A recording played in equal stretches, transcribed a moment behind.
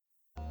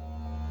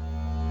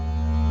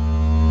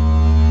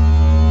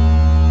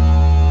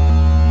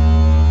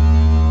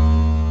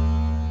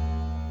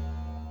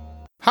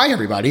Hi,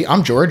 everybody.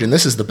 I'm George, and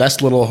this is the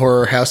best little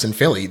horror house in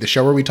Philly, the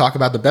show where we talk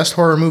about the best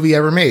horror movie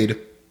ever made,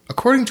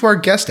 according to our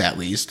guest, at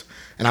least.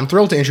 And I'm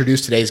thrilled to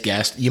introduce today's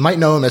guest. You might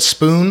know him as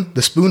Spoon,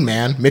 the Spoon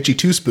Man, Mitchy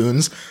Two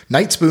Spoons,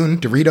 Night Spoon,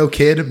 Dorito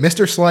Kid,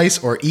 Mr. Slice,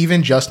 or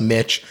even just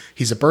Mitch.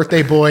 He's a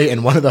birthday boy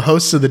and one of the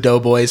hosts of the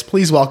Doughboys.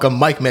 Please welcome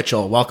Mike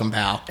Mitchell. Welcome,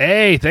 pal.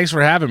 Hey, thanks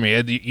for having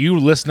me. You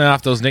listening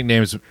off those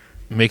nicknames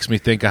makes me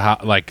think of how,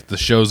 like, the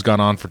show's gone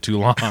on for too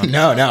long.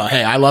 No.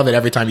 Hey, I love it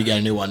every time you get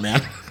a new one,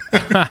 man.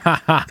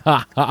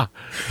 I'm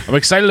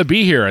excited to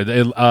be here.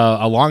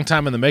 A long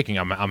time in the making.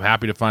 I'm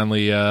happy to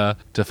finally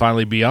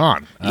be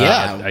on.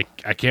 Yeah,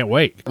 I can't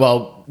wait.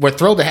 Well, we're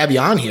thrilled to have you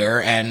on here,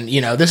 and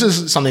this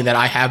is something that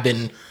I have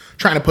been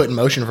trying to put in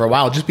motion for a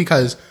while, just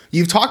because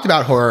you've talked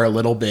about horror a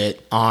little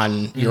bit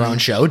on your own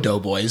show,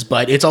 Doughboys,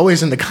 but it's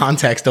always in the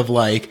context of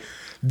like,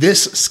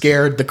 this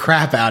scared the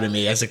crap out of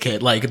me as a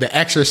kid. Like The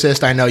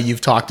Exorcist, I know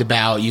you've talked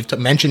about. You've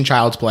mentioned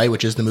Child's Play,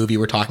 which is the movie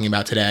we're talking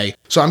about today.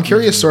 So I'm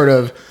curious, sort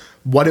of,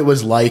 what it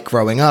was like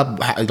growing up,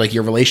 like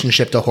your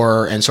relationship to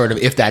horror, and sort of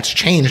if that's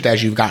changed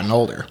as you've gotten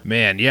older.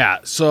 Man, yeah.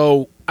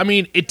 So, I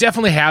mean, it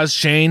definitely has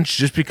changed,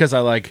 just because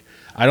I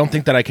don't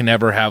think that I can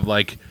ever have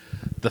like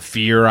the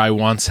fear I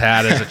once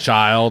had as a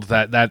child.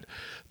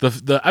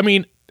 I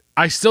mean,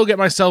 I still get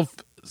myself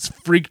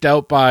freaked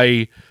out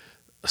by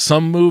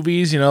some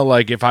movies,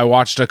 like if I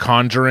watched a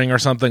Conjuring or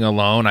something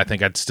alone, I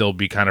think I'd still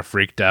be kind of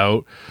freaked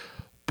out.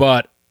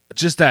 But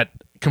just that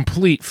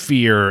complete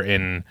fear,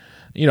 and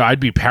I'd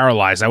be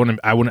paralyzed. I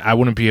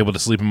wouldn't be able to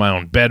sleep in my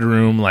own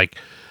bedroom. Like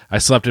I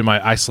slept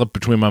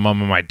between my mom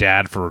and my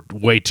dad for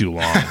way too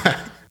long.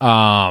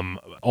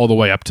 All the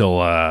way up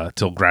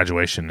till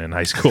graduation in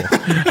high school.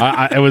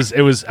 I was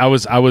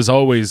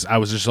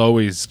just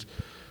always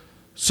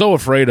so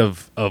afraid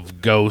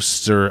of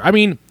ghosts. Or, I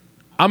mean,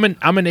 I'm an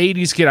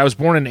 80s kid. I was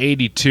born in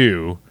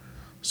 82.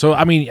 So,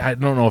 I mean, I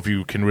don't know if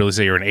you can really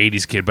say you're an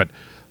 80s kid, but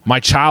my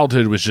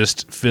childhood was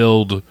just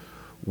filled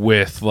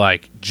with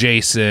like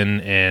Jason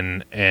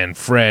and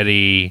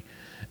Freddy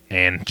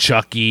and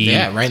Chucky.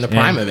 Yeah, right in the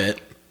prime of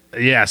it.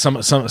 Yeah, some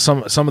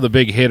of the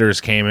big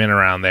hitters came in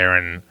around there,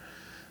 and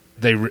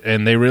they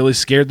really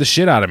scared the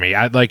shit out of me.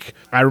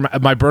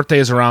 My birthday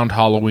is around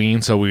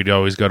Halloween, so we'd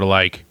always go to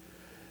like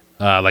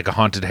a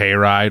haunted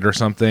hayride or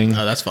something.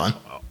 Oh, that's fun.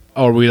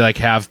 Or we like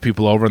have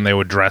people over and they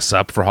would dress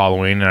up for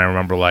Halloween. And I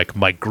remember like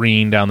Mike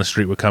Green down the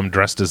street would come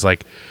dressed as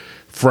like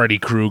Freddy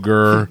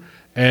Krueger,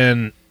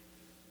 and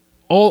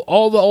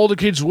all the older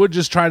kids would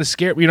just try to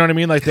scare me. You know what I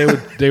mean? Like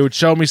they would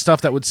show me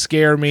stuff that would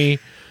scare me.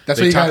 That's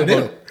what you gotta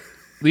do.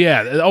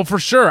 Yeah. Oh, for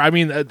sure. I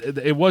mean,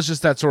 it was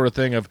just that sort of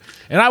thing of,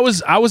 and I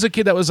was a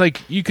kid that was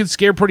like, you could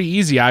scare pretty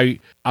easy. I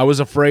was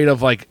afraid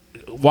of like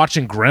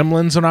watching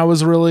Gremlins when I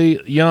was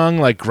really young.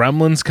 Like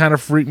Gremlins kind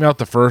of freaked me out,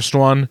 the first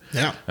one.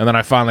 Yeah. And then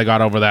I finally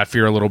got over that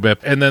fear a little bit.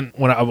 And then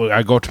when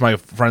I go to my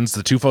friends,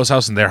 the Tufos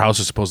house, and their house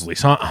is supposedly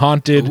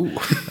haunted. Ooh.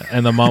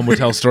 And the mom would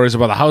tell stories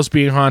about the house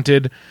being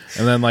haunted.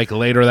 And then like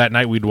later that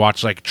night, we'd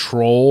watch like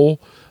Troll.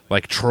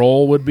 Like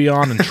Troll would be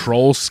on, and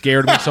Troll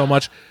scared me so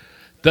much.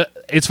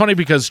 It's funny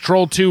because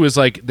Troll 2 is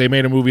like, they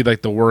made a movie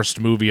like the worst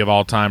movie of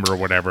all time or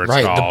whatever it's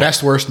called. The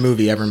best worst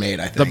movie ever made,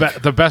 I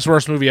think. The best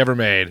worst movie ever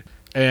made.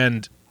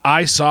 And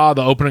I saw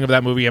the opening of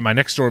that movie at my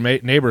next door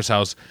neighbor's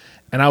house,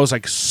 and I was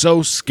like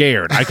so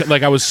scared.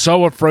 I was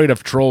so afraid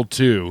of Troll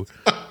 2,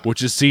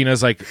 which is seen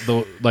as like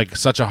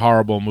such a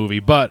horrible movie.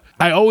 But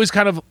I always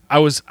I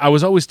was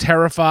always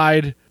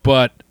terrified,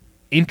 but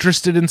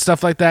interested in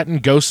stuff like that,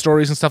 and ghost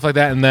stories and stuff like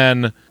that. And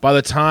then by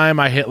the time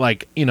I hit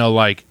like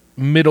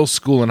middle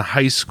school and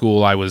high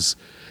school, I was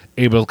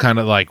able to kind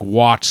of like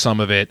watch some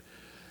of it,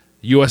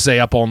 USA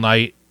Up All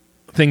Night,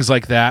 things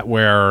like that,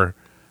 where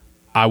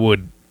I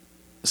would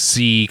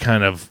see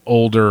kind of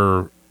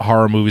older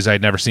horror movies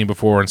I'd never seen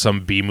before, and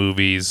some B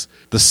movies.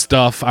 The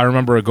Stuff. I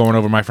remember going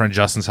over to my friend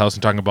Justin's house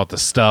and talking about The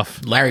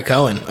Stuff. Larry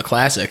Cohen, a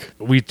classic.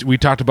 We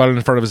talked about it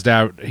in front of his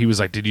dad. He was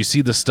like, "Did you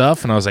see The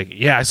Stuff?" And I was like,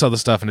 "Yeah, I saw The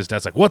Stuff." And his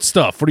dad's like, "What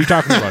stuff? What are you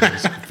talking about?" He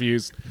was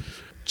confused.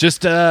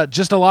 Just a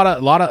lot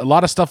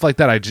of stuff like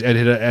that.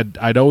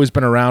 I'd always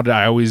been around it.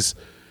 I always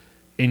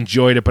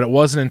enjoyed it, but it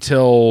wasn't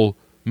until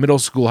middle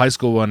school, high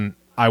school, when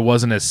I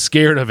wasn't as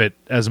scared of it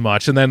as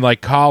much. And then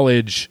like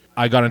college,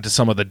 I got into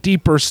some of the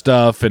deeper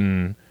stuff,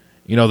 and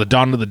the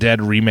Dawn of the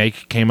Dead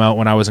remake came out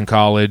when I was in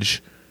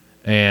college,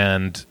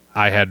 and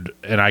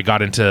I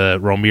got into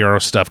Romero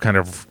stuff kind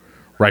of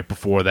right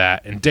before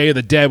that, and Day of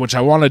the Dead, which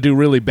I want to do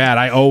really bad.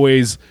 I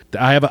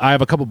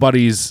have a couple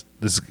buddies,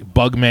 this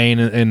Bugmain,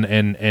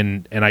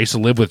 and I used to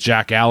live with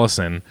Jack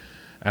Allison,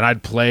 and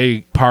I'd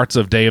play parts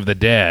of Day of the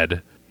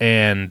Dead,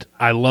 and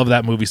I love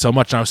that movie so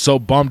much, and I was so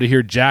bummed to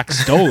hear Jack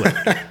stole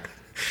it.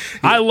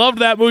 I loved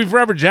that movie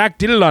forever. Jack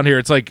did it on here.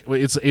 It's like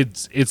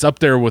it's up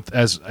there with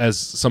as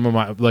some of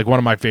my, like, one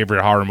of my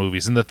favorite horror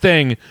movies. And the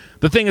thing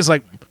is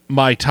like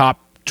my top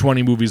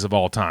 20 movies of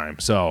all time.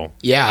 So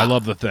yeah, I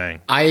love The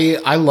Thing.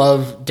 I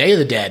love Day of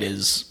the Dead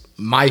is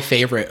my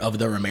favorite of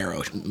the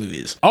Romero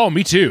movies. Oh,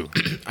 me too.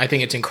 I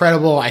think it's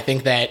incredible. I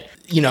think that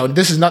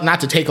this is not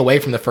to take away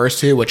from the first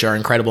two, which are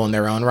incredible in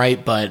their own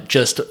right, but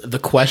just the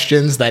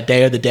questions that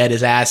Day of the Dead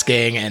is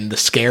asking and the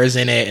scares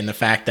in it and the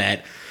fact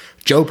that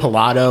Joe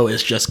Pilato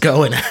is just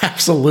going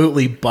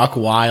absolutely buck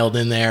wild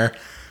in there.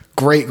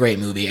 Great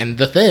movie. And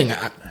The Thing,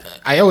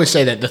 I always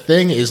say that The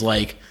Thing is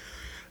like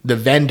the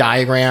Venn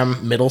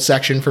diagram middle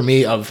section for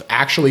me of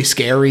actually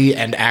scary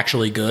and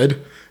actually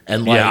good.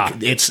 And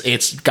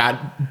it's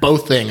got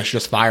both things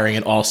just firing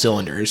at all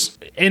cylinders.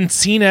 And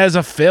seen as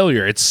a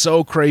failure. It's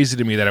so crazy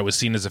to me that it was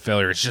seen as a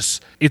failure. It's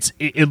just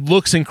it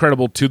looks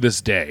incredible to this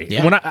day.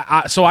 Yeah. When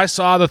I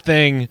saw The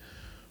Thing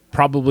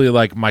probably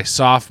like my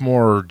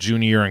sophomore or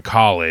junior year in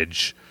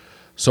college.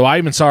 So I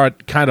even saw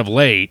it kind of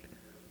late.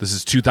 This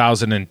is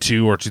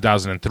 2002 or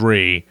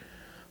 2003.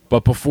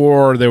 But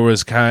before there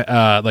was kind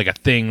of like a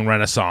Thing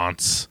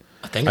renaissance.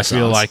 I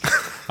feel like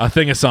a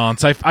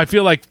Thing-a-sance. I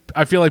feel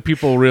like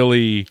people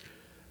really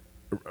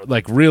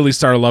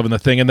started loving The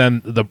Thing, and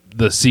then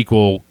the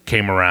sequel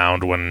came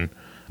around when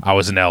I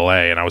was in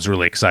LA, and I was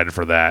really excited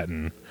for that,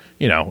 and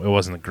it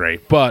wasn't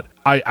great, but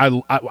I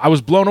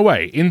was blown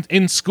away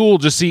in school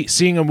just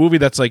seeing a movie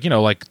that's like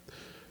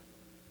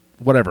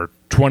whatever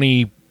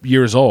 20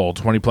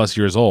 plus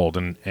years old,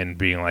 and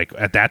being like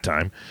at that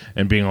time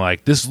and being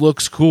like, this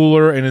looks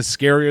cooler and is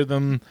scarier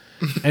than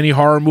any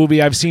horror movie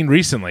I've seen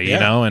recently,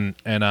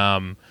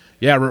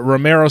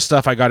 Romero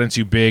stuff I got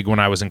into big when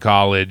I was in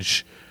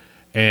college,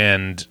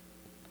 and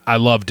I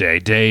love Day.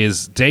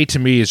 Day to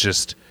me is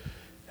just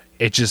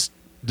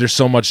there's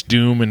so much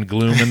doom and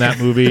gloom in that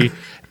movie,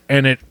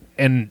 and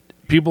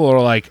people are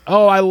like,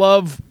 oh, I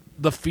love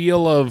the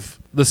feel of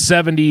the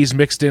 70s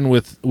mixed in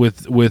with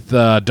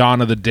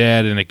Dawn of the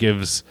Dead, and it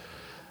gives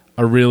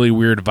a really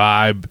weird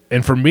vibe.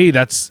 And for me,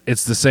 it's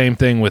the same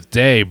thing with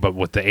Day, but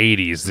with the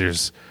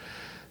 80s.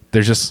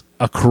 There's just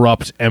a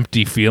corrupt,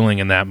 empty feeling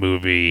in that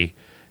movie,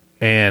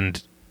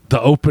 and the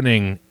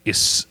opening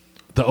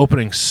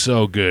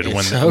so good.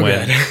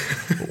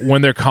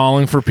 When they're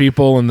calling for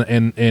people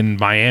in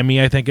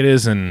Miami, I think it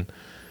is,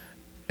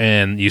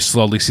 and you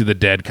slowly see the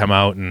dead come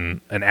out,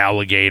 and an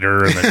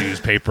alligator and the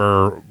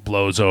newspaper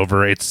blows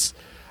over.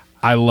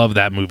 I love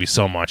that movie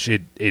so much.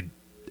 It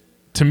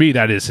to me,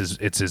 that is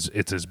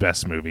his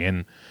best movie.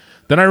 And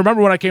then I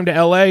remember when I came to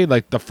LA,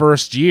 like the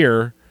first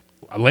year,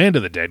 Land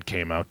of the Dead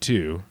came out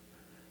too.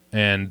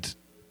 And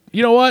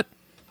you know what?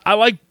 I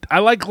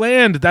like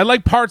Land. I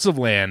like parts of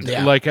Land.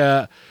 Yeah. Like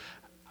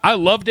I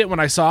loved it when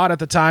I saw it at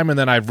the time, and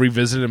then I've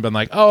revisited and been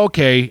like, oh,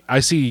 okay, I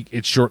see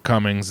its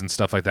shortcomings and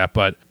stuff like that.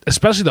 But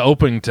especially the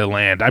opening to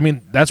Land, I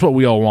mean, that's what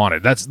we all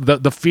wanted. That's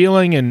the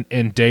feeling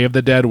in Day of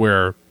the Dead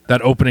where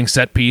that opening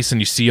set piece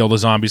and you see all the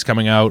zombies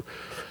coming out.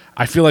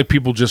 I feel like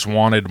people just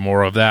wanted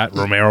more of that.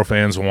 Romero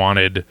fans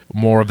wanted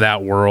more of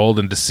that world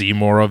and to see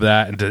more of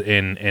that,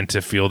 and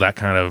to feel that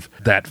kind of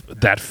that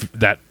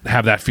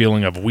have that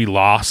feeling of we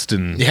lost,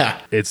 and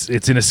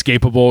it's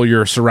inescapable.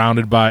 You're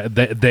surrounded by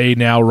they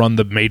now run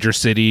the major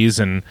cities,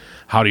 and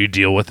how do you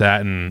deal with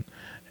that?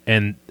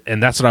 And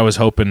that's what I was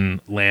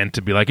hoping Land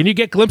to be like. And you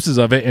get glimpses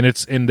of it,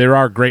 and there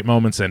are great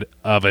moments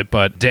of it,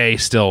 but Day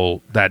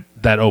still that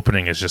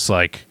opening is just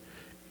like,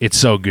 it's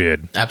so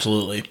good.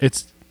 Absolutely.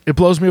 It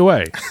blows me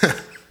away.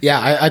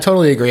 Yeah, I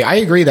totally agree. I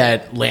agree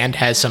that Land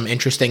has some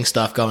interesting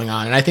stuff going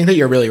on, and I think that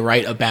you're really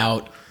right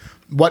about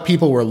what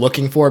people were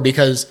looking for,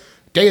 because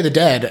Day of the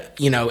Dead,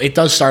 it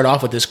does start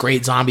off with this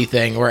great zombie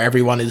thing where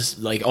everyone is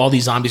like, all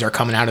these zombies are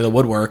coming out of the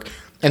woodwork,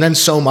 and then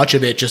so much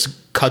of it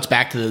just cuts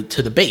back to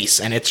the base,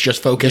 and it's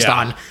just focused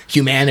on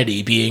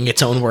humanity being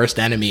its own worst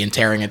enemy and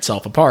tearing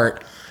itself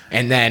apart.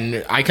 And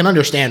then I can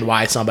understand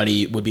why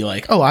somebody would be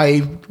like, "Oh,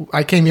 I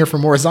came here for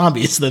more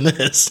zombies than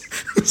this."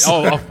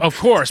 Oh, of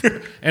course,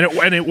 and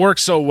it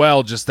works so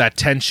well, just that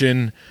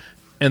tension,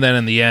 and then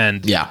in the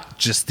end,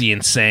 just the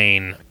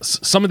insane.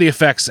 Some of the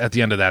effects at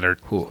the end of that are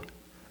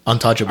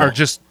untouchable.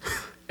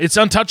 It's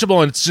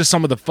untouchable, and it's just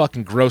some of the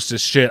fucking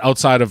grossest shit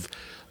outside of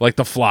like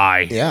The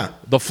Fly. Yeah,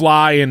 The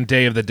Fly and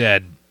Day of the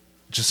Dead.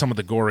 Just some of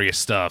the goriest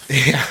stuff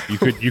you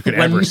could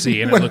ever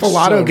see, and when it looks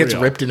Pilato so gets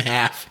real. ripped in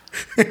half.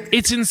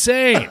 It's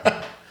insane.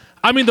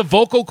 I mean, the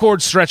vocal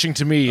cord stretching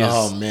to me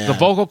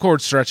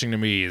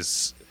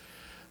is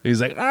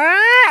he's like,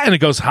 ah, and it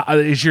goes.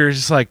 You're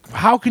just like,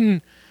 how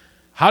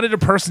did a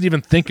person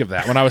even think of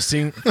that? When I was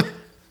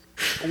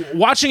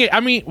watching it, I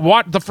mean,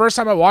 the first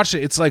time I watched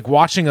it, it's like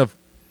watching a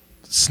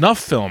snuff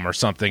film or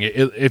something.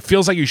 It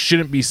feels like you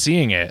shouldn't be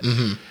seeing it.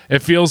 Mm-hmm. It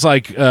feels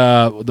like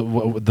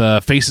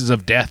the Faces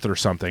of Death or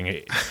something.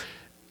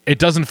 It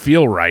doesn't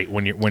feel right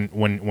when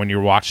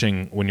you're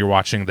watching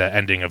the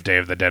ending of Day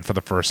of the Dead for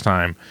the first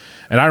time.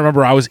 And I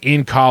remember I was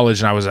in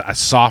college, and I was a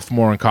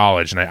sophomore in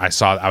college, and I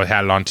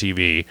had it on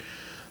TV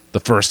the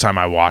first time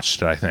I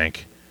watched it, I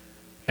think,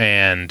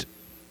 and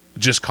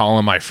just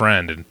calling my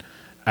friend, and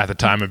at the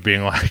time of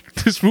being like,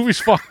 this movie's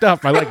fucked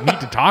up. I need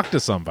to talk to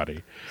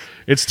somebody.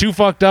 It's too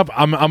fucked up.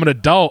 I'm an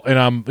adult, and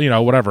I'm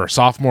whatever,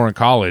 sophomore in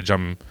college.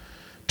 I'm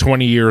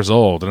 20 years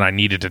old, and I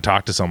needed to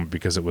talk to someone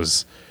because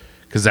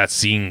that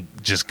scene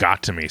just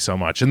got to me so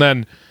much. And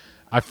then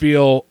I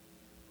feel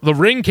The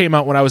Ring came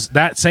out when I was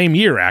that same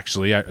year,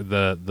 actually.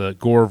 The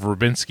Gore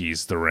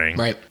Verbinski's The Ring,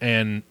 Right.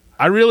 And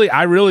I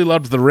really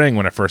loved The Ring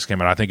when it first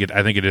came out. I think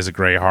it is a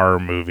great horror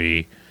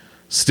movie.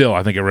 Still,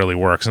 I think it really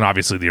works, and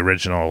obviously the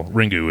original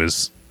Ringu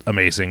is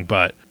amazing.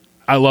 But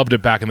I loved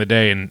it back in the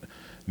day, and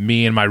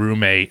me and my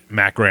roommate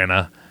Matt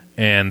Grana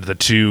and the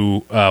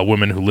two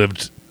women who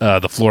lived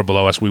the floor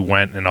below us, we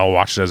went and all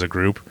watched it as a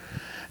group.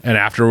 And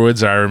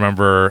afterwards, I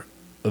remember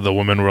the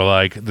women were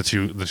like, the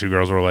two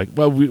girls were like,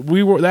 well,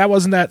 we were, that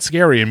wasn't that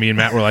scary, and me and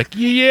Matt were like,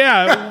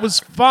 yeah, it was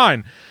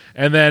fine.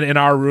 And then in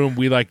our room,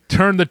 we like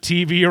turned the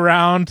TV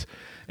around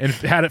and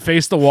had it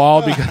face the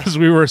wall because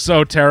we were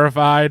so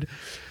terrified.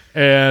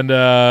 And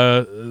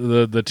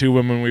the two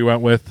women we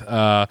went with,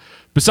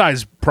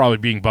 besides probably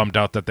being bummed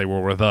out that they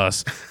were with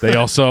us, they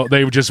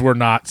just were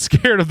not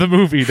scared of the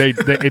movie.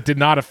 It did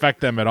not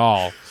affect them at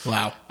all.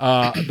 Wow.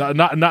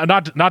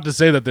 Not to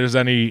say that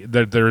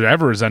there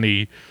ever is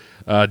any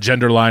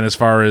gender line as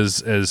far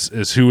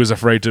as who is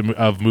afraid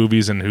of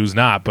movies and who's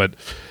not, but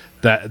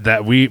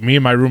that me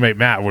and my roommate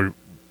Matt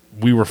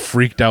we were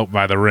freaked out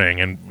by The Ring,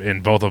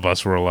 and both of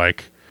us were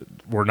like,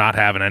 we're not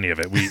having any of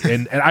it.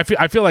 And I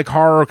feel like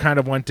horror kind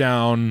of went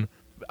down.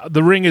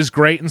 The Ring is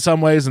great in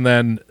some ways, and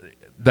then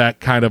that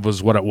kind of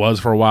was what it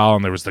was for a while.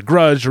 And there was the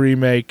Grudge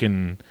remake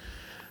and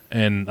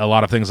a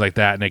lot of things like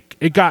that. And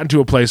it got into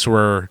a place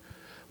where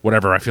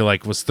whatever I feel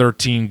like was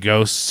 13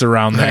 Ghosts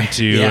around then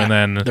too, Yeah, and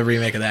then the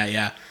remake of that.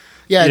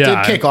 Yeah, it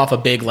did kick off a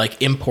big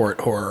like import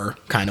horror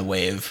kind of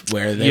wave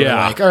where they were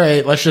like, all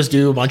right, let's just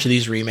do a bunch of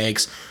these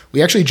remakes.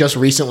 We actually just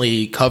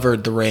recently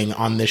covered The Ring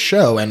on this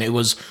show, and it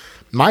was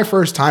my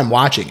first time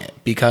watching it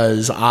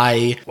because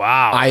I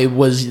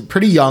was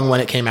pretty young when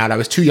it came out. I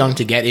was too young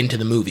to get into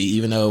the movie,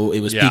 even though it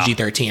was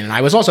PG-13. And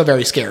I was also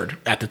very scared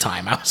at the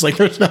time. I was like,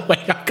 there's no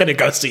way I'm going to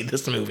go see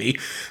this movie.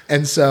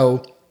 And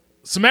so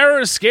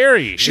Samara is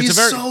scary. She's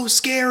so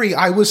scary.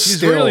 I was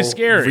still really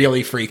scary.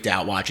 Really freaked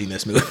out watching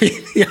this movie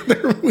the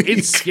other week.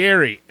 It's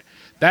scary.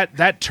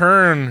 That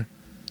turn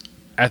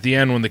at the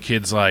end when the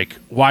kid's like,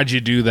 why'd you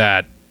do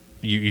that?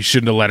 You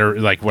shouldn't have let her,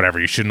 like, whatever.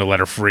 You shouldn't have let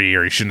her free,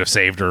 or you shouldn't have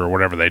saved her, or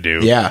whatever they do.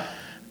 Yeah.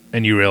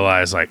 And you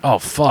realize, like, oh,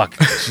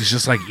 fuck. She's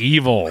just, like,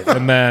 evil.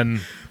 And then...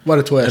 What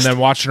a twist. And then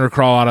watching her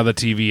crawl out of the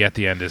TV at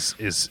the end is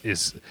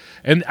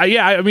and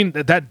I mean,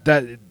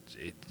 that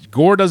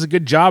Gore does a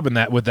good job in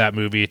that with that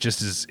movie. It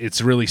just is,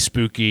 it's really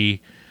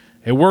spooky.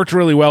 It worked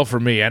really well for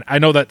me. And I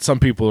know that some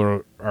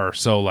people are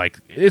so, like,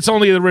 it's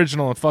only the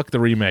original and fuck the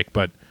remake,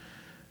 but...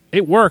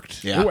 It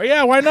worked.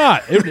 Yeah, why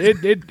not?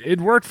 It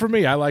worked for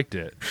me. I liked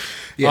it.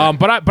 Yeah.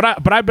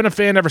 But I've been a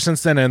fan ever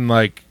since then. And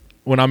like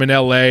when I'm in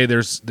LA,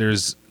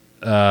 there's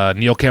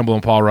Neil Campbell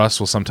and Paul Russ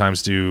will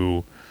sometimes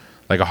do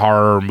like a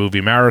horror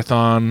movie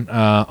marathon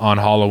on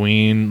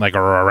Halloween, like,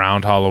 or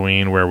around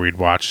Halloween, where we'd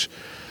watch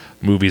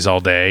movies all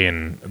day,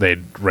 and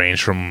they'd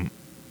range from,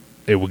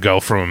 it would go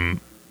from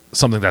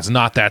something that's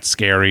not that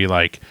scary,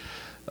 like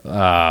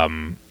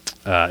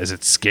is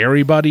it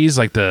Scary Buddies,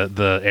 like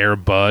the Air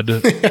Bud,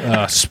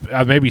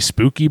 maybe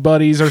Spooky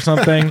Buddies or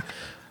something.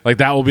 Like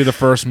that will be the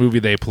first movie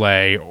they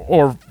play,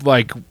 or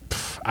like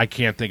I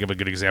can't think of a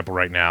good example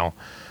right now.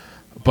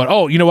 But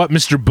oh, you know what,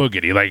 Mr.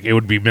 Boogedy, like it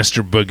would be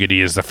Mr.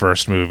 Boogedy is the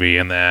first movie,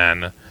 and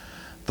then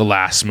the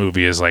last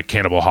movie is like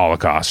Cannibal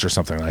Holocaust or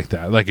something like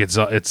that. Like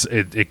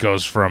it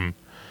goes from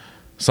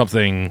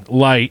something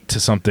light to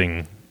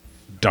something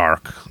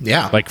dark.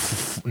 Yeah, like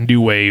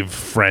new wave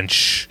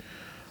French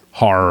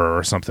horror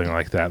or something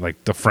like that,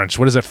 like the French,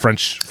 what is it,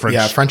 French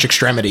French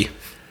Extremity.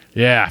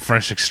 Yeah,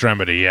 French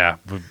Extremity. Yeah,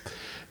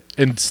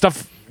 and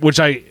stuff which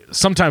I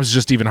sometimes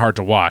just even hard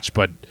to watch,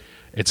 but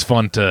it's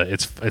fun to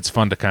it's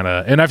fun to kind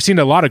of, and I've seen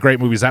a lot of great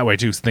movies that way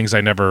too, things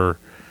I've never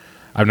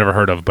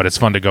heard of, but it's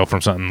fun to go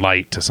from something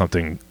light to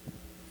something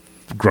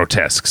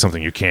grotesque,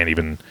 something you can't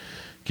even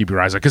keep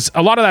your eyes on, because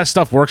a lot of that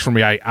stuff works for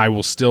me. I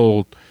will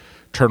still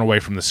turn away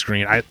from the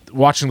screen.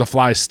 Watching The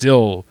Fly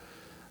still,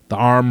 the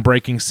arm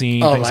breaking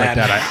scene, things like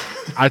that.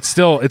 It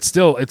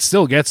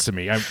still gets to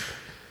me.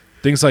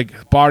 Things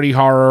like body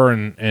horror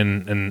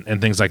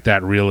and things like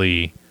that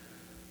really,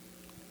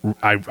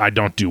 I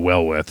don't do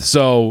well with.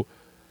 So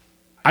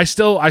I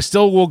still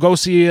will go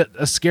see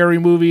a scary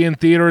movie in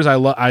theaters. I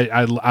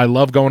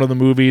love going to the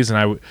movies,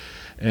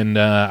 and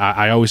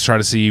I always try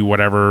to see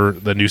whatever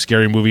the new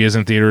scary movie is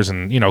in theaters,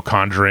 and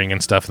Conjuring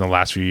and stuff in the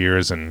last few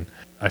years. And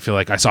I feel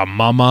like I saw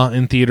Mama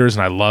in theaters,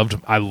 and I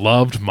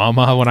loved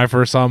Mama when I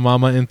first saw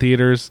Mama in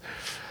theaters.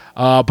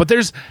 But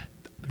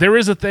there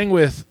is a thing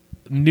with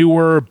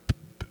newer,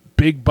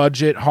 big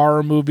budget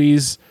horror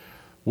movies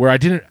where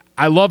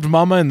I loved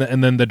Mama, and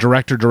then the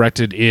director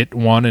directed It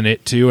 1 and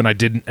It 2, and I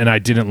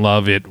didn't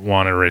love It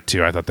 1 or It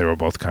 2. I thought they were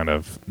both kind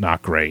of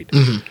not great.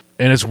 Mm-hmm.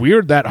 And it's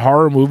weird that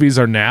horror movies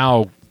are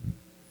now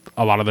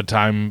a lot of the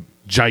time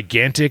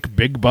gigantic,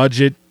 big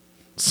budget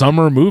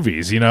summer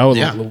movies,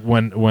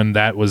 when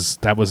that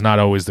was not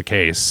always the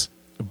case.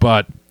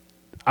 But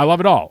I love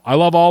it all. I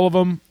love all of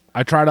them.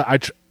 I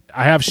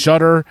have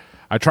Shudder.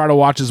 I try to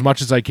watch as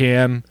much as I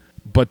can.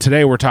 But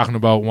today we're talking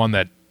about one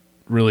that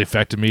really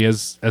affected me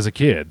as a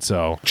kid.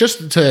 So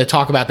just to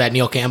talk about that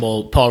Neil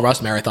Campbell, Paul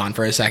Rust marathon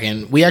for a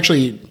second, we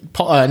actually,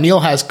 Neil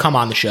has come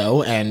on the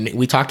show and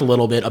we talked a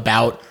little bit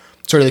about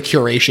sort of the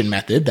curation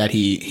method that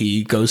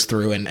he goes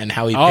through and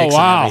how he picks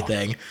and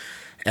everything.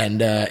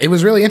 And it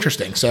was really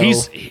interesting. So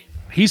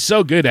he's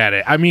so good at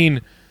it. I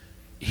mean,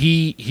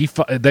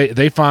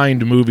 they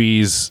find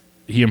movies.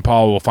 He and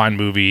Paul will find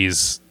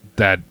movies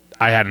that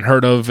I hadn't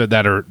heard of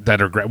that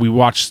are great. We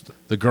watched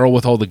The Girl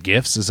with All the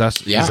Gifts. Is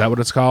that what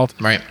it's called?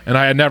 Right. And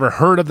I had never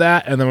heard of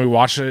that, and then we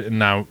watched it,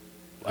 and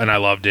I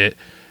loved it.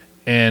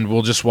 And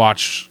we'll just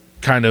watch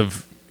kind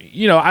of,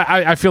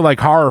 I feel like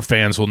horror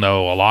fans will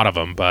know a lot of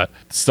them, but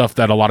stuff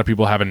that a lot of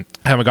people haven't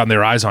gotten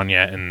their eyes on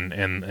yet,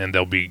 and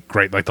they'll be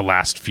great. Like the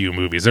last few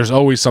movies, there's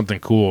always something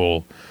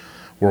cool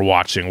we're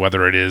watching,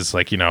 whether it is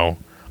like a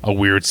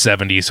weird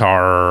 70s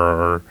horror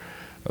or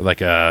like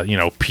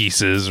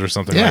Pieces or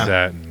something like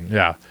that. And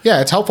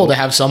it's helpful to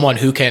have someone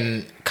who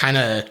can kind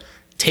of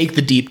take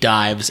the deep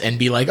dives and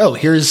be like, oh,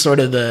 here's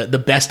sort of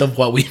the best of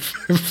what we've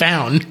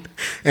found,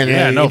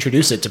 and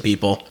introduce it to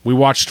people. We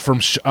watched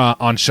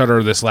on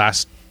Shudder this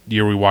last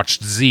year. We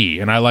watched Z,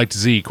 and I liked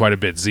Z quite a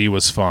bit. Z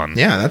was fun.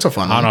 Yeah, that's a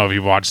fun one. I don't know if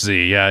you watched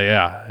Z.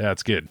 Yeah,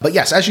 it's good. But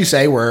yes, as you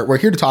say, we're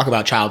here to talk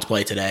about Child's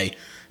Play today.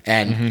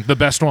 And the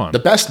best one, the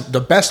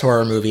best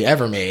horror movie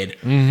ever made.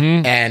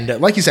 And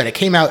like you said, it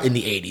came out in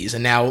the 80s.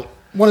 And now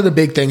one of the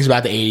big things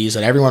about the 80s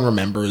that everyone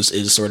remembers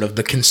is sort of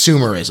the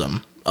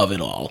consumerism of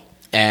it all.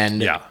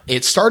 And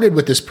it started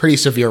with this pretty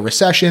severe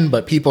recession,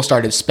 but people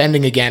started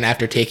spending again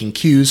after taking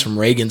cues from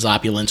Reagan's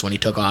opulence when he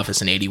took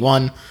office in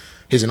 81.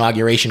 His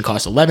inauguration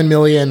cost $11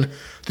 million.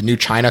 The new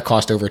China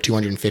cost over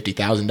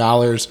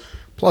 $250,000.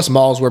 Plus,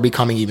 malls were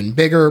becoming even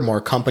bigger, more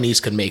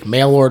companies could make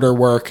mail order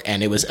work,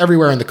 and it was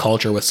everywhere in the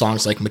culture with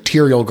songs like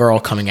Material Girl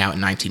coming out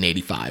in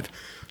 1985.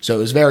 So it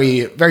was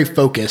very, very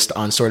focused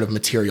on sort of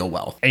material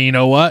wealth. And you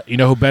know what? You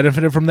know who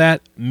benefited from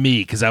that?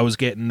 Me, because I was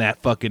getting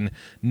that fucking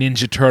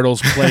Ninja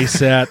Turtles play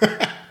set.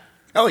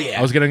 Oh, yeah.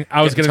 I was getting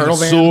the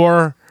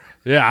Soar.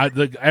 Yeah,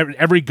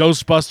 every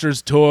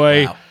Ghostbusters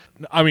toy. Wow.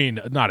 I mean,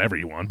 not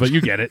everyone, but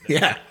you get it.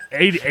 Yeah.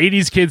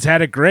 80s kids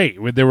had it great.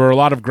 There were a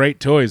lot of great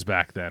toys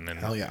back then. And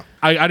hell yeah.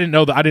 I didn't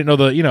know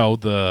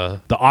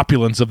the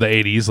opulence of the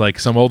 80s like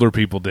some older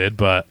people did,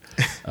 but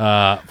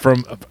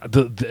from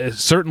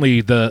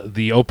certainly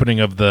the opening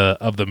of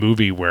the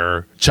movie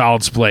where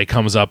Child's Play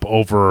comes up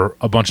over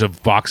a bunch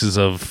of boxes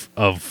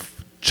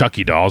of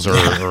Chucky dolls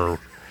or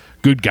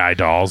good guy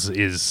dolls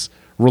is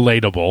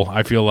relatable.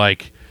 I feel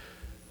like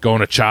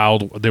going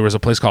to there was a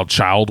place called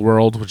Child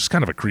World, which is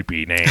kind of a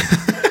creepy name.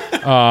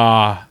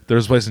 There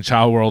was a place in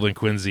Child World in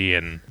Quincy,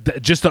 and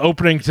just the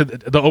opening to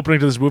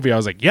this movie, I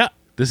was like, yeah,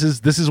 this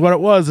is what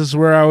it was. This is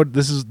where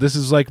this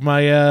is like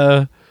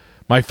my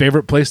my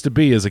favorite place to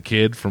be as a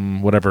kid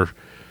from whatever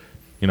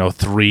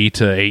 3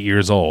 to 8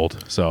 years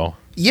old. So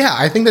yeah,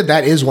 I think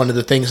that is one of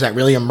the things that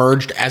really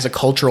emerged as a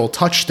cultural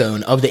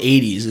touchstone of the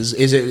 80s.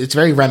 It's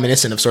very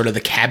reminiscent of sort of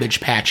the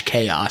Cabbage Patch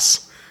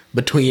chaos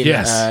between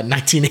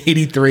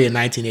 1983 and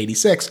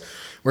 1986,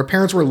 where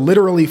parents were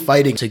literally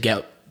fighting to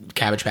get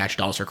Cabbage Patch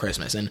dolls for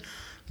Christmas. And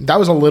that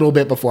was a little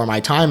bit before my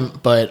time,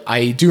 but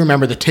I do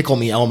remember the Tickle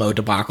Me Elmo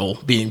debacle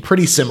being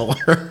pretty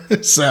similar.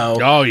 So,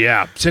 oh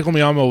yeah, Tickle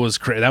Me Elmo was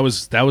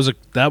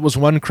that was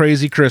one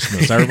crazy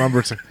Christmas. I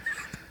remember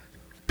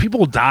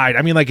people died.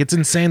 I mean, like, it's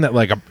insane that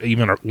like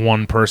even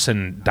one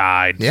person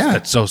died. Yeah,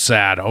 that's so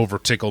sad over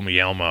Tickle Me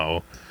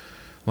Elmo.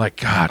 Like,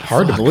 God,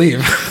 hard to believe.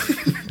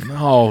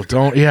 No,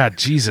 don't. Yeah,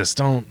 Jesus,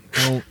 don't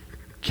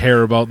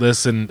care about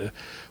this.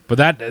 But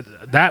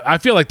that I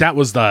feel like that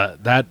was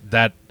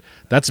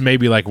that's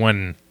maybe like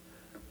when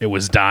it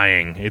was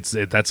dying.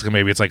 That's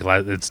maybe it's like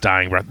it's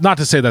dying breath. Not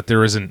to say that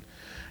there isn't,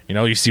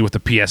 you see with the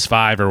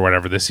PS5 or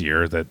whatever this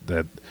year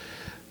that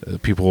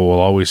people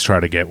will always try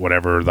to get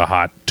whatever the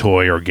hot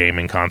toy or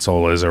gaming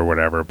console is or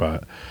whatever.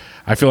 But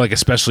I feel like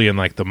especially in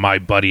like the My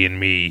Buddy and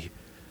Me,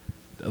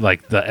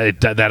 like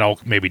that all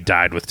maybe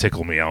died with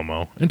Tickle Me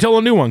Elmo until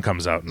a new one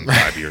comes out in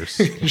 5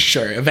 years.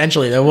 Sure,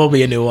 eventually there will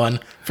be a new one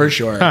for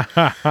sure.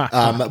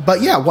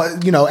 But yeah,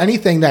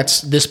 anything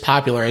that's this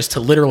popular as to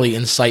literally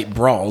incite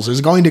brawls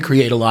is going to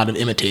create a lot of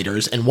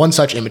imitators. And one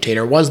such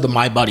imitator was the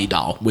My Buddy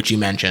doll, which you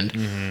mentioned,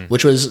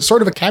 which was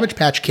sort of a Cabbage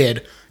Patch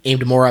Kid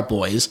aimed more at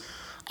boys.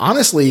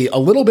 Honestly, a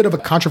little bit of a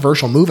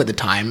controversial move at the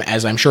time,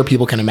 as I'm sure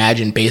people can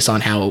imagine based on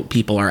how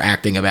people are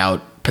acting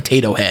about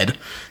Potato Head.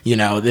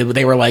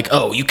 They were like,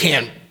 oh, you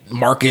can't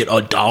market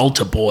a doll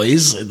to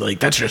boys. Like,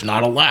 that's just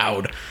not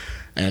allowed.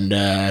 And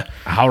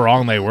how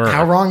wrong they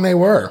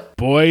were.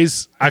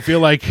 Boys, I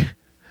feel like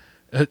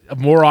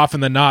more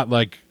often than not,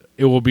 like,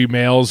 it will be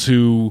males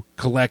who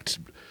collect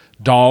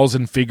dolls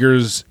and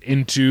figures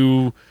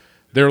into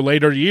their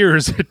later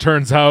years, it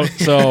turns out.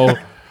 So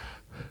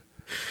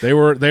they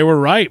were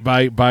right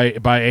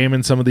by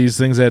aiming some of these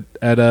things at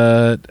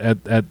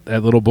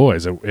little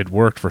boys. It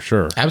worked for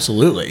sure.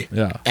 Absolutely.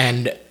 Yeah.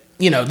 And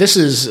this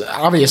is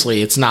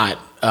obviously, it's not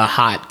a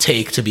hot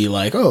take to be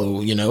like,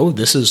 oh,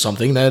 this is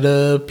something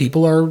that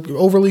people are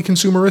overly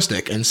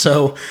consumeristic. And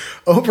so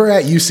over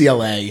at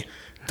UCLA,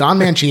 Don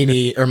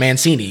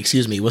Mancini,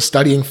 excuse me, was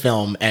studying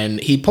film, and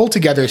he pulled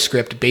together a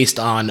script based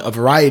on a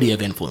variety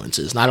of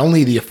influences, not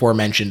only the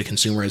aforementioned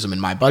consumerism in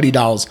My Buddy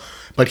Dolls,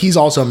 but he's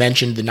also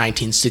mentioned the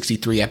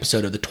 1963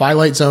 episode of The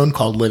Twilight Zone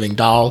called Living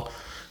Doll,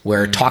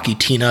 where Talkie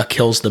Tina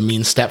kills the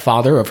mean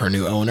stepfather of her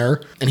new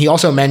owner. And he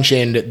also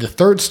mentioned the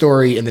third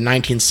story in the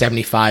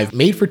 1975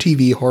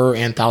 made-for-TV horror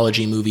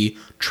anthology movie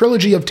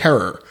Trilogy of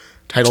Terror,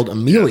 titled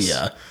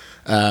Amelia,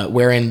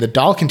 wherein the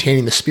doll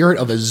containing the spirit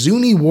of a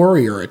Zuni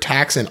warrior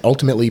attacks and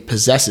ultimately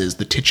possesses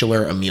the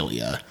titular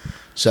Amelia.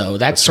 So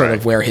that's sort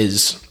of where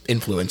his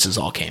influences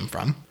all came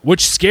from.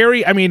 Which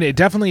scary, I mean, it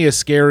definitely is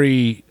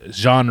scary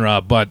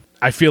genre, but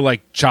I feel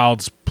like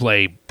Child's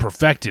Play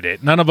perfected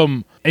it. None of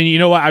them, and you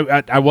know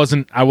what, I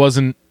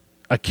wasn't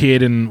a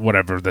kid in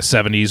whatever, the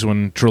 70s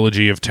when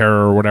Trilogy of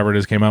Terror or whatever it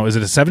is came out. Is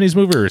it a 70s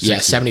movie or 60s? Yeah,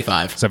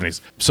 75.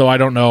 70s. So I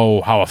don't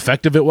know how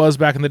effective it was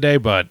back in the day,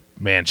 but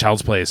man,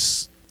 Child's Play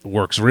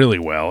works really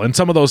well. And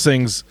some of those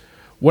things,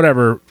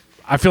 whatever,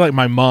 I feel like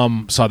my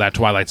mom saw that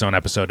Twilight Zone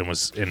episode and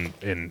was in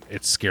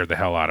it scared the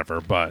hell out of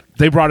her, but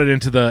they brought it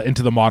into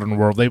the modern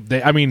world.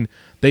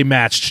 They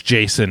matched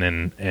Jason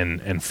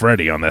and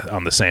Freddy on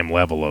the same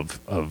level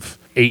of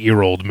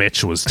 8-year-old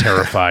Mitch was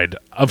terrified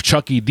of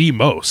Chucky the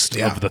most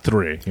of the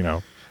three, you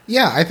know.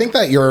 Yeah, I think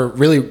that you're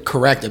really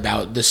correct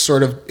about this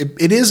sort of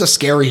it is a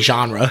scary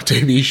genre,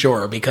 to be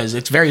sure, because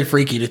it's very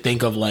freaky to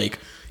think of, like,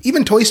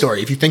 even Toy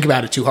Story, if you think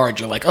about it too hard,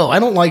 you're like, oh, I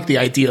don't like the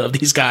idea of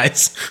these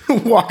guys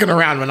walking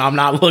around when I'm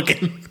not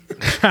looking.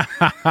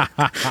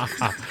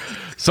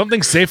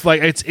 Something safe,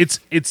 like it's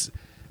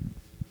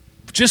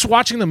just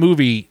watching the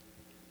movie,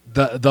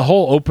 the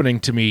whole opening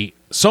to me,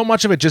 so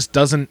much of it just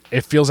doesn't,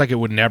 it feels like it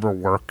would never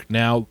work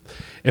now.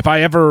 If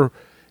I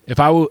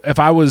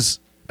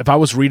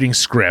was reading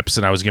scripts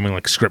and I was giving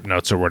like script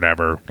notes or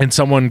whatever, and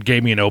someone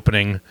gave me an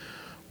opening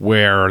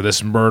where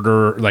this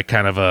murder, like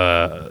kind of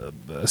a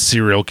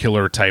serial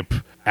killer type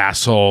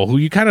asshole who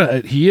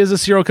he is a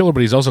serial killer,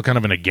 but he's also kind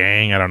of in a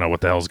gang. I don't know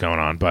what the hell's going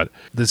on, but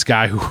this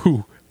guy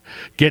who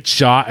gets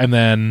shot and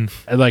then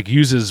like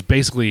uses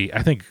basically,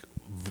 I think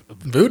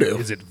voodoo.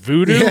 Is it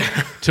voodoo?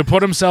 Yeah. To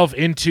put himself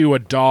into a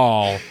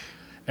doll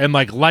and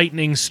like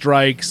lightning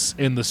strikes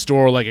in the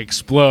store, like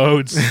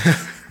explodes.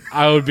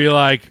 I would be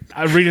like,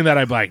 reading that,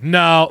 I'd be like,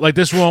 no, like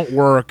this won't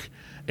work.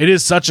 It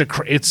is such a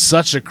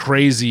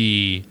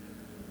crazy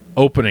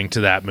opening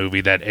to that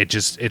movie that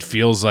it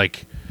feels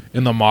like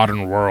in the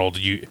modern world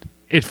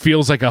it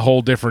feels like a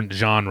whole different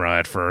genre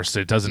at first.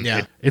 It doesn't.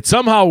 Yeah. It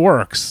somehow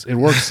works. It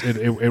works.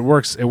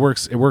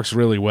 It works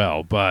really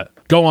well. But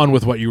go on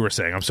with what you were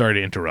saying. I'm sorry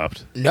to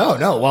interrupt. No.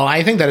 Well,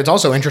 I think that it's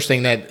also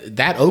interesting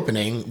that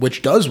opening,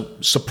 which does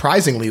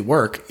surprisingly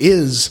work,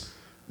 is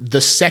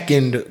the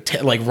second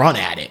run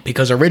at it,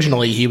 because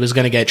originally he was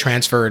going to get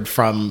transferred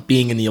from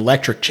being in the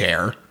electric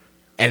chair,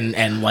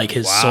 and like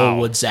his soul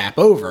would zap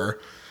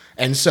over.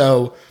 And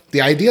so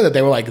the idea that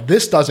they were like,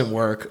 this doesn't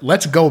work,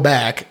 let's go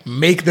back,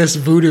 make this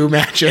voodoo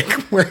magic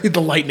where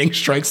the lightning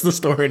strikes the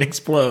store and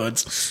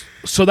explodes.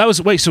 So that was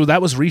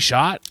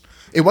reshot?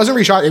 It wasn't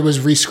reshot, it was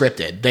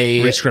rescripted.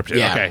 Rescripted,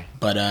 okay.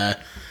 But that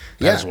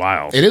is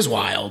wild. It is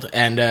wild.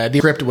 And the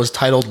script was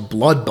titled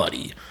Blood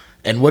Buddy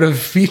and would have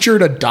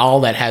featured a doll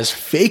that has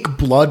fake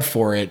blood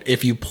for it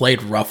if you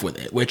played rough with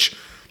it, which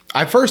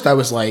at first I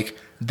was like,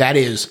 that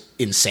is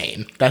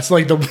insane. That's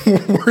like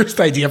the worst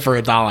idea for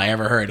a doll I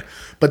ever heard.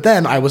 But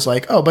then I was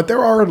like, oh, but there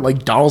are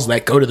like dolls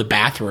that go to the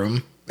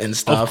bathroom and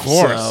stuff. Of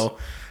course. So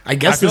I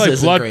guess this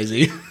isn't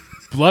crazy.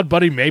 Blood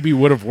Buddy maybe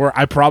would have worked.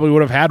 I probably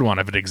would have had one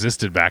if it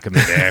existed back in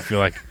the day. I feel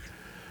like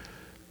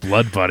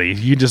Blood Buddy,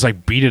 you just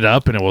like beat it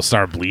up and it will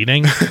start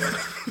bleeding.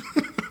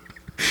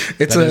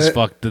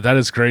 That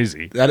is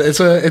crazy. It's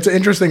an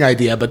interesting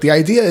idea, but the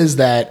idea is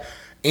that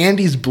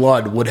Andy's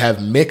blood would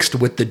have mixed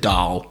with the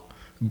doll,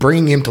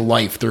 bringing him to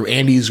life through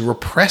Andy's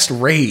repressed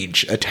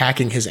rage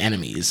attacking his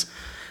enemies.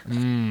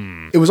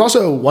 It was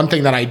also one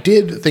thing that I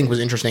did think was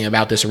interesting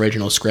about this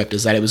original script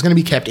is that it was going to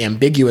be kept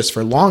ambiguous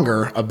for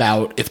longer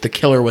about if the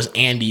killer was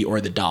Andy or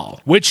the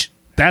doll. Which,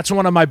 that's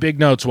one of my big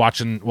notes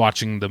watching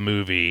the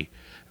movie.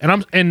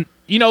 And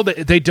you know,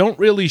 they don't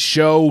really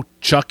show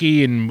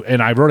Chucky, and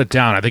I wrote it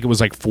down. I think it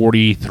was like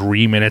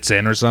 43 minutes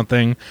in or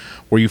something,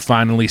 where you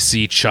finally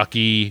see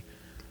Chucky,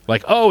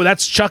 like, oh,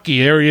 that's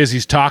Chucky. There he is.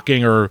 He's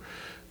talking, or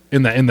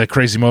in the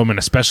crazy moment,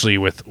 especially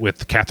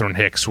with Catherine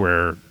Hicks,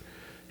 where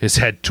his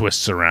head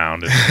twists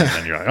around, and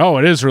then you're like, oh,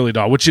 it is really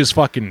doll, which is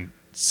fucking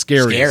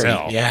scary as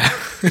hell. Yeah,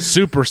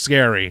 super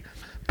scary.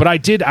 But I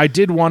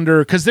did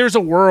wonder, because there's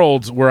a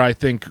world where I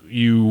think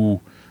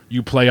you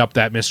play up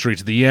that mystery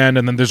to the end,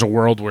 and then there's a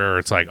world where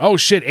it's like, oh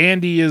shit,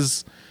 Andy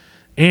is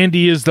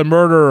the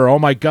murderer. Oh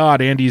my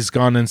god, Andy's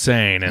gone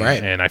insane. And,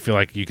 right. And I feel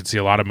like you could see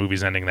a lot of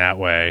movies ending that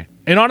way.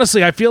 And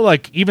honestly, I feel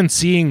like even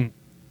seeing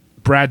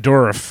Brad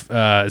Dourif,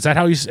 is that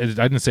how I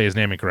didn't say his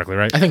name incorrectly,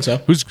 right? I think so.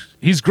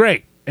 He's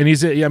great. And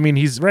he's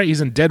right. He's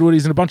in Deadwood.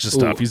 He's in a bunch of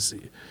stuff. Ooh,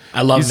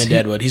 I love him in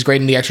Deadwood. He's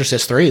great in The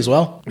Exorcist 3 as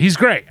well. He's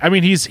great. I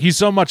mean, he's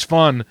so much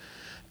fun,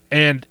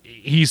 and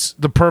he's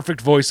the perfect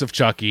voice of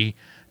Chucky.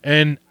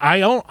 And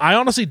I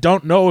honestly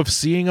don't know if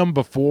seeing him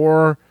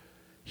before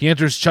He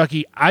enters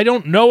Chucky. I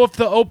don't know if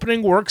the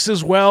opening works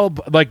as well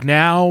like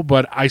now,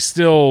 but I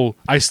still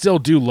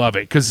do love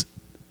it because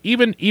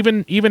even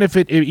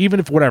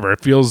if whatever,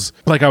 it feels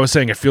like I was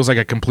saying, it feels like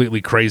a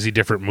completely crazy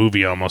different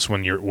movie almost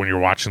when you're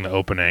watching the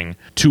opening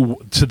to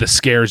the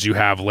scares you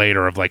have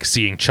later of like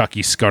seeing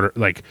Chucky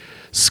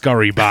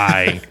scurry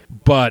by,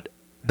 but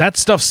that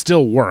stuff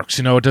still works.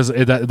 You know, it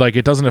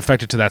doesn't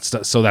affect it to that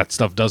stuff, so that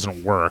stuff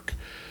doesn't work.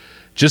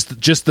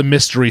 Just the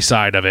mystery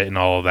side of it and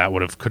all of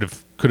that could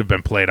have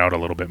been played out a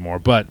little bit more.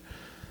 But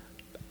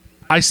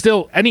I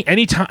still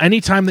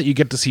anytime that you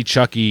get to see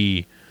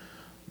Chucky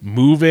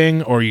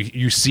moving or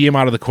you see him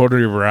out of the corner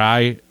of your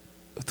eye,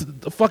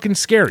 the fucking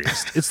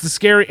scariest. It's the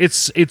scary.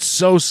 It's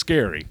so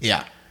scary.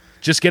 Yeah.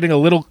 Just getting a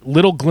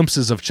little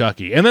glimpses of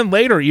Chucky, and then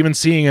later even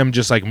seeing him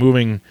just like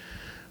moving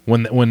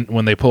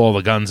when they pull all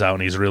the guns out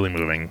and he's really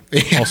moving.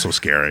 Yeah. Also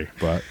scary.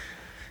 But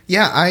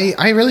yeah,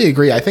 I really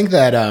agree. I think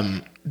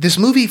that this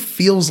movie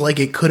feels like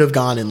it could have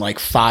gone in like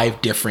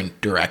 5 different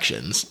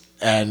directions,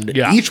 and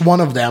each one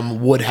of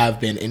them would have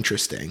been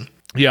interesting.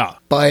 Yeah.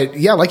 But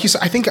yeah, like you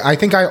said, I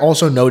think I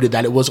also noted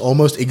that it was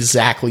almost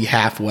exactly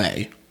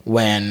halfway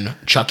when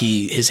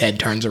Chucky, his head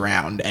turns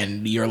around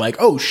and you're like,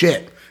 oh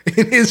shit,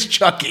 it is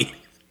Chucky.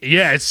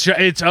 Yeah, it's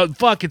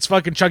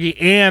fucking Chucky.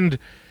 And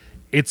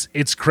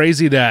it's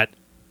crazy that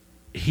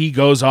he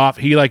goes off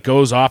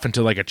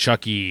into like a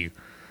Chucky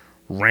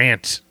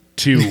rant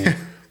too.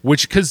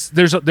 Which, because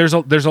there's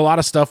a lot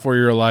of stuff where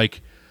you're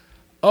like,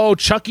 oh,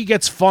 Chucky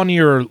gets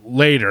funnier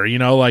later, you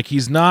know, like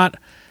he's not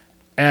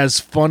as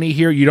funny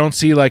here. You don't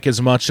see like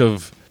as much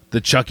of the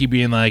Chucky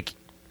being like,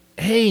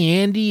 hey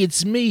Andy,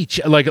 it's me.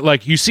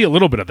 Like you see a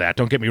little bit of that.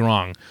 Don't get me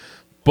wrong,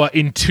 but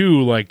in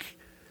 2, like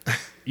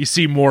you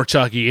see more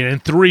Chucky, and in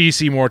 3 you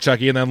see more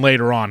Chucky, and then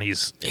later on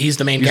he's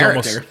the main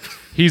character.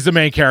 He's the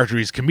main character.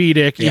 He's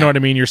comedic. You know what I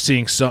mean? You're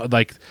seeing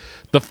like.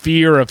 The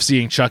fear of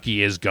seeing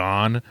Chucky is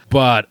gone,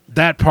 but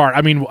that part,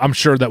 I mean, I'm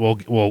sure that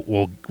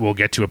we'll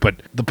get to it,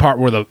 but the part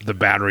where the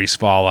batteries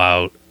fall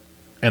out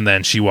and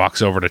then she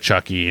walks over to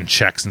Chucky and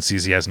checks and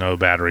sees he has no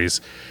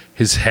batteries,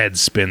 his head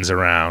spins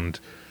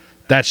around.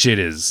 That shit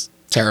is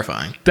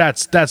terrifying.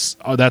 That's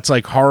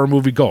like horror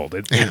movie gold.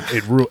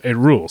 It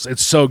rules.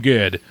 It's so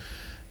good.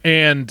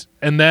 And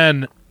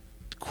then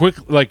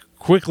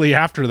quickly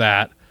after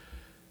that,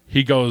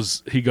 he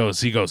goes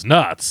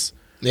nuts.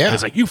 Yeah. And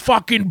it's like, you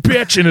fucking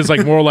bitch. And it's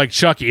like more like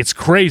Chucky. It's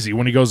crazy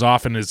when he goes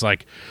off and is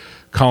like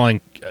calling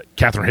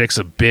Catherine Hicks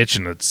a bitch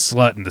and a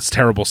slut and this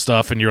terrible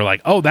stuff. And you're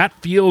like, oh, that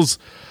feels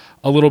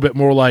a little bit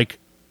more like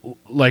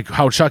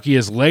how Chucky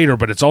is later,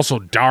 but it's also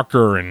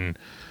darker and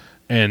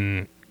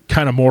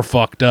kind of more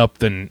fucked up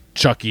than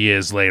Chucky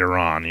is later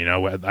on. You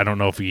know, I don't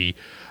know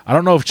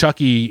if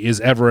Chucky is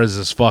ever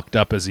as fucked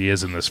up as he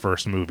is in this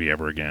first movie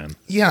ever again.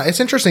 Yeah, it's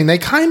interesting. They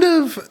kind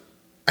of,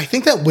 I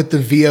think that with the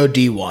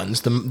VOD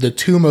ones, the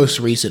 2 most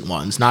recent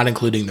ones, not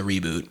including the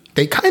reboot,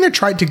 they kind of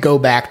tried to go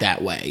back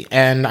that way.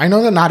 And I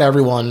know that not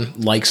everyone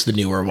likes the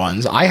newer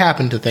ones. I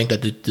happen to think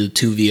that the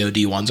 2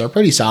 VOD ones are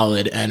pretty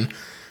solid, and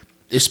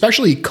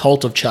especially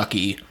Cult of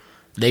Chucky,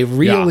 they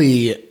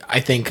really, I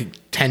think,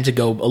 tend to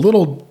go a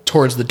little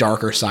towards the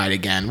darker side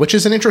again, which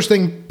is an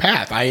interesting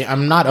path.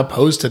 I'm not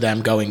opposed to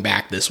them going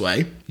back this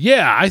way.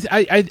 Yeah,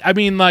 I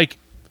mean, like,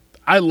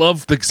 I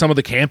love some of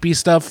the campy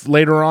stuff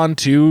later on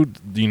too.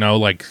 You know,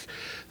 like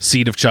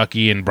Seed of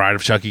Chucky and Bride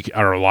of Chucky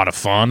are a lot of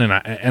fun,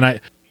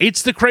 and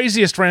it's the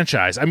craziest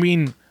franchise. I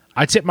mean,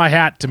 I tip my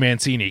hat to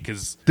Mancini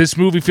because this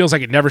movie feels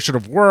like it never should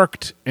have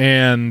worked,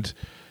 and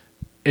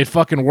it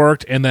fucking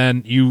worked. And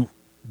then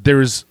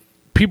there's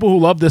people who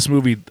love this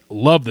movie,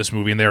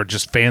 and they're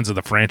just fans of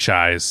the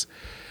franchise.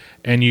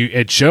 And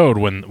it showed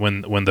when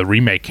the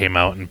remake came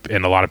out,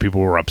 and a lot of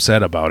people were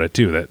upset about it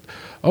too. That,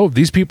 oh,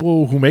 these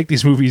people who make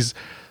these movies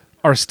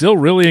are still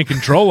really in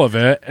control of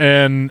it,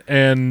 and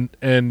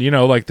you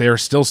know, like they're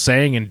still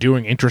saying and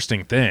doing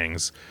interesting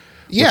things.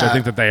 Yeah, which I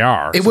think that they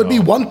are. It would be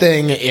one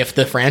thing if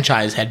the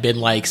franchise had been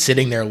like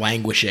sitting there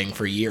languishing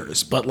for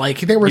years, but like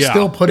they were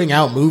still putting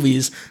out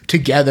movies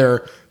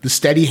together. The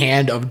steady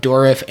hand of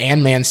Dourif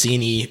and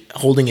Mancini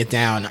holding it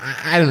down.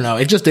 I don't know.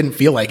 It just didn't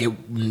feel like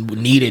it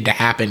needed to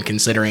happen,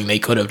 considering they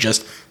could have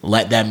just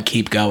let them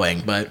keep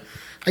going. But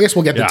I guess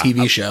we'll get the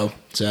TV show.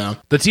 So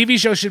the TV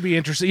show should be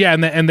interesting. Yeah,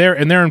 and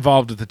they're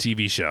involved with the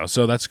TV show,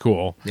 so that's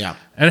cool. Yeah.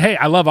 And hey,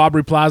 I love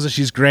Aubrey Plaza.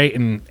 She's great,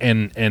 and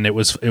it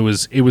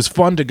was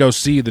fun to go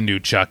see the new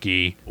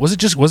Chucky. Was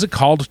it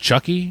called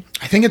Chucky?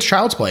 I think it's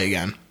Child's Play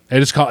again.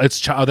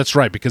 That's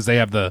right, because they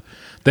have the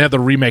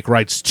remake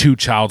rights to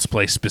Child's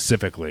Play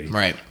specifically.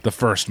 Right. The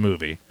first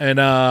movie. And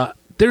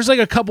there's like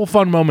a couple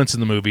fun moments in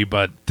the movie,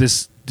 but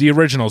the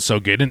original is so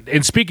good.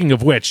 And speaking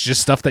of which,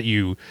 just stuff that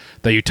you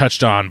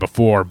touched on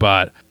before,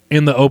 but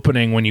in the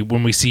opening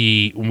when we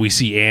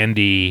see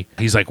Andy,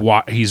 he's like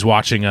he's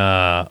watching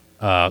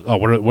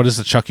what is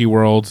the Chucky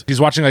World? He's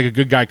watching like a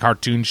Good Guy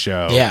cartoon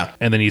show. Yeah.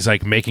 And then he's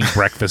like making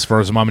breakfast for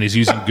his mom, and he's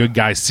using Good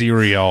Guy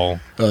cereal.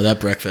 Oh, that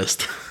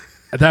breakfast.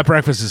 That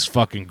breakfast is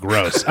fucking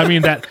gross. I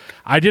mean, that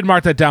I did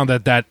mark that down.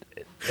 That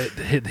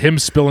him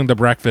spilling the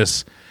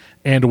breakfast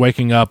and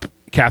waking up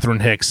Catherine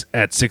Hicks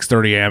at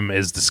 6:30 a.m.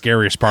 is the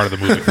scariest part of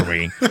the movie for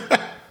me.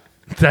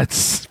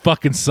 That's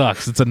fucking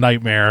sucks. It's a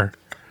nightmare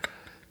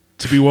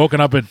to be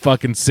woken up at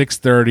fucking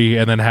 6:30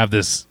 and then have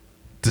this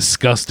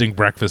disgusting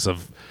breakfast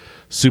of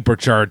super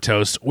charred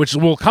toast, which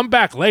will come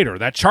back later.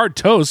 That charred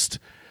toast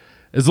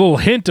is a little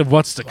hint of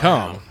what's to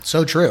come.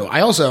 So true.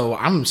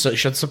 I'm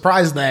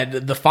surprised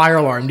that the fire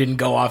alarm didn't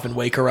go off and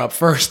wake her up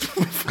first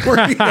before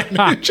he had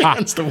a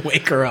chance to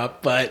wake her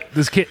up. But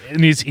this kid,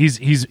 and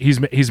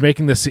he's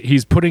making this.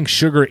 He's putting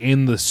sugar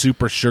in the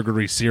super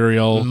sugary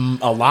cereal.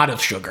 A lot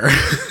of sugar.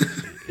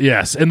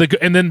 Yes, and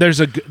then there's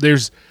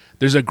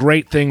a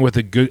great thing with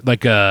a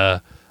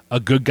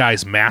good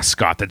guy's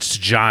mascot that's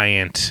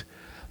giant,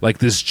 like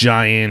this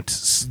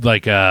giant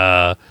like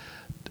a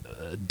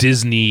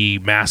Disney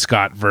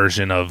mascot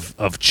version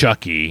of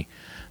Chucky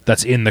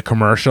that's in the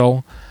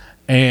commercial.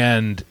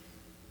 And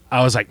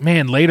I was like,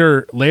 man,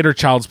 later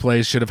Child's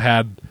Play should have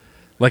had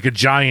like a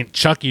giant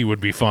Chucky would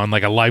be fun,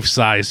 like a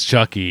life-size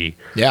Chucky,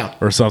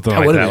 or something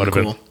like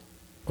that.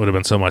 Would have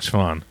been so much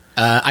fun.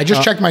 I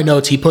just checked my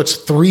notes. He puts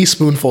 3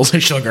 spoonfuls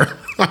of sugar.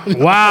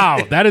 Wow,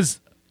 that is.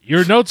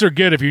 Your notes are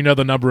good if you know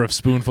the number of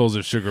spoonfuls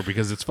of sugar,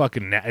 because it's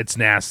fucking it's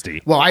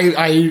nasty. Well,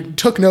 I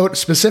took note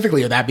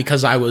specifically of that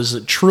because I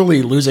was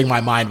truly losing my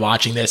mind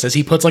watching this, as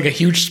he puts like a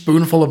huge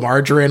spoonful of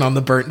margarine on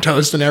the burnt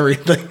toast and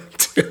everything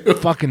too.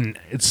 Fucking,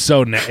 it's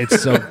so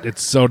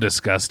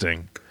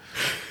disgusting.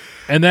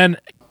 And then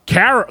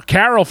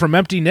Carol from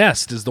Empty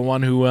Nest is the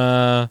one who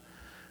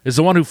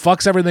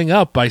fucks everything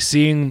up by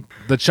seeing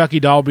the Chucky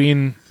doll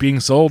being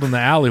sold in the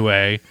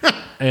alleyway.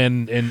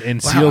 And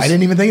wow, I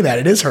didn't even think of that.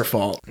 It is her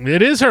fault.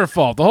 It is her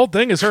fault. The whole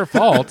thing is her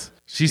fault.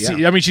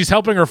 I mean, she's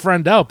helping her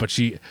friend out, but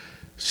she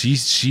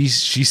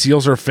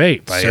seals her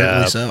fate by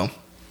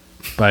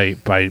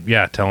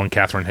telling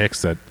Catherine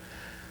Hicks that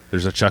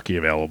there's a Chucky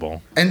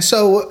available. And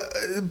so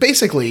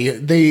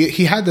basically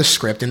he had this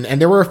script, and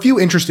there were a few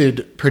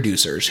interested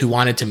producers who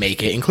wanted to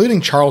make it, including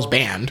Charles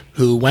Band,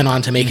 who went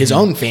on to make his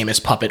own famous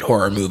puppet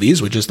horror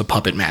movies, which is the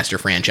Puppet Master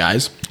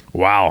franchise.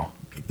 Wow.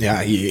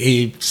 Yeah,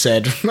 he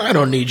said, I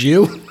don't need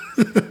you.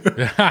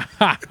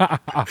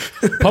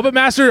 Puppet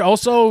Master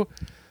also,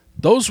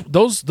 those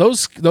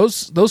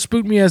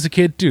spooked me as a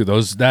kid too.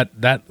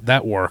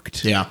 That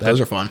worked. Yeah, those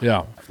are fun.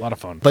 Yeah, a lot of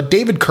fun. But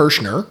David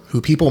Kirshner,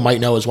 who people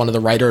might know as one of the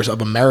writers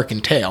of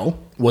American Tail,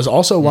 was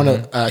also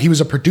he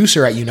was a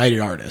producer at United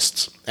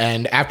Artists.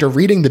 And after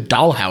reading The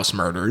Dollhouse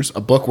Murders,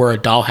 a book where a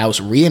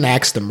dollhouse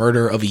reenacts the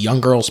murder of a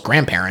young girl's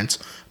grandparents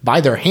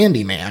by their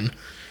handyman,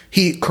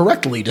 he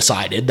correctly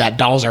decided that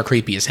dolls are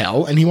creepy as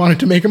hell, and he wanted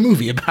to make a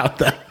movie about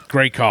them.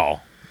 Great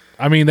call.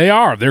 I mean,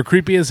 they're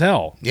creepy as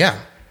hell. Yeah,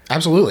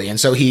 absolutely. And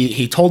so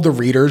he told the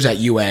readers at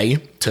UA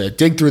to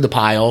dig through the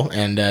pile,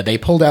 and they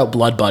pulled out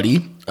Blood Buddy,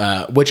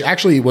 which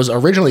actually was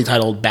originally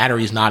titled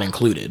Batteries Not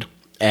Included.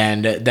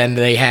 And then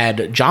they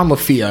had John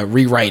LaFia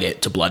rewrite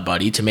it to Blood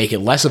Buddy to make it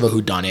less of a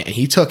whodunit, and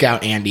he took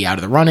out Andy out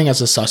of the running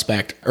as a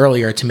suspect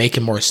earlier to make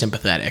him more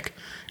sympathetic.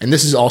 And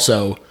this is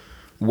also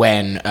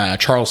when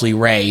Charles Lee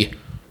Ray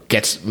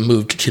gets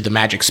moved to the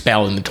magic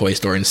spell in the toy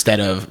store instead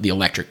of the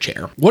electric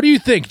chair. What do you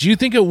think? Do you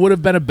think it would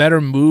have been a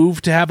better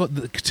move to have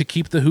to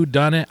keep the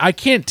whodunit? I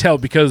can't tell,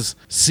 because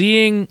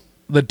seeing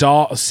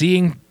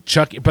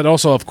Chucky, but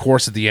also of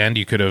course at the end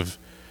you could have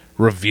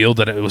revealed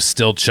that it was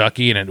still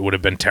Chucky, and it would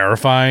have been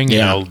terrifying. You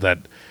know, that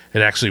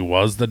it actually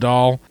was the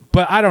doll.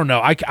 But I don't know.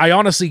 I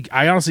honestly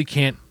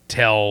can't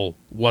tell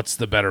what's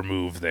the better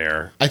move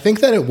there. I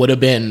think that it would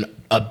have been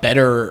a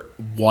better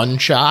one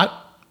shot.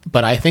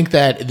 But I think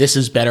that this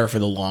is better for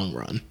the long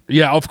run.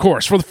 Yeah, of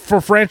course. For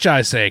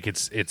franchise sake,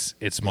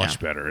 it's much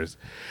better.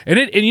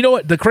 And you know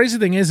what? The crazy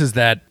thing is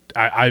that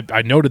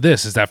I noted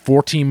this, is that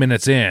 14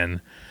 minutes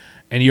in,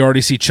 and you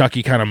already see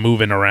Chucky kind of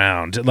moving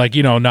around. Like,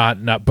 you know,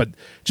 not but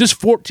just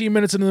 14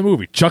 minutes into the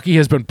movie, Chucky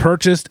has been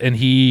purchased, and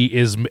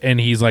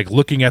he's like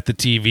looking at the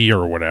TV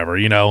or whatever,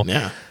 you know?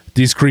 Yeah.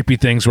 These creepy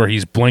things where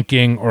he's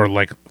blinking or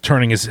like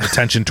turning his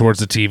attention towards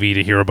the TV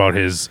to hear about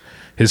his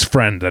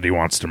friend that he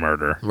wants to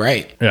murder.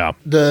 Right. Yeah.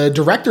 The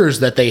directors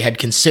that they had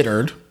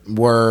considered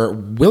were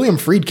William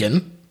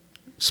Friedkin,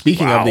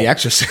 speaking of The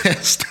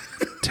Exorcist.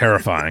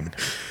 Terrifying.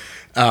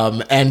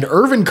 And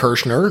Irvin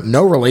Kershner,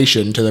 no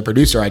relation to the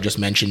producer I just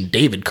mentioned,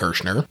 David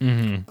Kirshner.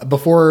 Mm-hmm.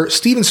 Before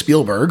Steven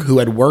Spielberg, who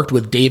had worked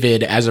with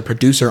David as a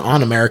producer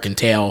on American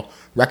Tail,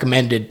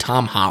 recommended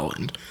Tom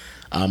Holland.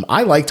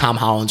 I like Tom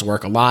Holland's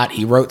work a lot.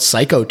 He wrote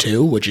Psycho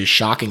 2, which is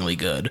shockingly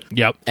good.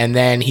 Yep. And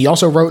then he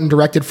also wrote and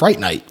directed Fright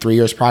Night 3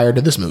 years prior to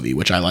this movie,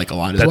 which I like a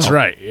lot as well. That's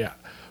right, yeah.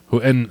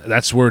 And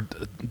that's where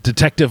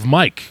Detective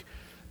Mike.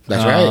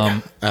 That's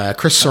right.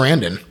 Chris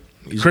Sarandon.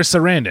 Chris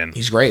Sarandon.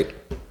 He's great.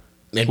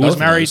 Who was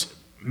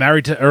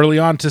married to early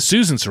on to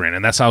Susan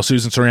Sarandon. That's how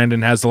Susan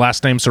Sarandon has the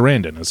last name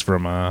Sarandon. Is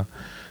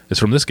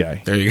from this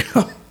guy. There you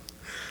go.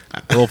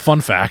 A little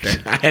fun fact.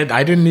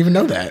 I didn't even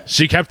know that.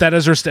 She kept that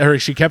as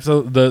she kept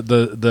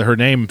her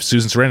name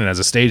Susan Sarandon as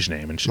a stage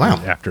name, and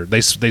after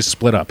they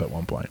split up at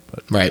one point.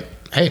 But. Right.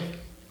 Hey,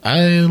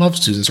 I love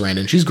Susan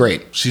Sarandon. She's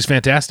great. She's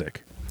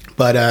fantastic.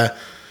 But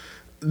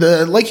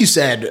like you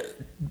said,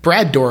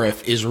 Brad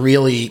Dourif is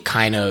really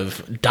kind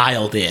of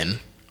dialed in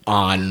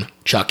on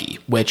Chucky,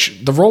 which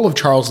the role of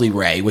Charles Lee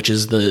Ray, which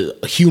is the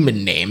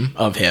human name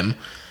of him,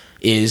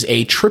 is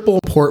a triple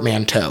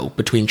portmanteau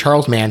between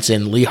Charles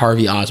Manson, Lee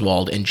Harvey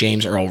Oswald, and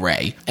James Earl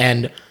Ray.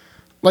 And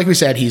like we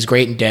said, he's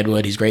great in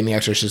Deadwood, he's great in The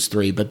Exorcist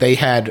 3, but they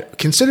had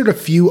considered a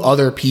few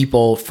other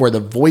people for the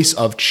voice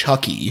of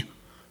Chucky,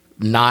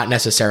 not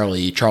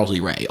necessarily Charles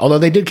Lee Ray. Although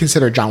they did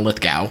consider John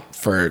Lithgow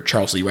for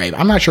Charles Lee Ray.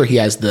 I'm not sure he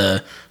has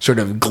the sort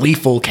of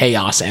gleeful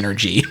chaos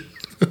energy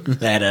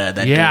that yeah,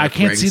 Dourif I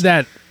can't brings. see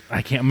that.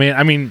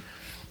 I mean,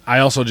 I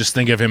also just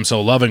think of him so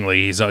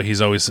lovingly.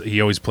 He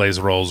always plays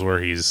roles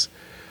where he's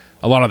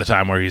a lot of the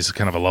time where he's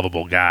kind of a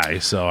lovable guy.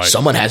 So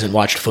Someone hasn't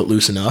watched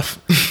Footloose enough.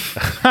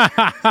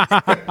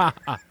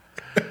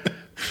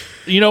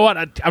 you know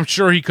what? I'm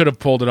sure he could have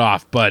pulled it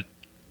off, but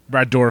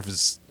Brad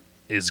Dourif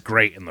is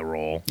great in the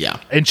role. Yeah.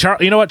 And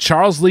you know what?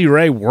 Charles Lee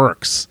Ray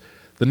works.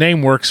 The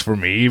name works for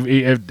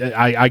me.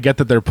 I get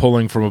that they're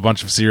pulling from a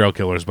bunch of serial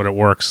killers, but it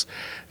works.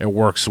 It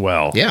works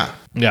well. Yeah.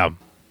 Yeah.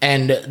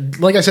 And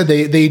like I said,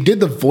 they did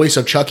the voice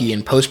of Chucky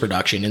in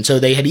post-production, and so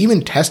they had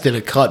even tested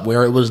a cut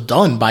where it was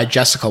done by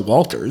Jessica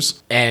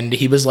Walters, and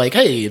he was like,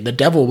 hey, the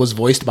devil was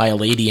voiced by a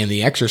lady in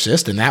The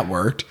Exorcist, and that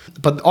worked.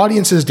 But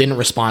audiences didn't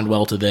respond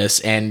well to this,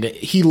 and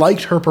he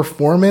liked her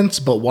performance,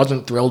 but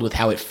wasn't thrilled with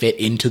how it fit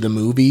into the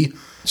movie.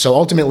 So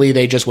ultimately,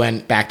 they just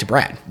went back to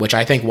Brad, which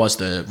I think was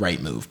the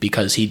right move,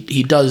 because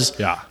he does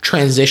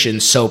transition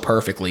so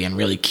perfectly and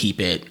really keep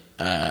it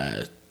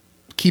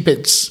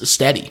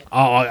steady.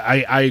 Oh,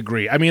 I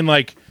agree. I mean,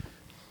 like,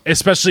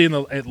 especially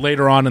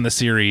later on in the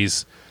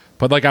series,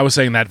 but like I was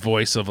saying, that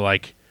voice of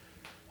like,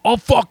 "I'll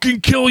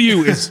fucking kill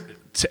you" is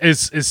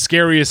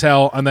scary as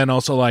hell. And then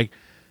also like,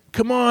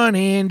 "Come on,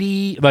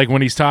 Andy," like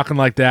when he's talking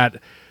like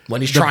that, when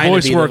he's trying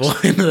to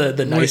be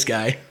the nice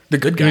guy, the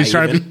good guy.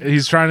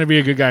 He's trying to be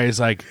a good guy. He's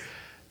like,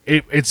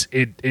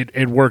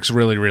 it works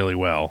really, really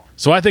well.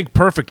 So I think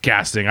perfect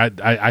casting.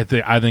 I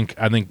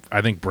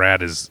think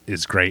Brad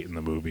is great in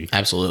the movie.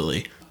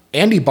 Absolutely.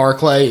 Andy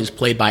Barclay is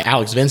played by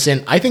Alex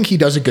Vincent. I think he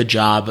does a good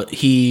job.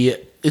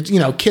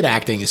 Kid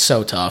acting is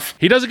so tough.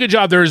 He does a good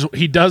job.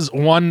 He does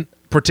one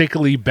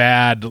particularly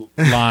bad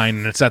line,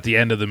 and it's at the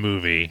end of the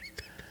movie.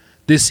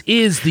 "This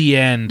is the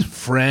end,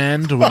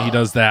 friend," when he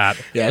does that.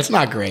 Yeah, it's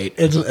not great.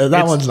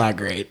 One's not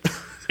great.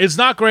 It's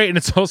not great, and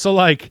it's also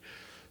like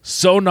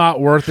so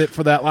not worth it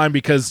for that line,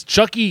 because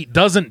Chucky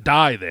doesn't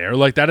die there.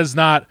 Like, that is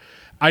not.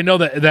 I know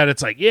that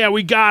it's like, yeah,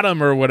 we got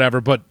him or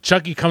whatever, but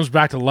Chucky comes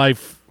back to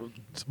life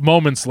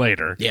moments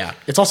later. Yeah,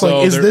 it's also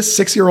like, is this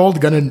 6-year-old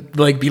gonna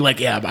like be like,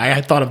 yeah,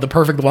 I thought of the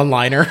perfect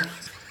one-liner.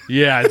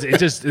 Yeah, it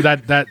just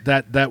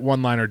that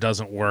one-liner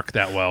doesn't work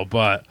that well.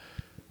 But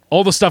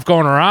all the stuff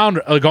going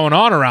on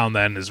around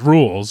then is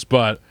rules,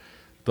 but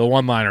the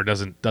one-liner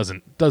doesn't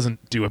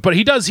do it. But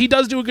he does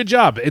do a good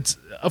job. It's,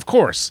 of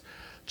course,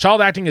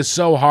 child acting is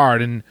so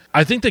hard, and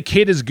I think the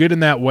kid is good in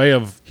that way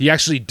of he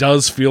actually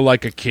does feel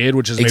like a kid,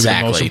 which is maybe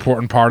the most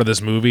important part of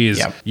this movie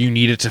is you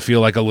need it to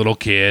feel like a little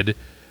kid,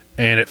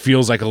 and it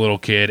feels like a little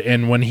kid.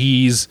 And when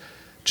he's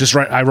just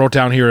right, I wrote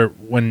down here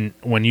when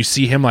you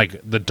see him,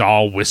 like the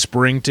doll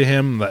whispering to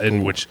him,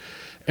 and which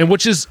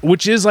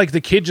is like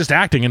the kid just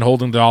acting and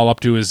holding the doll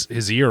up to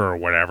his ear or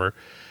whatever.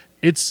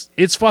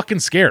 It's fucking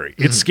scary.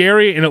 It's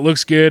scary, and it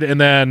looks good. And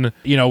then,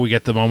 we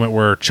get the moment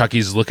where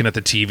Chucky's looking at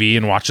the TV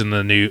and watching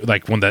the new,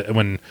 like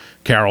when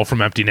Carol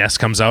from Empty Nest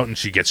comes out and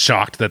she gets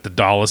shocked that the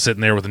doll is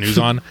sitting there with the news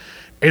on.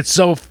 It's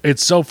so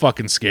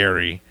fucking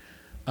scary,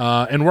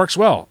 and works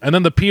well. And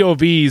then the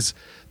POVs.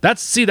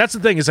 That's the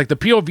thing. It's like the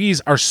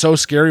POVs are so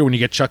scary when you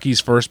get Chucky's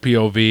first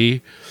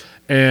POV.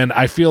 And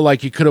I feel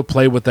like you could have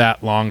played with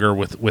that longer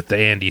with the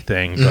Andy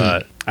thing,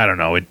 but I don't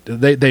know.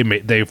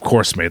 They of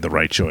course made the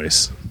right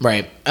choice.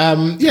 Right.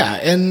 Yeah.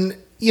 And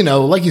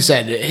like you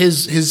said,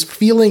 his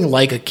feeling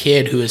like a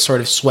kid who is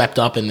sort of swept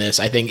up in this,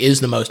 I think,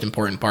 is the most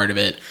important part of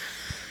it.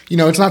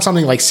 It's not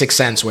something like Sixth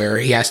Sense where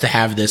he has to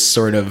have this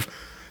sort of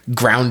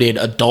grounded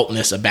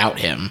adultness about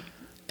him.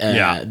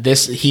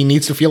 He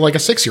needs to feel like a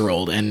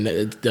 6-year-old and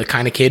the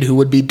kind of kid who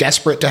would be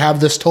desperate to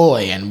have this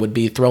toy and would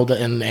be thrilled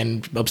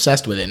and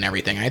obsessed with it and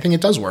everything. I think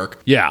it does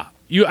work. Yeah.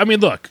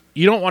 Look,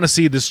 you don't want to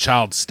see this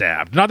child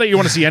stabbed. Not that you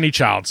want to see any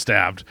child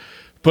stabbed,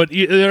 but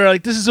they're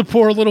like, this is a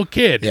poor little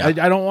kid. Yeah.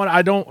 I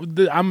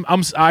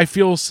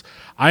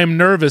am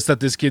nervous that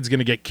this kid's going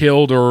to get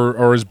killed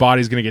or his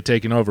body's going to get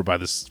taken over by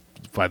this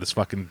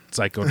fucking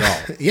psycho doll.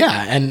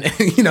 Yeah. And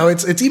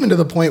it's even to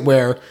the point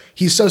where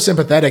he's so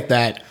sympathetic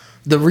that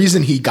the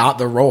reason he got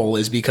the role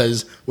is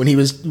because when he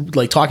was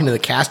like talking to the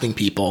casting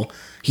people,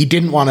 he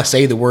didn't want to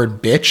say the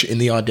word bitch in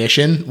the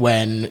audition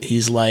when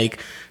he's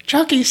like,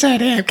 Chucky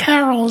said Aunt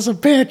Carol's a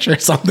bitch or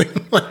something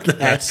like that.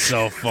 That's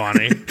so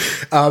funny.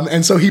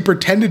 And so he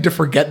pretended to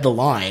forget the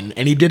line,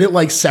 and he did it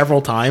like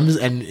several times,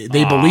 and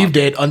they believed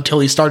it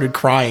until he started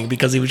crying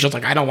because he was just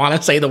like, I don't want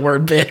to say the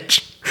word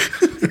bitch.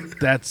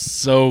 That's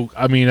so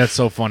funny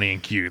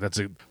and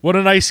cute. What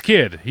a nice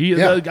kid.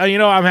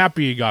 I'm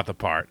happy he got the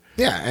part.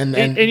 Yeah,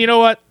 and you know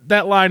what?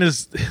 That line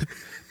is,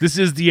 "This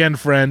is the end,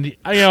 friend."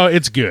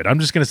 It's good. I'm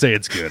just gonna say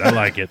it's good. I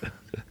like it.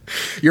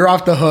 You're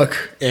off the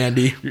hook,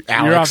 Andy.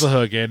 Alex. You're off the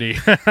hook, Andy.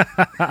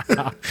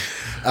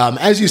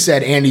 As you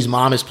said, Andy's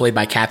mom is played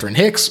by Catherine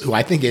Hicks, who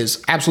I think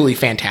is absolutely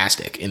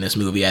fantastic in this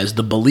movie as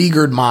the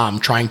beleaguered mom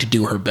trying to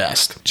do her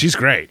best. She's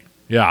great.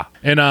 Yeah.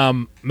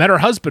 And met her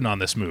husband on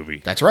this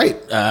movie. That's right.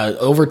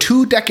 Over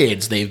 2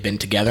 decades they've been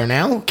together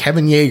now,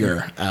 Kevin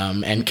Yeager.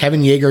 And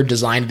Kevin Yeager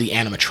designed the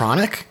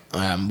animatronic,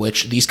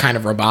 which these kind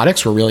of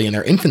robotics were really in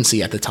their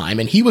infancy at the time.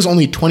 And he was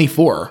only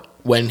 24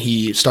 when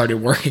he started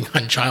working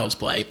on Child's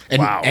Play.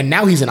 And, wow. And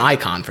now he's an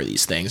icon for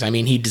these things. I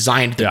mean, he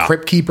designed the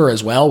Crypt Keeper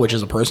as well, which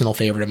is a personal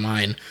favorite of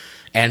mine.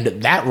 And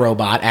that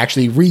robot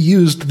actually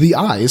reused the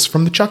eyes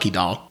from the Chucky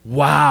doll.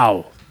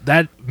 Wow.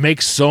 That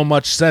makes so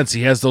much sense.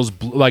 He has those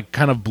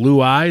kind of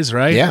blue eyes,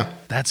 right? Yeah.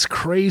 That's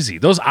crazy.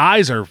 Those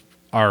eyes are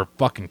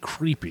fucking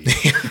creepy.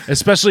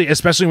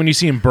 especially when you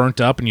see him burnt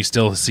up and you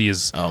still see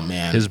his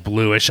his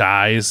bluish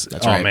eyes.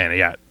 That's right. Oh man,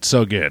 yeah,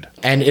 so good.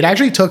 And it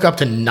actually took up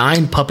to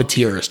 9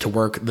 puppeteers to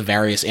work the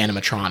various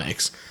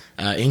animatronics,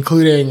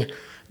 including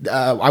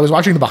I was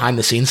watching the behind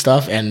the scenes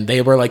stuff, and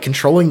they were like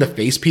controlling the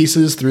face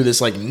pieces through this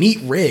like neat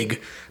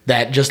rig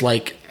that just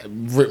like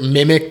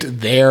mimicked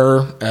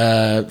their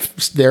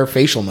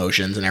facial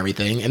motions and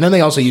everything. And then they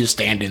also used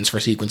stand-ins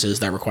for sequences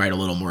that required a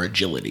little more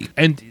agility.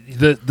 And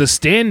the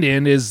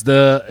stand-in is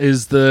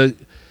the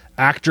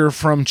actor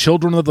from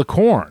Children of the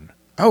Corn.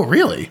 Oh,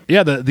 really?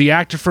 Yeah, the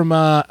actor from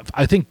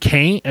I think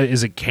Kane.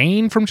 Is it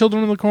Kane from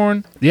Children of the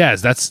Corn?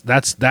 Yes, that's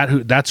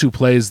who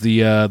plays the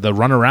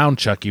runaround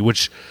Chucky,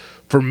 which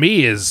for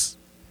me it's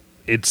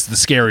the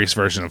scariest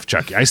version of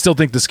Chucky. I still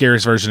think the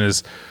scariest version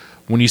is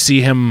when you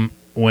see him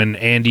when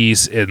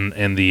Andy's in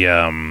the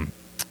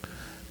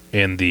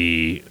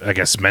I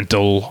guess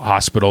mental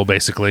hospital,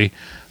 basically.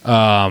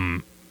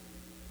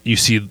 You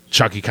see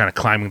Chucky kind of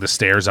climbing the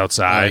stairs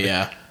outside. Oh,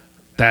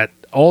 yeah.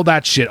 All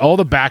that shit, all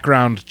the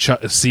background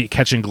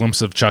catching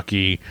glimpse of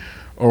Chucky,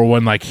 or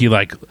when like he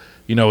like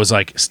is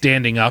like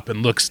standing up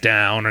and looks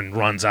down and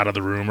runs out of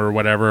the room or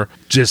whatever.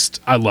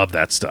 Just I love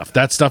that stuff.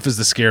 That stuff is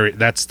the scary.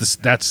 That's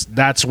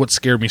what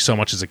scared me so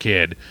much as a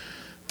kid.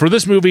 For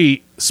this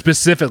movie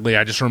specifically,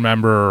 I just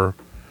remember,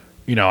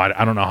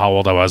 I don't know how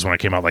old I was when it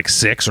came out, like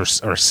 6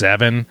 or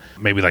 7,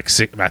 maybe like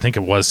 6. I think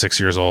it was 6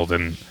 years old,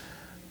 and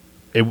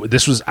I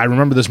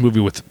remember this movie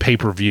with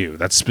pay-per-view.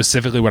 That's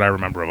specifically what I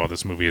remember about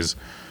this movie is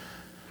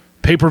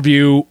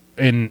pay-per-view,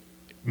 and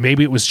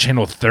maybe it was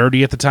channel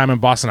 30 at the time in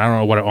Boston. I don't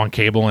know what, on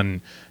cable,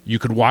 and you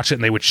could watch it,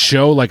 and they would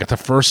show like the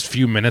first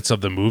few minutes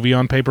of the movie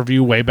on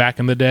pay-per-view way back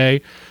in the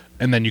day,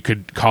 and then you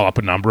could call up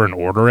a number and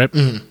order it.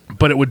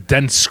 But it would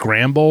then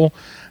scramble,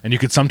 and you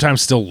could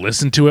sometimes still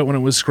listen to it when it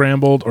was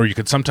scrambled, or you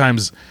could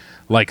sometimes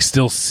like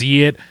still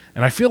see it.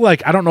 And I feel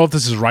like, I don't know if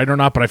this is right or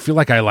not, but I feel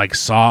like I like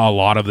saw a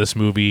lot of this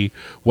movie,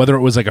 whether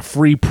it was like a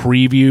free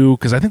preview,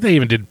 because I think they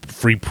even did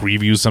free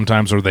previews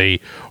sometimes, or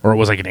it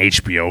was like an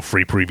HBO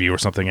free preview or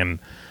something, and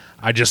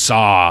I just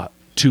saw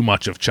too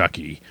much of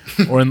Chucky.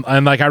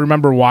 And like I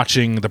remember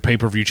watching the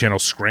pay-per-view channel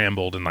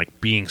scrambled and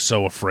like being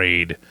so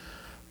afraid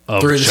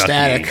of through the Chucky.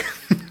 static.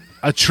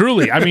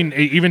 Truly, I mean,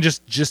 even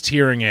just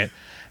hearing it,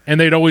 and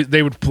they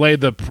would play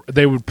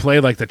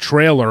like the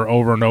trailer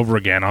over and over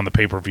again on the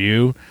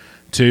pay-per-view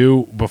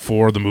too,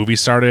 before the movie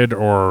started,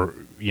 or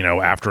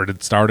after it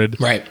had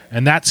started, right?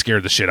 And that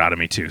scared the shit out of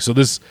me too. So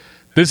this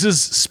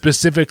is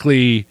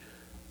specifically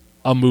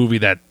a movie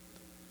that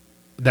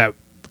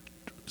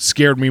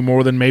scared me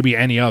more than maybe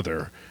any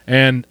other.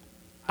 And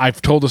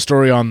I've told a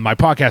story on my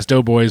podcast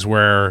Doughboys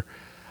where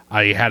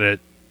I had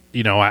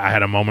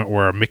a moment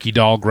where a Mickey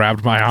doll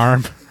grabbed my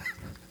arm.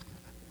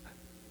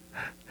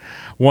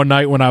 One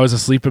night when I was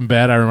asleep in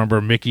bed, I remember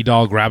a Mickey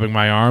doll grabbing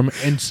my arm,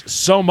 and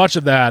so much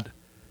of that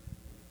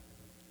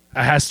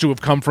has to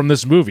have come from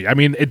this movie. I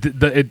mean,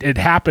 it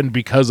happened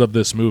because of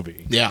this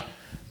movie. Yeah.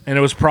 And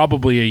it was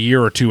probably a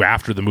year or 2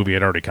 after the movie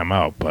had already come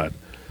out, but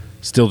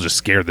still just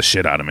scared the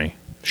shit out of me.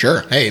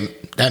 Sure. Hey,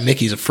 that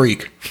Mickey's a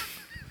freak.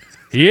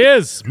 He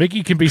is.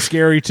 Mickey can be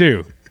scary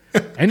too.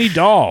 Any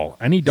doll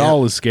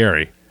is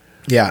scary.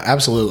 Yeah,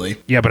 absolutely.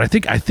 Yeah, but I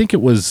think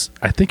it was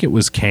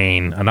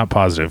Kane. I'm not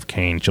positive.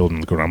 Kane, Children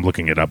of the Corn. I'm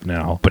looking it up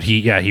now. But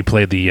he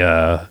played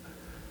the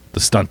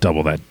stunt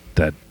double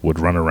that would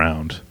run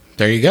around.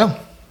 There you go.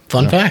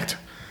 Fun fact.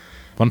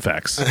 Fun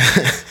facts.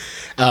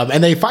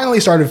 And they finally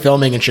started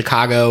filming in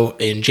Chicago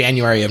in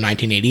January of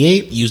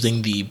 1988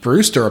 using the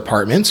Brewster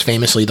Apartments,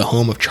 famously the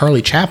home of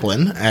Charlie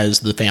Chaplin,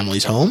 as the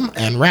family's home,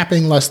 and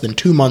wrapping less than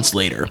 2 months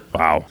later.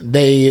 Wow.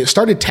 They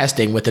started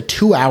testing with a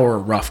 2-hour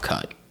rough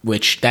cut,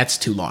 which that's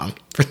too long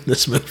for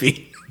this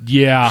movie.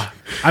 Yeah.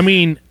 I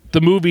mean,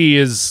 the movie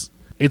it's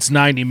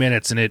 90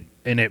 minutes and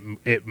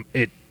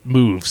it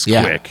moves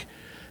quick.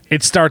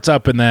 It starts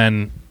up and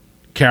then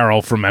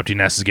Carol from Empty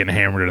Nest is getting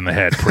hammered in the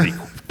head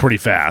pretty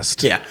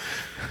fast. Yeah.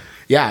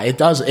 Yeah, it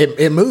does.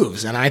 It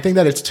moves, and I think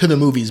that it's to the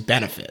movie's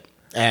benefit.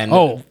 And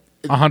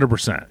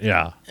 100%.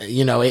 Yeah.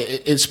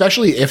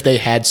 Especially if they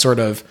had sort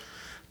of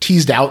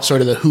teased out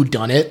sort of the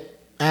whodunit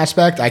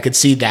aspect, I could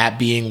see that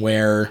being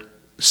where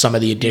some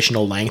of the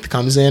additional length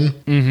comes in.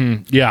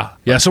 Mm-hmm. Yeah.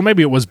 Yeah. So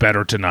maybe it was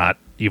better to not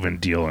even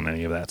deal in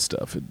any of that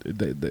stuff.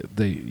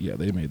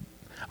 They made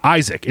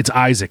Isaac. It's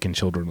Isaac in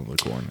Children of the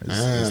Corn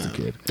is the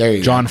kid. There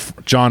you go.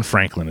 John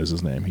Franklin is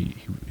his name.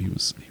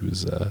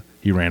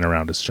 He ran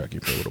around as Chucky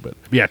for a little bit.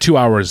 But yeah, 2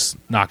 hours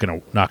not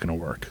gonna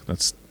work.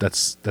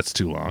 That's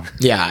too long.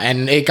 Yeah,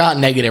 and it got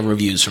negative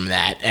reviews from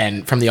that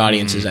and from the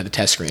audiences at the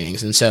test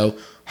screenings. And so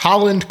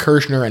Holland,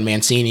 Kirshner, and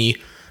Mancini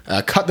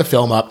cut the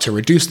film up to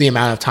reduce the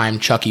amount of time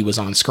Chucky was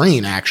on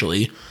screen,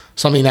 actually,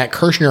 something that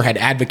Kirshner had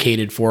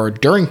advocated for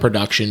during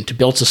production to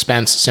build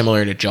suspense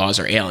similar to Jaws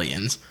or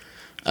Alien,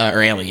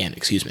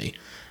 excuse me.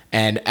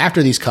 And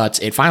after these cuts,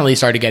 it finally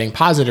started getting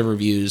positive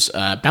reviews,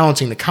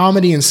 balancing the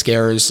comedy and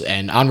scares,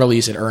 and on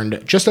release it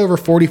earned just over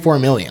 $44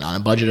 million on a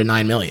budget of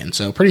 $9 million,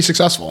 so pretty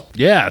successful.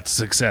 Yeah, it's a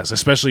success,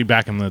 especially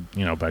back in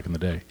the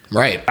day.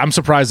 Right. I'm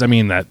surprised. I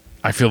mean, that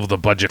I feel the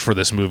budget for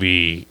this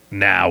movie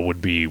now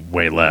would be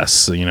way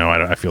less.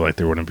 I feel like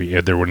there wouldn't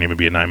even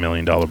be a $9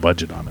 million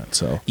budget on it.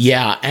 So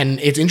yeah, and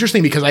it's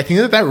interesting because I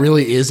think that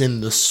really is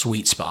in the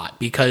sweet spot,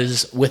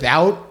 because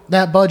without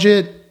that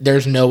budget,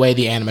 there's no way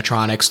the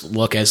animatronics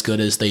look as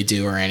good as they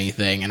do or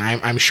anything. And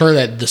I'm sure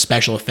that the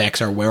special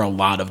effects are where a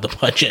lot of the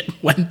budget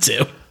went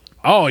to.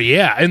 Oh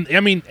yeah, and I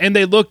mean, and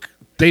they look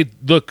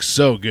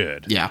so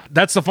good. Yeah,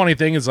 that's the funny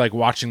thing is, like,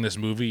 watching this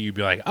movie, you'd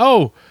be like,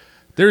 oh,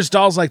 there's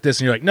dolls like this,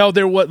 and you're like, no,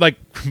 there was like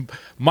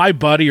My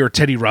Buddy or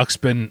Teddy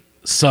Ruxpin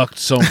sucked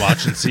so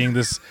much, and seeing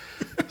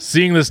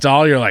this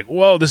doll, you're like,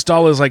 whoa, this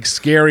doll is like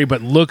scary,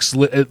 but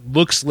it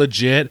looks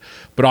legit,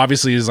 but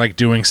obviously is like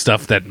doing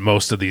stuff that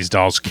most of these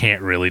dolls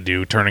can't really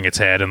do, turning its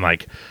head and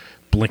like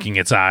blinking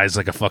its eyes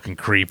like a fucking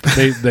creep.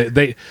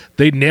 They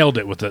nailed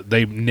it with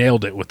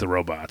the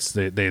robots.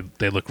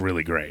 They look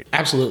really great.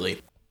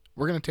 Absolutely.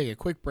 We're gonna take a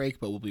quick break,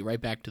 but we'll be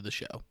right back to the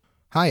show.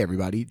 Hi,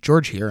 everybody.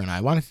 George here, and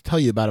I wanted to tell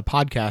you about a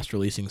podcast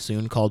releasing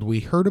soon called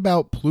We Heard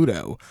About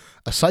Pluto,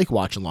 a psych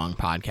watch-along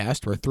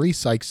podcast where three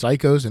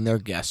psychos and their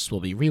guests will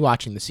be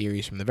rewatching the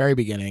series from the very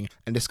beginning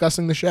and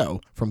discussing the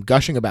show, from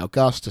gushing about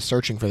Gus to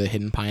searching for the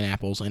hidden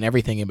pineapples and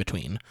everything in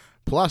between.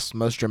 Plus,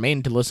 most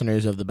germane to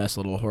listeners of the Best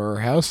Little Horror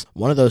House,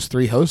 one of those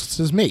three hosts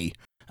is me.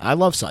 I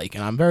love Psych,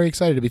 and I'm very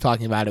excited to be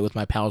talking about it with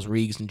my pals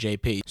Reegs and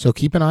JP. So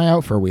keep an eye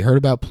out for We Heard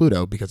About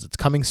Pluto, because it's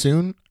coming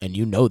soon, and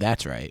you know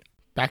that's right.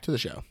 Back to the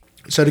show.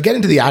 So to get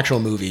into the actual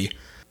movie,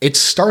 it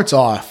starts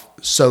off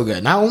so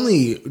good. Not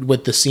only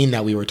with the scene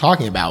that we were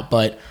talking about,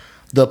 but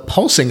the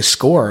pulsing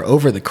score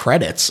over the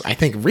credits, I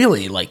think,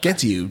 really like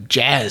gets you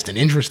jazzed and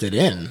interested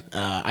in.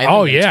 I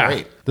think it's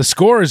great. The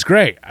score is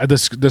great.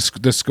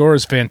 The score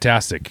is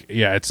fantastic.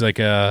 Yeah, it's like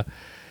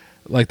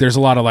there's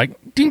a lot of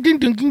like ding ding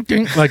ding ding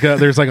ding.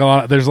 There's a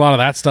lot of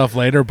that stuff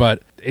later,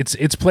 but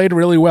it's played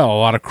really well. A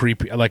lot of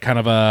creepy, like kind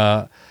of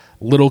a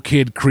little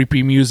kid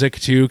creepy music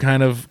too,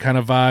 kind of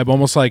vibe,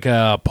 almost like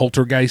a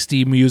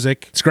poltergeisty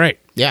music. It's great.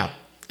 Yeah,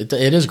 it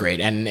is great.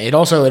 And it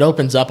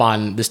opens up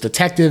on this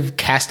detective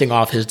casting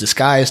off his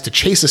disguise to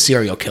chase a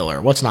serial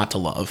killer. What's not to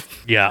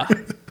love? Yeah.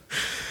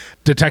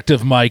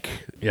 Detective Mike,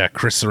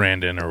 Chris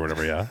Sarandon or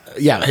whatever,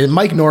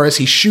 Mike Norris,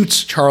 he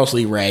shoots Charles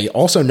Lee Ray,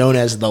 also known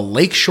as the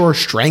Lakeshore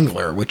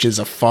Strangler, which is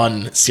a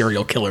fun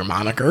serial killer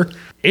moniker.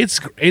 It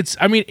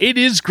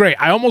is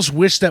great. I almost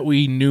wish that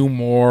we knew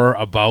more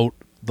about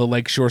the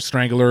Lakeshore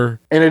Strangler.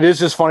 And it is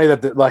just funny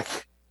that like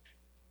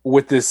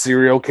with this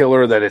serial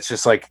killer, that it's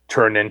just like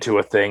turned into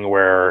a thing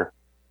where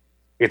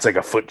it's like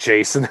a foot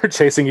chase and they're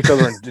chasing each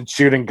other and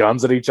shooting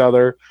guns at each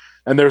other.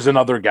 And there's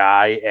another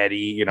guy,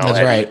 Eddie, That's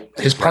Eddie, right.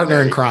 His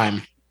partner in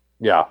crime.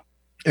 Yeah.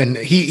 And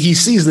he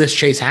sees this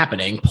chase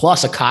happening,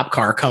 plus a cop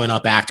car coming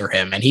up after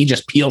him, and he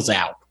just peels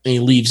out and he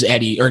leaves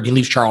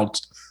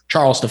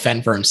Charles to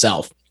fend for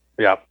himself.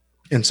 Yeah.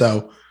 And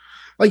so,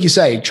 like you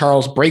say,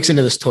 Charles breaks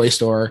into this toy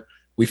store.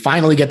 We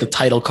finally get the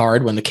title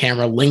card when the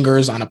camera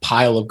lingers on a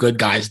pile of Good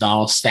Guys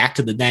dolls stacked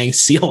to the dang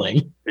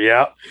ceiling.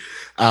 Yeah.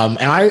 And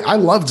I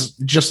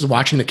loved just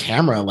watching the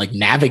camera like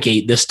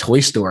navigate this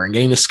toy store and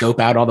getting to scope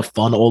out all the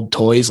fun old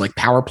toys like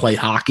Power Play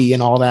Hockey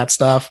and all that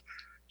stuff.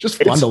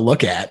 Just fun to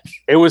look at.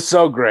 It was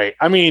so great.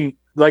 I mean,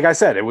 like I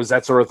said, it was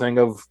that sort of thing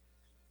of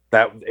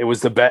that. It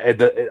was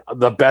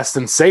the best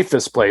and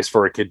safest place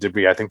for a kid to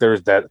be. I think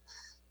there's that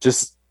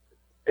just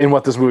in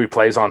what this movie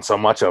plays on so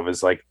much of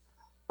is like,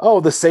 oh,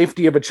 the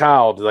safety of a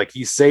child. Like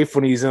he's safe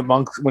when he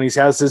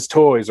has his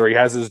toys or he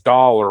has his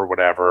doll or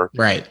whatever.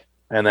 Right.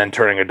 And then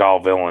turning a doll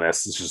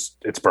villainous.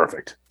 It's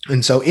perfect.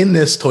 And so in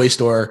this toy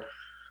store,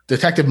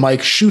 Detective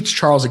Mike shoots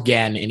Charles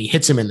again and he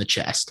hits him in the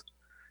chest.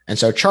 And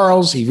so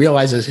Charles, he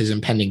realizes his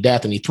impending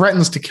death and he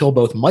threatens to kill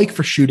both Mike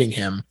for shooting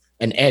him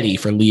and Eddie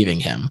for leaving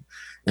him.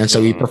 And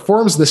so he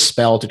performs this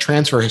spell to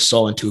transfer his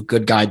soul into a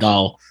good guy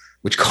doll,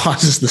 which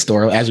causes the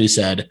store, as we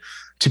said,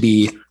 to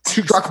be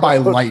struck by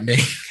lightning.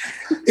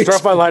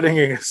 Struck by lightning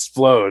and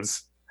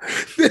explodes.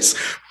 This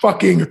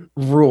fucking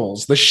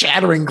rules. The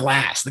shattering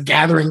glass, the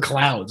gathering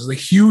clouds, the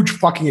huge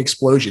fucking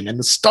explosion, and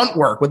the stunt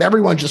work with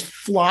everyone just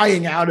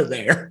flying out of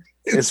there.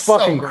 It's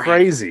fucking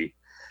crazy.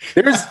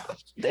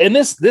 And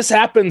this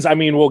happens. I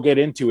mean, we'll get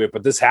into it,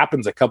 but this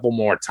happens a couple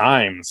more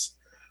times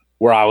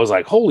where I was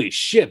like, holy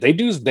shit, they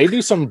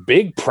do some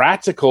big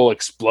practical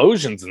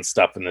explosions and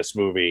stuff in this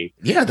movie.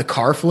 Yeah, the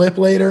car flip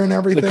later and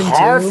everything. The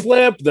car too.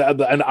 flip,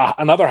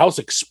 another house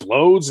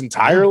explodes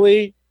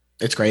entirely.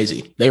 It's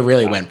crazy. They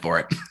really went for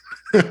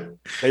it.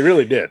 They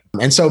really did.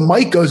 And so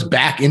Mike goes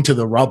back into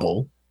the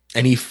rubble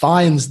and he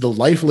finds the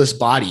lifeless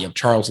body of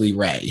Charles Lee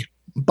Ray.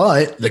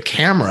 But the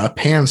camera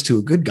pans to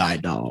a good guy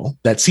doll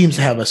that seems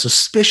to have a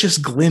suspicious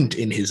glint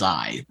in his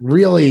eye.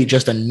 Really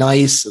just a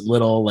nice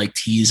little like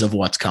tease of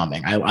what's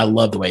coming. I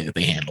love the way that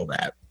they handle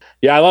that.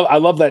 Yeah, I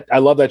love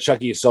that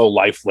Chucky is so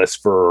lifeless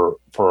for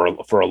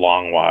a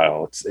long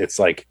while. It's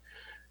like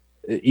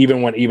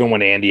even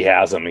when Andy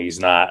has him, he's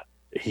not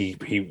he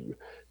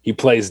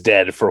plays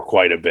dead for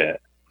quite a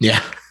bit.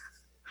 Yeah.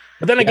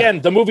 But then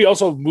again, the movie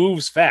also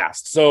moves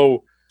fast.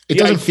 So it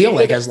doesn't feel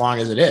like as long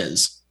as it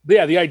is.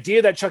 Yeah, the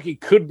idea that Chucky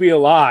could be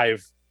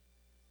alive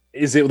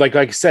is it like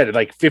I said,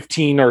 like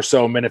 15 or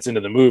so minutes into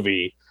the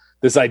movie,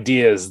 this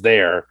idea is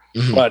there.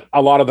 Mm-hmm. But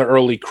a lot of the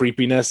early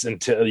creepiness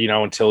until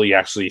you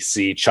actually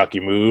see Chucky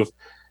move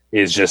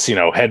is just,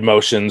 head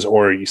motions,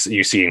 or you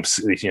see him,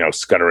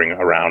 scuttering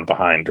around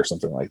behind or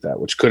something like that,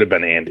 which could have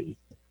been Andy.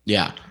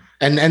 Yeah.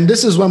 And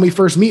this is when we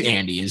first meet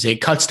Andy, is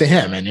it cuts to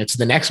him and it's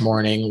the next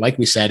morning. Like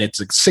we said, it's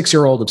a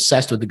 6-year-old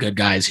obsessed with the good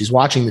guys. He's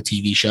watching the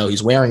TV show.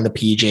 He's wearing the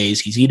PJs.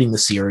 He's eating the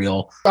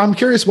cereal. I'm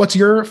curious, what's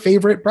your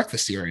favorite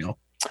breakfast cereal?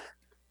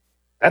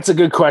 That's a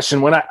good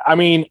question.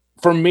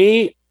 For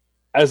me,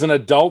 as an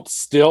adult,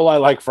 still, I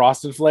like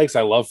Frosted Flakes.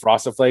 I love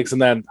Frosted Flakes.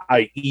 And then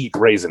I eat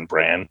Raisin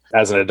Bran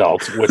as an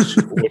adult,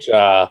 which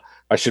I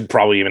should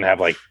probably even have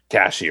like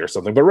Cashy or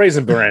something, but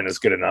Raisin Bran is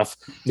good enough.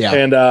 Yeah.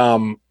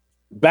 And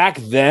back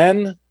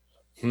then,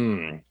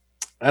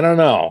 I don't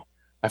know.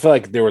 I feel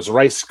like there was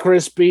Rice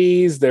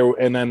Krispies there,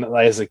 and then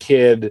as a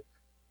kid,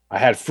 I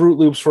had Fruit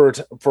Loops for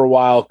a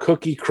while,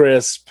 Cookie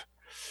Crisp,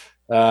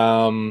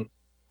 Fruity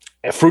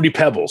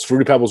Pebbles.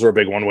 Fruity Pebbles were a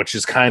big one, which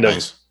is kind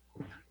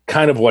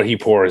of what he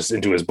pours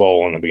into his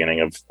bowl in the beginning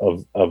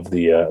of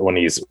the when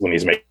he's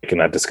making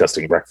that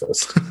disgusting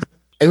breakfast.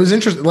 It was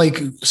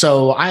interesting.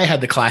 So I had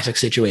the classic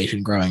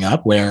situation growing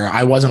up where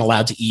I wasn't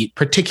allowed to eat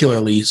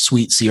particularly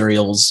sweet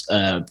cereals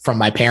from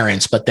my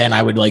parents, but then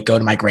I would go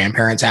to my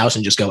grandparents' house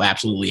and just go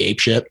absolutely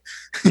apeshit.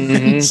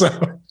 Mm-hmm.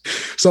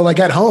 so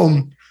at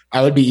home,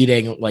 I would be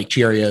eating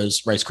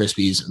Cheerios, Rice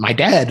Krispies. My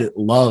dad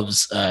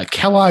loves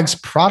Kellogg's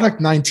Product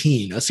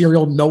 19, a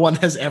cereal no one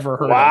has ever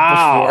heard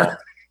of before.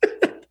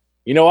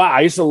 You know what?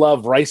 I used to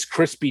love Rice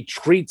Krispie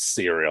Treats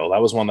cereal.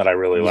 That was one that I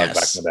really loved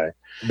back in the day.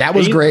 That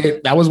was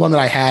great. That was one that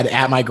I had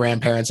at my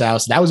grandparents'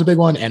 house. That was a big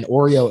one. And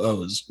Oreo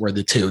O's were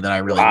the two that I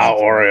really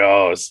loved.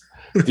 Oreos.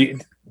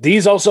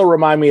 These also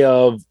remind me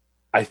of,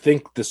 I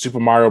think, the Super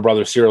Mario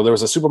Brothers cereal. There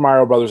was a Super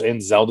Mario Brothers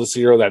and Zelda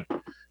cereal that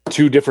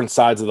two different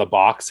sides of the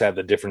box had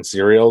the different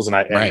cereals.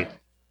 And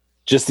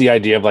just the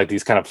idea of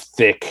these kind of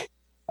thick,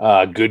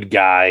 good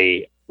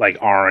guy,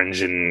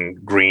 orange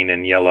and green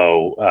and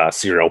yellow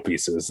cereal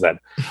pieces that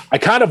I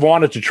kind of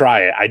wanted to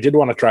try it. I did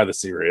want to try the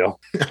cereal.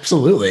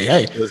 Absolutely.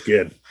 Hey, it was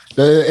good.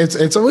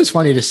 It's always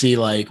funny to see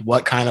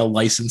what kind of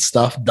licensed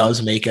stuff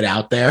does make it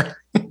out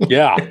there.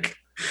 Yeah.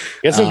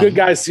 Get some good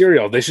guys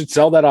cereal. They should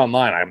sell that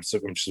online. I'm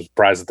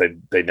surprised that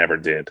they never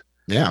did.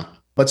 Yeah.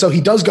 But so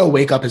he does go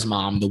wake up his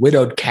mom, the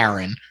widowed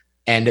Karen,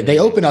 and they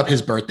open up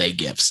his birthday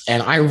gifts.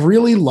 And I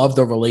really love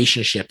the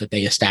relationship that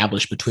they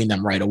establish between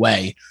them right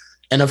away.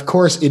 And of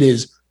course, it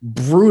is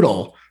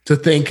brutal to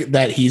think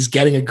that he's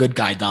getting a good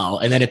guy doll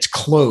and then it's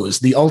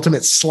closed, the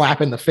ultimate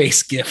slap in the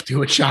face gift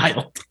to a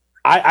child.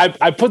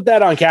 I put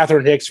that on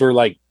Catherine Hicks for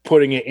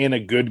putting it in a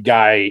good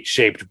guy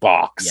shaped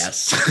box.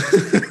 Yes.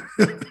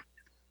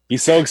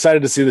 He's so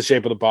excited to see the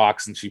shape of the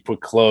box, and she put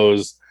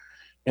clothes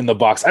in the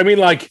box. I mean,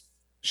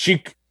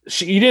 she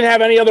you didn't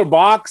have any other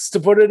box to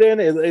put it in.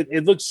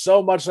 It looks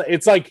so much like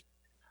it's like.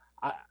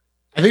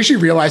 I think she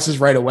realizes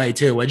right away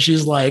too when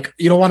she's like,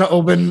 "You don't want to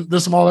open the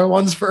smaller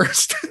ones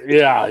first."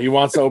 Yeah, he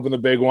wants to open the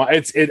big one.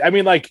 I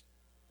mean,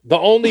 the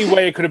only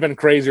way it could have been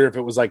crazier if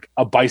it was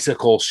a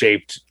bicycle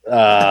shaped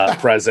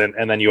present,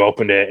 and then you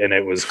opened it and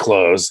it was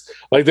closed.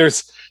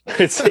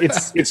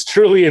 It's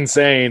truly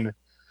insane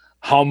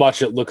how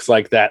much it looks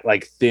like that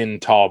thin,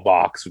 tall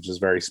box, which is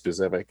very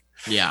specific.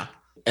 Yeah,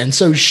 and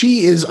so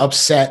she is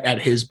upset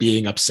at his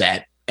being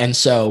upset. And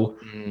so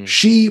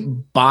she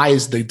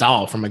buys the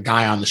doll from a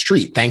guy on the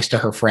street, thanks to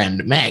her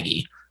friend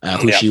Maggie,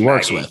 who she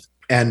works with.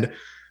 And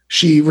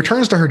she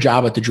returns to her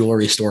job at the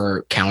jewelry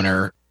store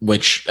counter,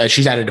 which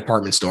she's at a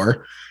department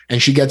store.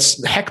 And she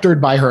gets hectored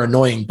by her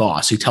annoying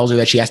boss, who tells her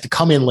that she has to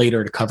come in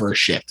later to cover a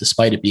shift,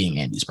 despite it being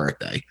Andy's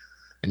birthday.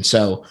 And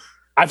so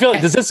I feel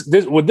like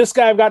would this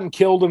guy have gotten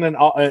killed? And then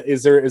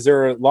is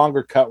there a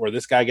longer cut where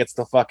this guy gets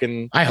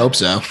I hope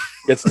so.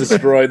 Gets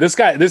destroyed. This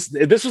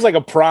was like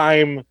a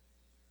prime.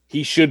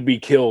 He should be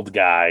killed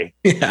guy.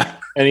 Yeah.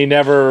 And he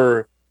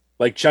never,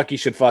 Chucky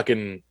should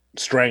fucking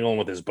strangle him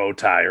with his bow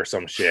tie or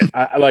some shit.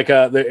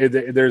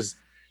 It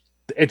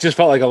just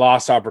felt like a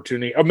lost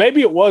opportunity, or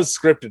maybe it was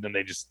scripted and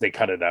they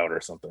cut it out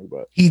or something.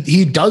 But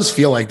he does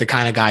feel like the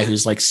kind of guy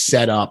who's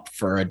set up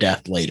for a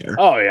death later.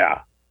 Oh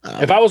yeah.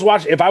 If I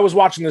was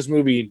watching this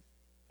movie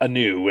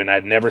anew and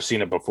I'd never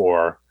seen it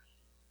before,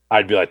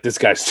 I'd be like, this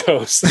guy's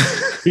toast.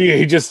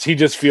 he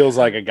just feels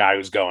like a guy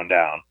who's going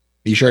down.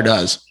 He sure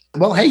does.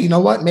 Well, hey, you know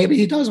what? Maybe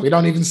he does. We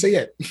don't even see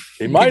it.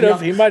 He might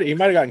have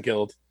gotten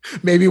killed.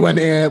 Maybe when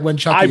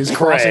Chucky is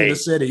crossing the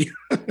city.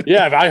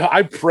 Yeah,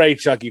 I pray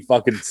Chucky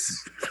fucking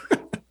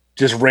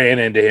just ran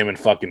into him and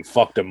fucking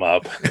fucked him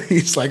up.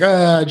 He's like,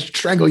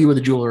 strangle you with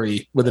a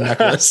jewelry, with a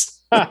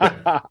necklace.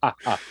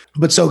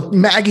 But so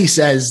Maggie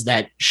says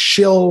that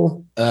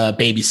she'll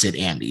babysit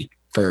Andy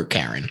for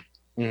Karen.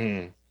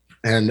 Mm-hmm.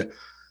 And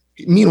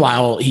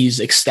meanwhile, he's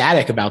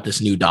ecstatic about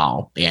this new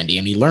doll, Andy,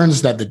 and he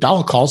learns that the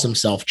doll calls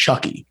himself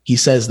Chucky. He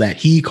says that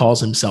he calls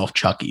himself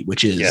Chucky,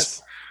 which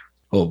is,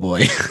 oh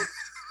boy.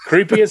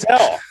 Creepy as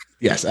hell.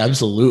 Yes,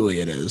 absolutely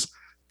it is.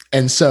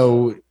 And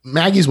so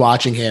Maggie's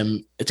watching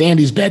him. It's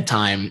Andy's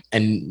bedtime.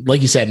 And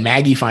like you said,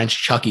 Maggie finds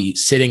Chucky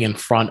sitting in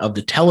front of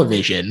the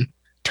television,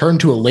 turned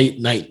to a late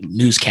night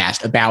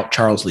newscast about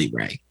Charles Lee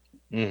Ray.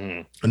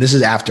 Mm-hmm. And this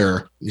is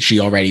after she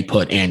already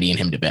put Andy and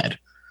him to bed.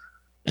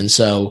 And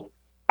so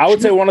I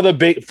would say one of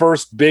the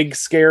first big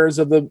scares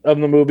of the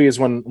movie is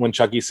when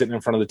Chucky's sitting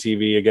in front of the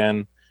TV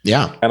again.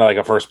 Yeah. Kind of like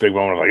a first big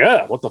moment of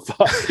like, what the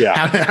fuck?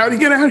 Yeah. How'd he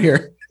get out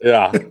here?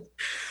 Yeah.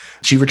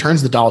 She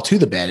returns the doll to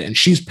the bed and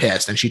she's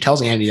pissed and she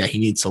tells Andy that he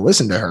needs to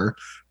listen to her,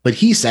 but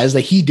he says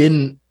that he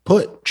didn't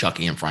put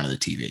Chucky in front of the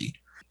TV.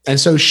 And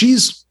so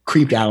she's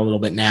creeped out a little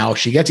bit now.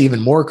 She gets even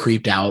more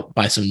creeped out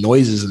by some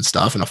noises and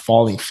stuff in a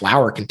falling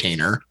flour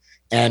container.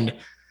 And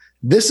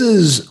this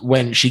is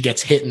when she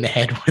gets hit in the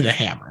head with a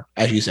hammer.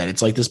 As you said,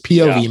 it's like this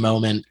POV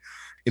moment.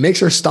 It makes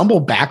her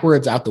stumble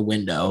backwards out the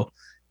window.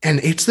 And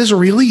it's this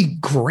really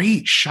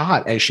great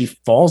shot as she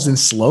falls in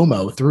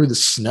slow-mo through the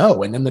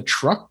snow. And then the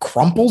truck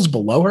crumples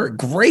below her.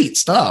 Great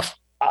stuff.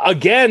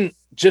 Again,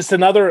 just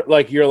another,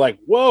 like, you're like,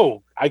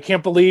 whoa, I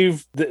can't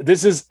believe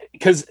this is,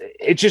 because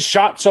it just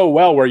shot so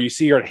well where you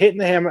see her hitting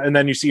the hammer and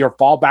then you see her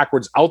fall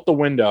backwards out the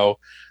window.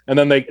 And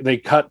then they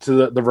cut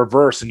to the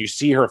reverse and you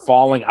see her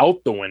falling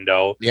out the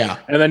window. Yeah.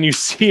 And then you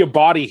see a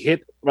body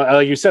hit,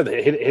 like you said,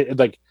 it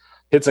like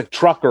hits a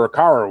truck or a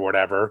car or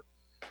whatever.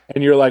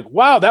 And you're like,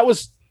 wow, that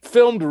was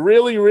filmed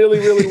really, really,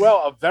 really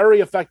well. A very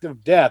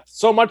effective death.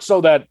 So much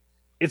so that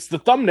it's the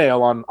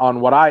thumbnail on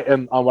what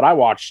I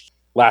watched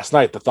last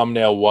night. The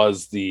thumbnail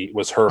was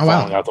her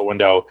falling out the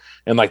window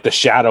and like the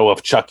shadow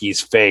of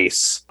Chucky's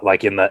face,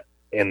 like in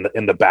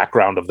the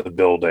background of the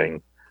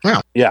building.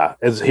 Wow. Yeah,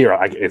 here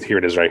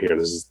it is right here.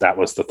 That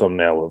was the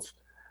thumbnail of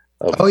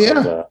oh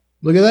yeah.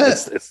 Look at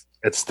that.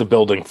 It's the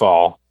building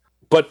fall.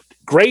 But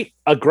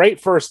a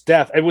great first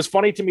death. It was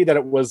funny to me that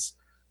it was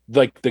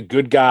like the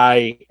good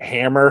guy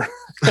hammer.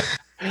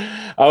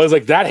 I was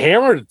like, that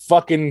hammer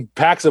fucking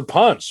packs a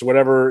punch,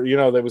 whatever,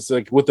 that was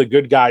like with the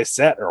good guy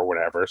set or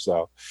whatever.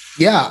 So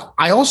yeah,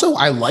 I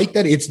like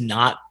that it's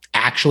not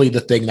actually the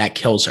thing that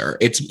kills her.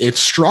 It's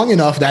strong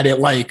enough that it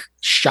like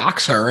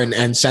shocks her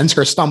and sends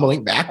her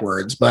stumbling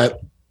backwards.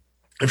 But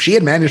if she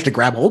had managed to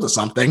grab hold of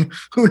something,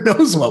 who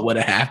knows what would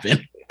have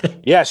happened.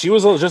 Yeah, she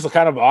was just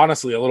kind of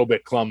honestly a little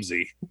bit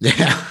clumsy.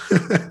 Yeah.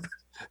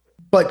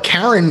 But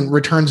Karen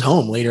returns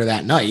home later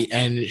that night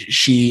and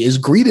she is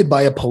greeted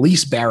by a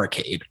police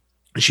barricade.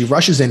 She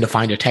rushes in to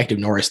find Detective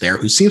Norris there,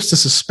 who seems to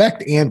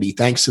suspect Andy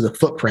thanks to the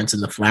footprints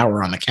in the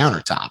flour on the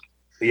countertop.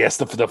 Yes,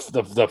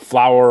 the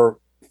flour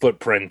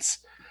footprints,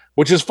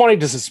 which is funny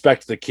to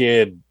suspect the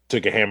kid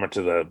took a hammer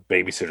to the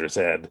babysitter's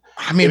head.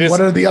 I mean, what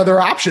are the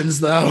other options,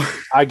 though?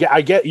 I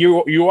get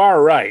you. You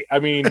are right. I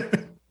mean,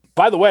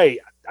 by the way,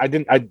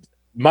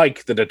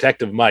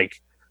 Detective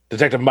Mike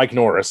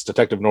Norris,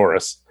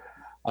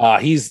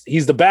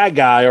 he's the bad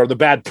guy or the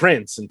bad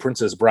prince in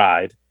Princess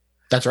Bride.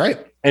 That's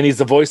right. And he's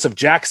the voice of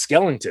Jack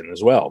Skellington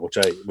as well,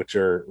 which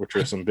are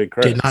some big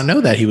credits. Did not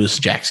know that he was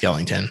Jack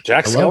Skellington.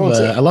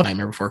 I love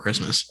Nightmare Before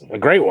Christmas. A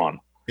great one.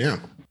 Yeah.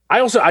 I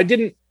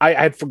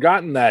had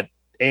forgotten that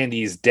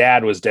Andy's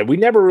dad was dead. We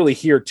never really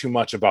hear too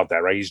much about that,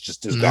 right? He's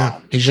just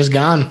gone. He's just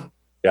gone.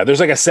 Yeah. There's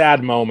like a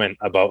sad moment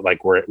about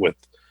like where with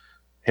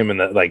him and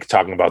the like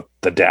talking about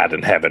the dad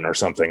in heaven or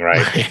something,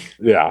 right?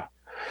 Yeah.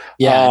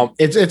 Yeah.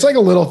 It's like a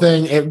little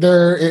thing. It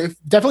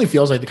definitely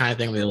feels like the kind of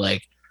thing where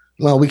like,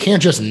 well, we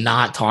can't just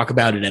not talk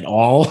about it at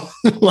all.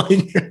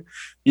 Like,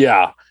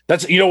 yeah,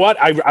 that's, you know what?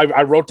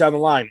 I wrote down the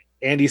line.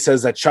 Andy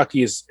says that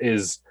Chucky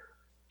is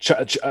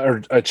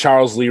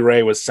Charles Lee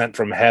Ray was sent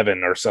from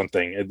heaven or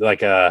something.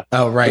 Like oh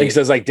right. He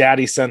says like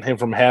Daddy sent him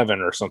from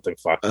heaven or something.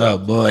 Fucked up. Oh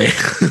boy.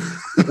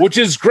 Which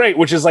is great.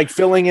 Which is like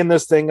filling in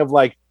this thing of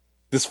like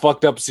this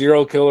fucked up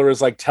serial killer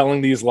is like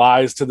telling these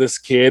lies to this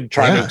kid,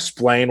 trying to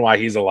explain why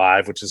he's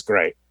alive, which is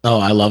great. Oh,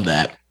 I love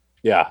that.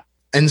 Yeah.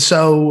 And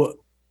so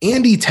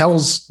Andy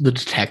tells the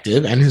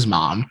detective and his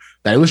mom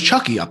that it was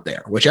Chucky up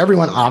there, which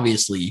everyone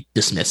obviously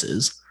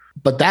dismisses.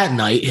 But that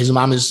night, his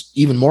mom is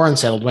even more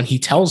unsettled when he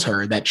tells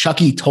her that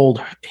Chucky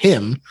told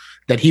him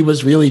that he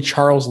was really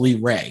Charles Lee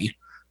Ray.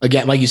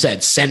 Again, like you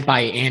said, sent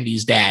by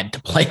Andy's dad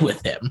to play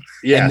with him.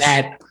 Yes. And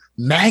that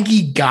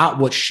Maggie got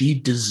what she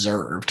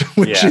deserved,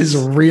 which is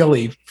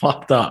really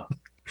fucked up.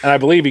 And I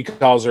believe he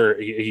calls her.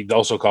 He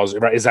also calls her.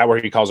 Right? Is that where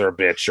he calls her a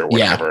bitch or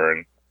whatever? Yeah.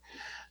 And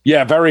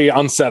yeah, very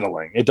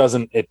unsettling. It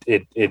doesn't.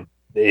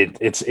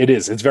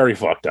 It's very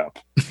fucked up.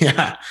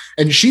 Yeah.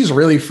 And she's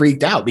really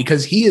freaked out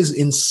because he is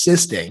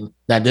insisting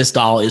that this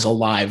doll is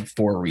alive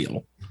for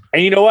real.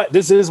 And you know what?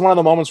 This is one of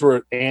the moments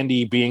where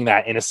Andy, being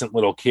that innocent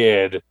little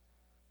kid,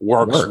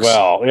 works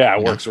well. Yeah,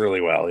 it works really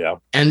well. Yeah.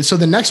 And so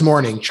the next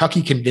morning,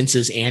 Chucky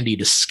convinces Andy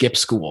to skip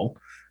school.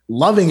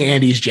 Loving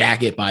Andy's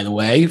jacket, by the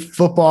way.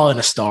 Football and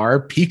a star,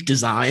 peak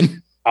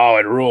design. Oh,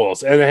 it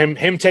rules. And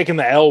him taking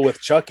the L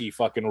with Chucky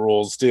fucking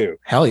rules too.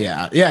 Hell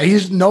yeah. Yeah,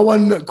 no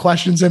one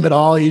questions him at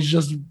all. He's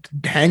just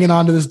hanging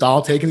on to this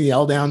doll, taking the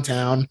L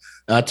downtown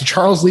to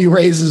Charles Lee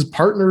Ray's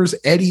partner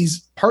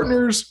Eddie's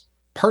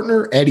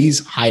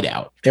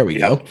hideout. There we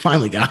go.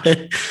 Finally got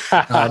it.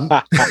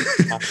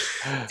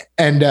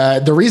 And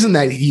the reason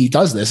that he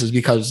does this is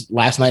because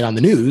last night on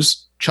the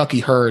news, Chucky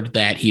heard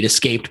that he'd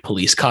escaped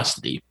police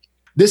custody.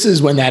 This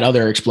is when that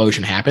other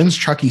explosion happens.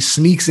 Chucky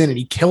sneaks in and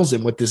he kills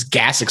him with this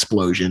gas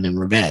explosion in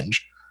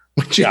revenge,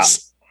 which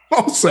is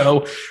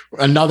also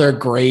another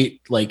great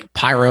like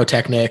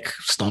pyrotechnic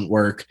stunt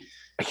work.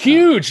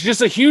 Huge,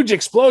 just a huge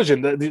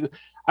explosion.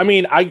 I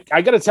mean, I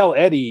got to tell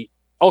Eddie.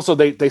 Also,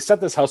 they set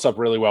this house up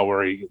really well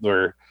where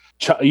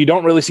you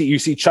don't really see, you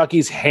see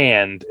Chucky's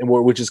hand,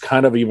 which is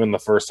kind of even the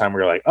first time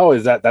where you're like, oh,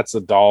 that's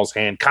the doll's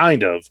hand?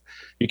 Kind of.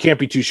 You can't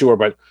be too sure,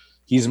 but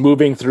he's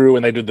moving through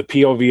and they do the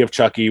POV of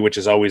Chucky, which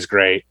is always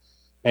great.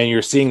 And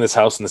you're seeing this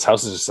house, and this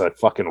house is just like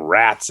fucking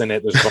rats in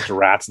it. There's a bunch of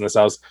rats in this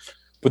house.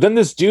 But then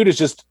this dude is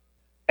just,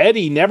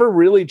 Eddie never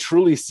really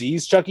truly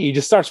sees Chucky. He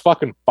just starts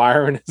fucking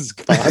firing his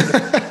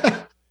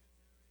gun.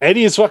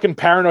 Eddie is fucking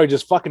paranoid,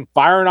 just fucking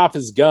firing off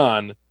his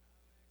gun.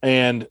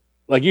 And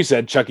like you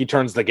said, Chucky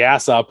turns the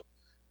gas up.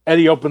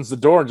 Eddie opens the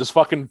door and just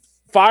fucking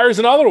fires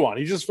another one.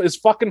 He just is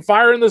fucking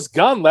firing this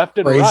gun left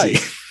and right.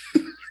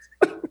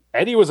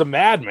 Eddie was a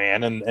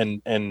madman,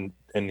 and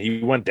he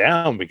went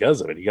down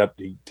because of it.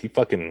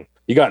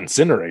 He got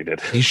incinerated.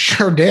 He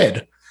sure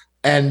did.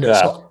 And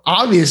so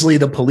obviously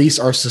the police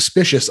are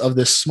suspicious of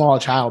this small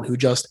child who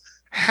just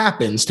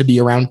happens to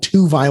be around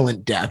 2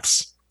 violent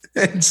deaths.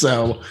 And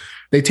so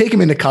they take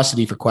him into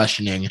custody for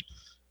questioning,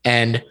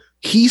 and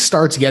he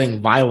starts getting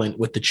violent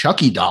with the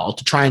Chucky doll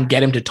to try and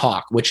get him to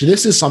talk, which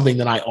this is something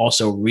that I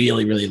also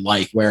really, really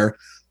like, where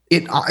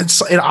it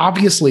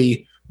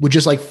obviously would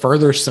just like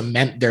further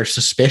cement their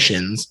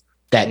suspicions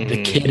that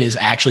the kid is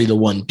actually the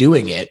one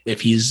doing it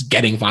if he's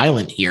getting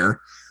violent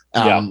here.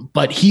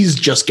 But he's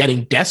just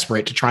getting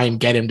desperate to try and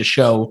get him to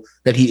show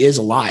that he is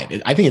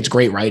alive. I think it's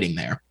great writing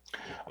there.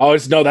 Oh,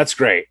 that's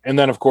great. And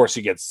then of course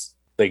he gets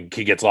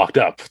locked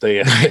up.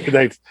 They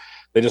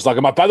just lock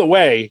him up. By the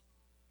way,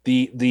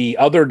 the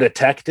other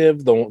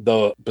detective,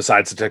 the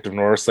besides Detective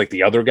Norris, like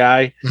the other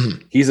guy,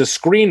 he's a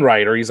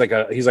screenwriter. He's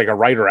like a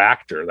writer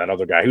actor. That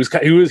other guy,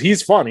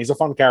 he's fun. He's a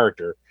fun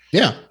character.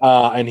 Yeah.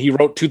 And he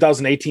wrote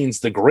 2018's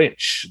The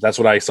Grinch. That's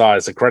what I saw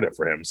as a credit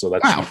for him. So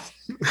that's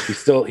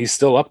he's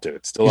still up to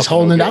it. He's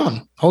holding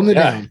it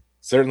down.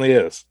 Certainly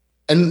is.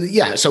 And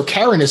yeah, so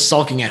Karen is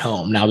sulking at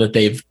home now that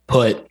they've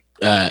put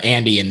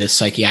Andy in this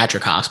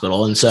psychiatric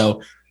hospital, and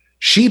so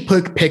she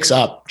picks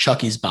up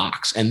Chucky's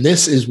box, and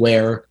this is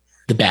where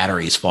the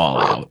batteries fall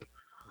out.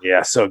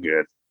 Yeah, so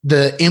good.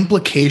 The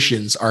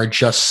implications are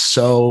just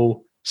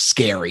so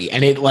scary,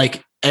 and it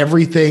like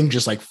everything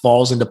just like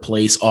falls into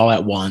place all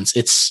at once.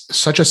 It's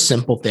such a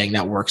simple thing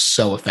that works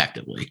so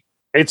effectively.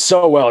 It's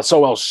so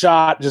well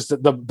shot. Just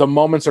the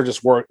moments are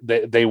just work.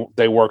 They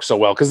work so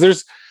well because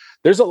there's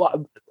a lot.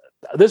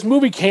 This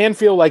movie can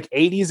feel like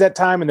 80s at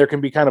time, and there can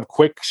be kind of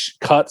quick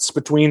cuts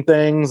between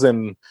things,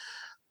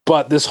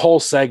 but this whole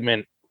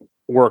segment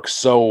works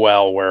so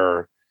well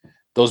where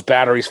those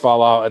batteries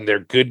fall out, and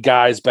they're good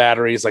guys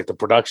batteries. Like the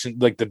production,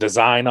 like the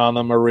design on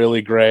them are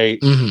really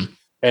great.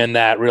 And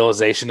that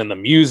realization in the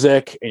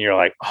music, and you're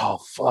like, oh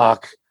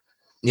fuck.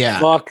 Yeah.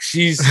 Fuck.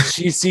 She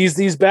sees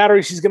these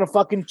batteries, she's gonna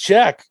fucking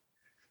check.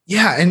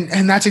 Yeah,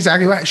 and that's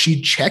exactly right.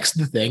 She checks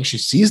the thing, she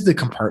sees the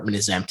compartment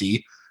is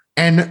empty.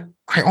 And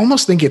I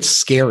almost think it's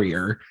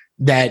scarier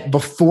that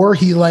before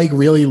he like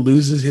really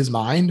loses his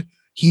mind,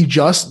 he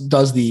just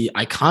does the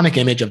iconic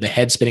image of the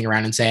head spinning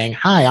around and saying,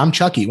 "Hi, I'm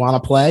Chucky. Wanna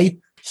play?"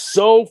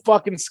 So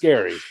fucking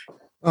scary.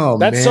 Oh,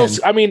 that's man.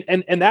 So I mean,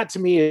 and that to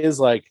me is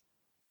like,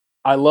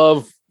 I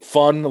love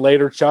fun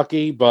later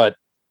Chucky, but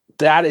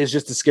that is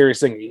just the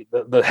scariest thing.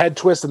 The head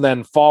twist and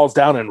then falls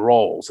down and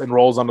rolls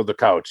under the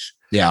couch.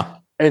 Yeah.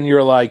 And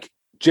you're like,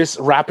 just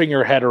wrapping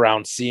your head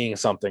around seeing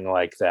something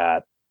like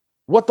that.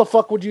 What the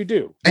fuck would you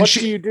do? What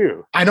do you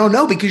do? I don't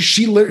know, because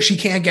she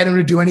can't get him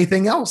to do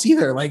anything else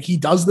either. Like he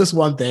does this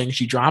one thing,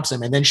 she drops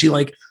him, and then she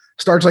like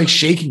starts like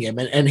shaking him,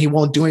 and he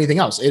won't do anything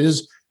else. It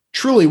is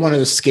truly one of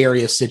the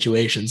scariest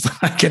situations that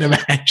I can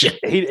imagine.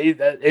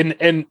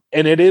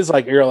 And it is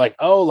like, you're like,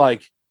 oh,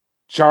 like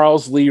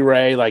Charles Lee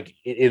Ray, like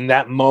in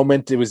that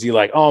moment, it was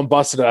like, oh, I'm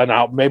busted,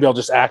 and maybe I'll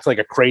just act like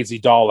a crazy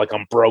doll, like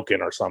I'm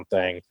broken or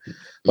something.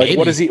 Like,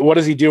 maybe. What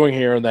is he doing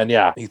here? And then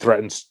he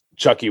threatens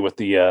Chucky with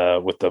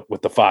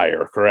the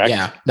fire, correct?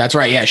 Yeah, that's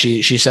right. Yeah,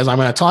 she says, I'm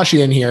going to toss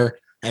you in here.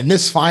 And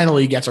this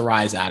finally gets a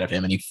rise out of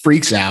him, and he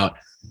freaks out,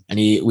 and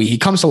he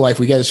comes to life.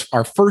 We get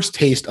our first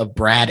taste of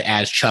Brad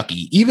as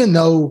Chucky. Even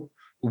though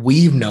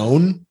we've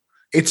known,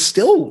 it's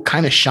still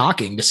kind of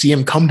shocking to see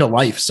him come to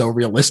life so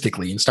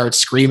realistically and start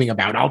screaming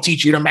about, "I'll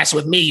teach you to mess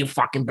with me, you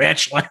fucking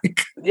bitch."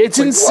 Like, it's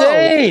like,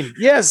 insane. Whoa.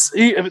 Yes.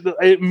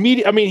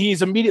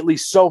 He's immediately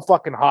so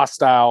fucking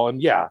hostile,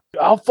 and yeah,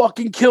 I'll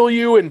fucking kill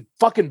you, and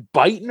fucking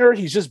biting her.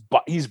 He's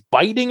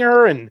biting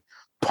her and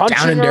punching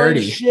Down and her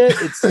dirty. and shit.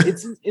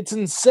 It's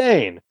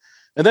insane.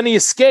 And then he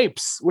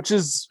escapes,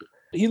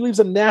 he leaves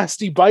a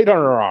nasty bite on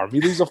her arm. He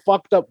leaves a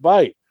fucked up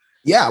bite.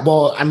 Yeah,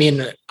 well, I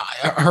mean,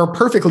 her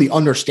perfectly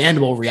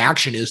understandable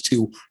reaction is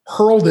to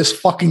hurl this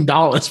fucking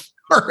doll as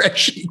far as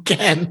she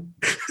can.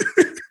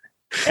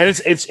 And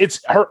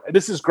it's her.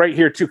 This is great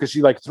here too, because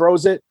she like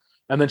throws it,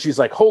 and then she's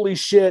like, "Holy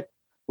shit!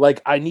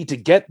 Like, I need to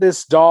get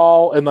this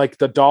doll," and like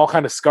the doll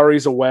kind of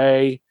scurries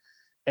away,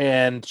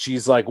 and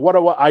she's like, "What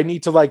do I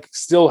need to like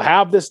still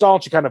have this doll?"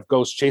 And she kind of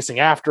goes chasing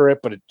after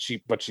it, but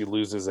she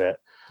loses it.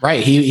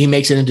 Right, he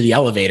makes it into the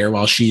elevator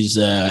while she's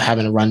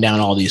having to run down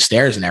all these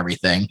stairs and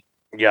everything.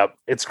 Yep,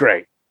 it's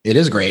great. It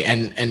is great.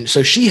 And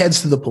so she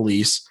heads to the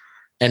police,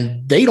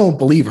 and they don't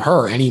believe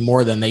her any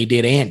more than they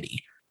did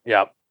Andy.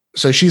 Yep.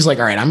 So she's like,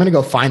 all right, I'm going to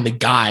go find the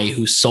guy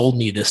who sold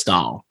me this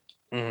doll.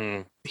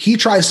 Mm-hmm. He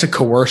tries to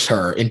coerce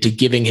her into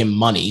giving him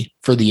money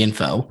for the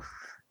info,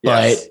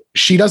 but Yes.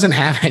 she doesn't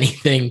have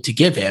anything to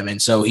give him.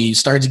 And so he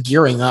starts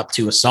gearing up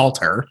to assault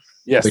her.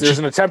 Yes, there's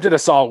an attempted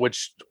assault,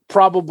 which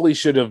probably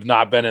should have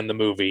not been in the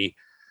movie.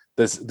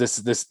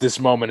 This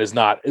moment is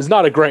not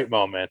a great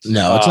moment.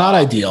 No, it's not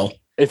ideal.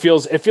 It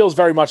feels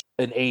very much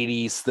an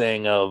 80s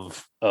thing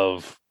of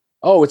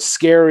oh, it's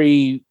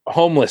scary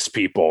homeless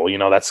people. You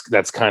know,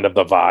 that's kind of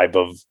the vibe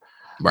of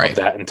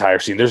that entire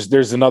scene.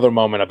 There's another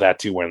moment of that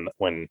too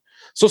when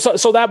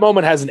so that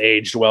moment hasn't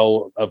aged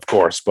well, of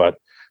course, but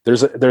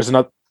there's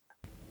another.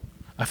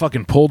 I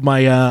fucking pulled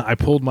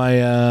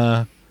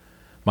my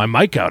my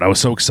mic out. I was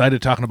so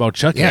excited talking about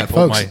Chucky. Yeah,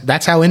 folks,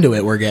 that's how into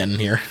it we're getting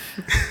here.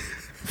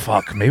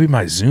 Fuck, maybe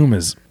my Zoom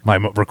is my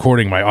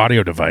recording my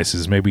audio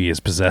devices. Maybe is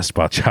possessed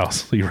by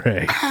Charles Lee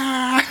Ray.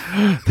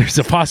 There's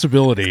a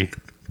possibility,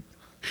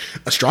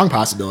 a strong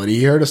possibility.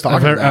 You heard us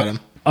talking about him.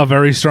 A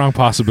very strong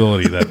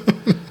possibility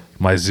that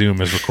my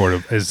Zoom is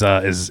recorded is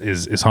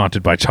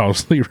haunted by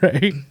Charles Lee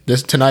Ray.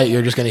 This tonight,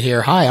 you're just going to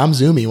hear, "Hi, I'm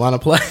Zoomy. Want to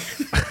play?"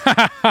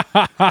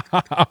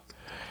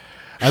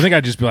 I think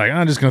I'd just be like,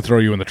 I'm just going to throw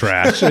you in the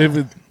trash.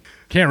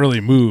 Can't really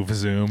move,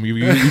 Zoom.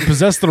 You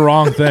possess the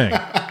wrong thing.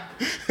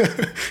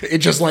 It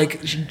just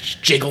like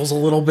jiggles a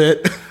little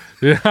bit.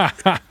 Yeah.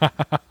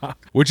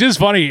 Which is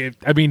funny.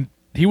 I mean,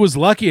 he was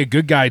lucky a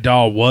good guy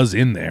doll was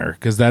in there,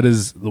 because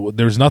there's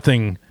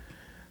nothing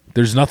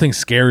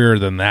scarier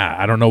than that.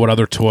 I don't know what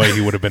other toy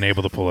he would have been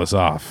able to pull this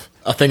off.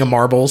 A thing of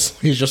marbles.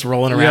 He's just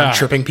rolling around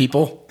tripping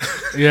people.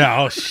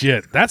 Yeah. Oh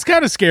shit. That's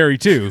kind of scary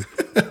too.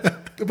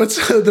 But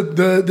so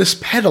this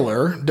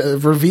peddler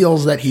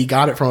reveals that he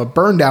got it from a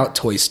burned out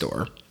toy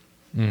store.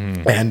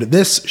 Mm. And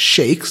this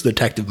shakes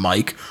Detective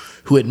Mike,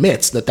 who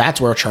admits that that's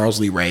where Charles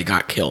Lee Ray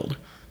got killed.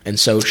 And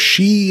so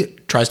she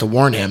tries to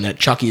warn him that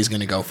Chucky is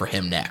going to go for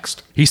him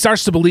next. He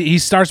starts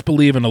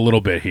believing a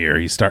little bit here.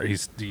 You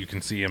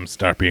can see him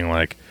start being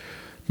like,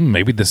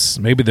 maybe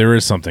there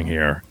is something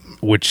here,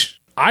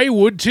 which I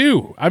would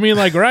too. I mean,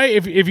 like, right?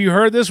 If you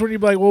heard this, would you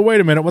be like, well,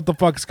 wait a minute, what the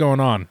fuck's going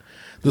on?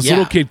 This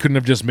little kid couldn't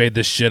have just made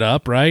this shit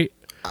up, right?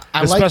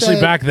 Especially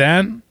back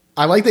then.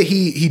 I like that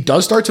he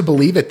does start to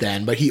believe it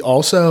then, but he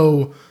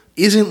also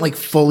isn't like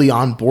fully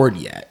on board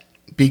yet,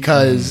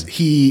 because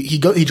he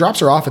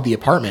drops her off at the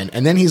apartment,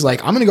 and then he's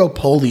like, I'm going to go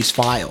pull these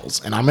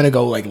files, and I'm going to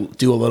go like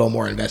do a little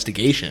more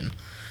investigation.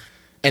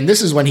 And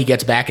this is when he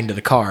gets back into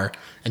the car,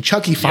 and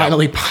Chucky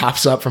finally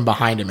pops up from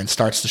behind him and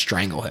starts to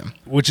strangle him.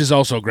 Which is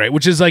also great.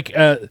 Which is like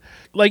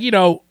you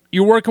know,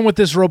 you're working with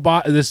this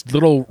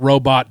little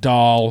robot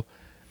doll,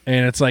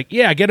 and it's like,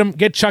 yeah,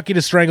 get Chucky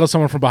to strangle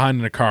someone from behind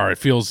in a car. It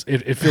feels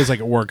like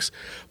it works.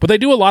 But they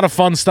do a lot of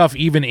fun stuff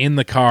even in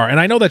the car. And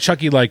I know that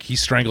Chucky, like, he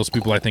strangles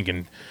people, I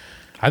think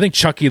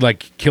Chucky,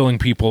 like, killing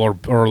people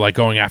or like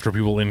going after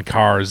people in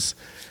cars,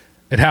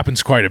 it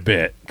happens quite a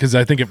bit, because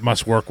I think it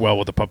must work well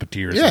with the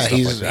puppeteers. Yeah, and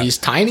stuff like that. He's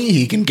tiny.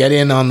 He can get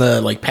in on the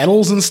like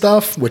pedals and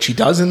stuff, which he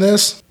does in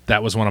this.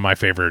 That was one of my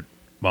favorite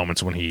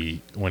moments when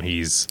he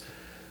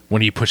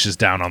pushes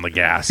down on the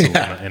gas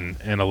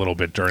and a little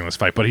bit during this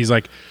fight. But he's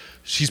like,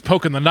 she's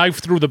poking the knife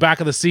through the back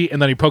of the seat, and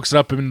then he pokes it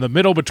up in the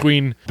middle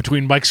between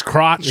Mike's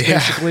crotch. Yeah.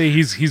 Basically,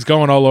 he's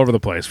going all over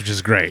the place, which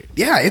is great.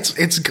 Yeah,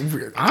 it's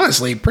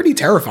honestly pretty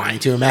terrifying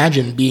to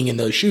imagine being in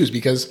those shoes,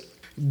 because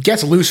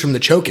gets loose from the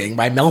choking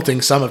by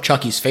melting some of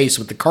Chucky's face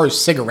with the car's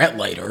cigarette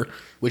lighter,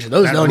 which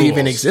those don't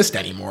even exist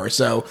anymore.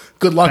 So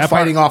good luck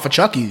fighting off a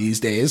Chucky these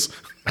days.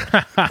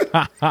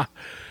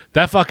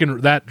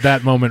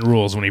 That moment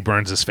rules when he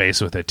burns his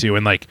face with it too,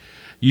 and like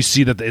you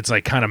see that it's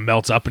like kind of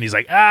melts up, and he's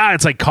like,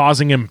 it's like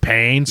causing him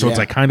pain, so it's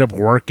like kind of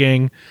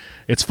working.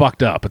 It's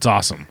fucked up. It's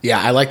awesome.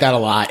 Yeah, I like that a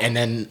lot. And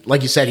then,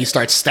 like you said, he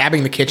starts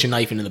stabbing the kitchen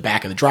knife into the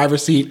back of the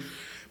driver's seat,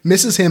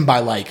 misses him by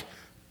like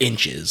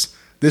inches.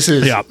 This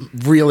is Yeah.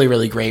 really,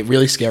 really great,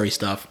 really scary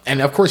stuff.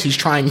 And of course, he's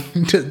trying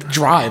to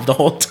drive the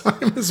whole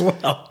time as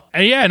well.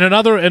 And yeah, and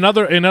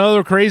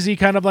another crazy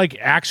kind of like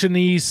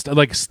actiony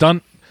like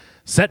stunt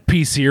set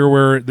piece here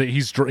where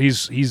he's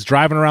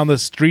driving around the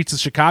streets of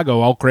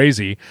Chicago all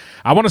crazy.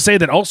 I want to say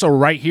that also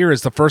right here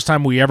is the first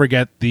time we ever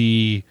get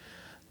the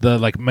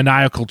like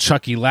maniacal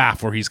Chucky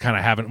laugh where he's kind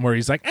of having where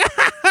he's like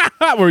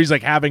where he's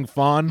like having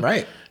fun.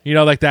 Right. You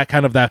know, like that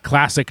kind of that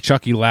classic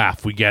Chucky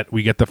laugh. We get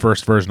the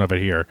first version of it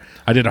here.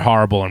 I did a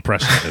horrible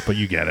impression of it, but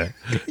you get it.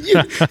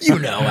 You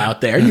know out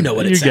there, you know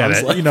what it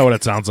sounds like. You know what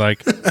it sounds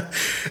like.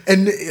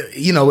 And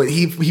you know,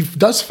 he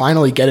does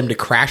finally get him to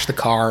crash the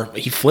car.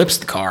 He flips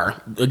the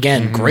car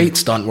again. Great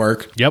stunt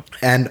work. Yep.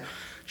 And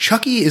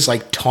Chucky is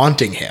like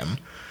taunting him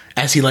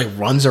as he like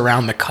runs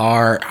around the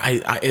car.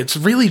 It's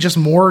really just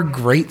more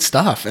great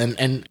stuff.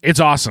 And It's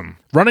awesome.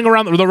 Running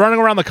around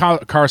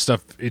the car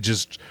stuff. It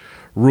just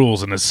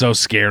rules, and it's so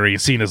scary.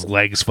 Seeing his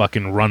legs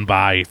fucking run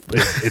by,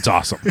 it's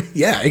awesome.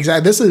 yeah,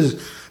 exactly. This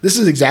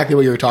is exactly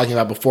what you were talking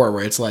about before,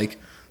 where it's like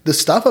the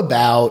stuff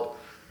about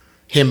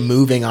him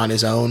moving on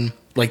his own,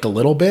 like the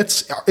little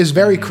bits, is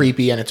very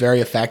creepy and it's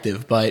very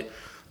effective. But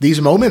these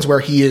moments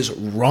where he is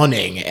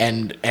running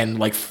and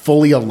like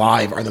fully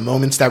alive are the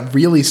moments that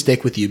really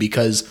stick with you,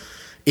 because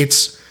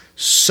it's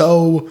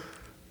so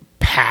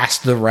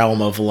past the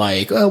realm of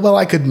like, oh, well,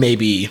 I could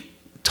maybe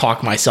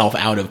talk myself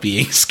out of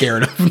being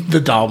scared of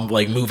the doll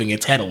like moving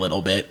its head a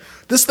little bit.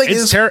 This thing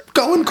is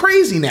going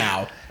crazy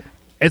now.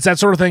 It's that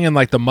sort of thing in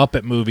like the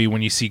Muppet movie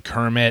when you see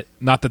Kermit.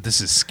 Not that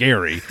this is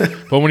scary,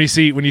 but when you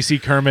see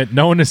Kermit,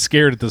 no one is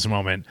scared at this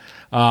moment.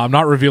 I'm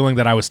not revealing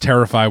that I was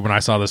terrified when I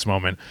saw this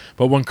moment,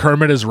 but when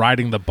Kermit is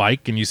riding the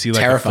bike and you see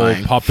like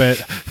Terrifying. a full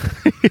puppet,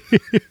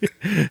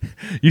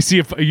 you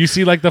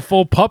see like the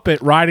full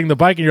puppet riding the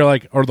bike, and you're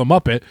like, or the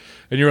Muppet,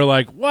 and you're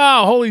like,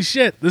 wow, holy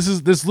shit,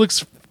 this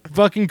looks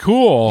fucking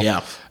cool.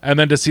 Yeah. And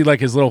then to see like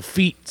his little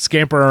feet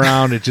scamper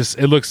around, it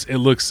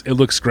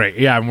looks great.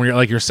 Yeah, and when you're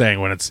like you're saying,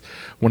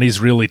 when he's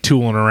really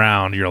tooling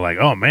around, you're like,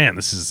 oh man,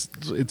 this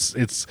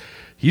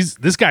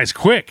guy's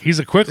quick. He's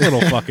a quick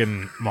little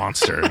fucking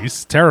monster.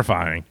 He's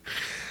terrifying.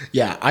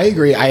 Yeah, I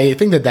agree. I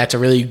think that that's a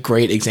really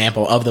great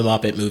example of the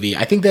Muppet movie.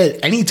 I think that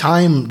any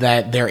time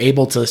that they're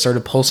able to sort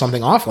of pull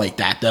something off like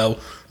that, though,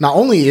 not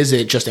only is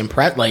it just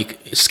like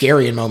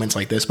scary in moments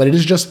like this, but it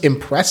is just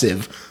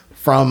impressive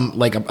from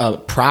like a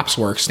props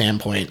work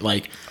standpoint.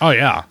 Like, oh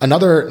yeah,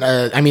 another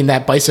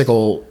that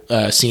bicycle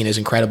scene is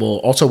incredible.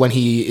 Also when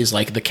he is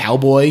like the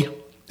cowboy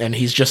and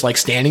he's just like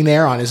standing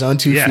there on his own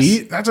 2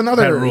 feet, that's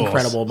another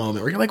incredible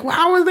moment where you're like, wow,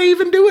 how are they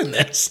even doing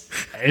this?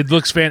 It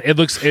looks and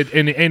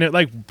it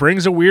like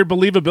brings a weird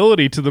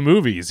believability to the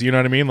movies. You know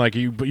what I mean? Like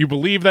you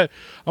believe that.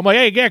 I'm like,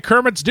 hey, yeah,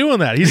 Kermit's doing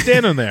that. He's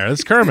standing there.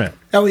 That's Kermit.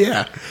 Hell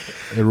yeah.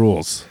 It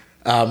rules.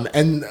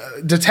 And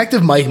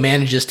Detective Mike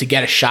manages to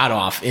get a shot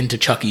off into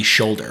Chucky's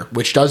shoulder,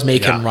 which does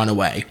make him run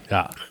away.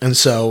 Yeah. And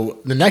so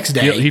the next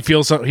day, he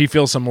feels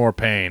some more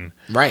pain.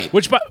 Right.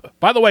 Which,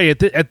 by the way,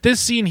 at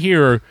this scene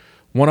here,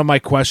 one of my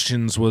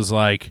questions was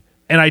like,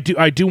 and I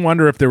do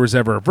wonder if there was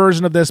ever a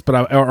version of this,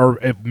 but or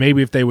if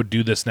maybe if they would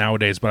do this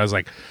nowadays. But I was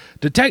like,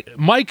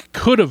 Mike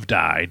could have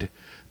died.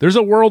 There's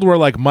a world where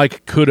like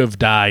Mike could have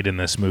died in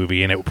this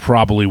movie, and it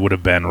probably would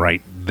have been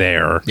right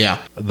there.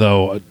 Yeah.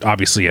 Though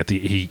obviously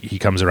he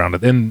comes around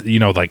it, and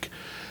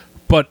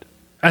but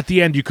at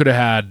the end you could have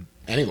had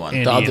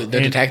anyone, the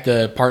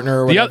detective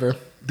partner or whatever,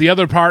 the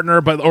other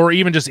partner, or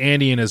even just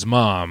Andy and his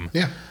mom.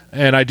 Yeah.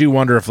 And I do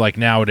wonder if like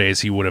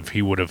nowadays he would have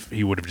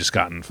just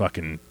gotten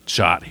fucking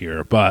shot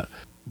here, but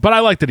I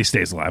like that he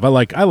stays alive.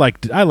 I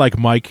like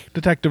Mike.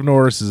 Detective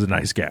Norris is a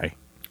nice guy.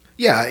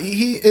 Yeah,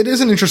 it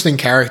is an interesting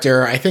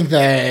character. I think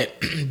that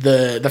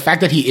the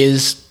fact that he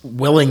is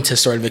willing to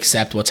sort of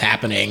accept what's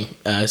happening,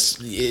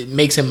 it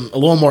makes him a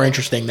little more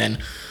interesting than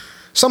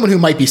someone who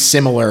might be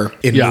similar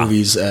in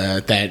movies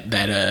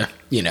that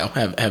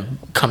have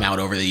come out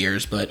over the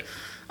years. But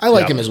I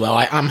like him as well.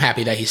 I'm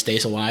happy that he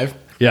stays alive.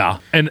 Yeah,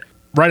 and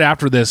right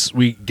after this,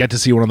 we get to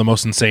see one of the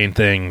most insane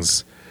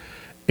things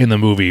in the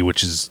movie,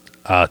 which is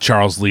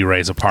Charles Lee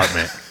Ray's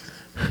apartment.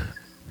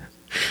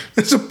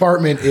 This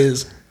apartment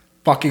is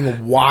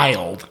fucking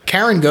wild.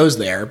 Karen goes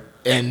there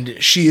and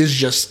she is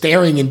just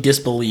staring in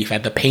disbelief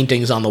at the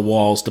paintings on the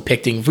walls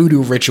depicting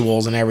voodoo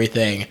rituals and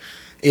everything.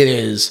 It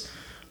is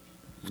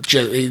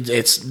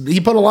just,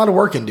 he put a lot of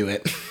work into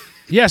it.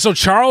 Yeah, so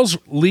Charles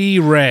Lee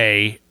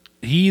Ray,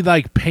 he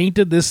like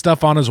painted this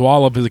stuff on his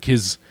wall of like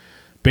his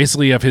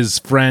basically of his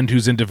friend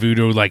who's into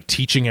voodoo, like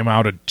teaching him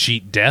how to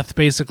cheat death,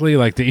 basically.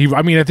 Like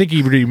I think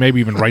he maybe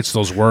even writes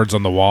those words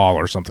on the wall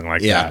or something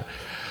like that.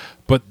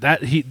 But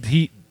that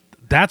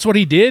that's what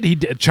he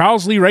did.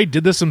 Charles Lee Ray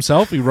did this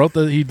himself. He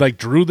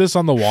drew this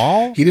on the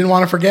wall. He didn't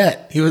want to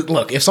forget.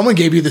 Look, if someone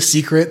gave you the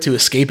secret to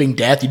escaping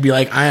death, you'd be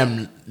like, I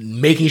am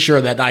making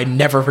sure that I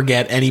never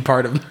forget any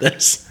part of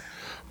this.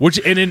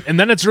 And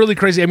then it's really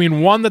crazy. I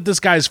mean, one, that this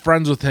guy's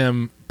friends with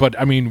him, but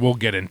I mean, we'll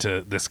get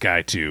into this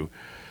guy too.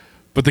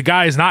 But the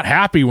guy is not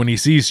happy when he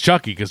sees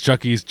Chucky, because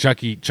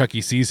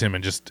Chucky sees him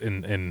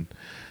and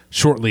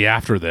shortly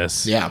after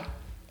this. Yeah.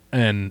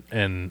 And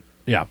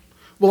Yeah.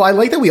 Well, I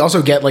like that we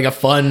also get like a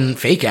fun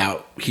fake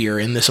out here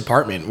in this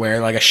apartment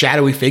where like a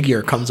shadowy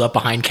figure comes up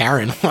behind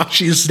Karen while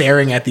she's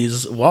staring at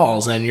these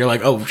walls, and you're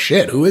like, oh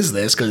shit, who is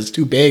this? Because it's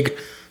too big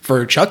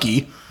for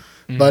Chucky.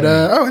 But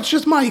it's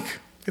just Mike.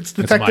 It's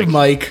Detective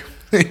Mike.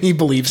 He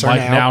believes her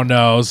Mike now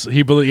knows.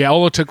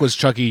 All it took was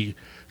Chucky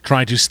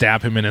trying to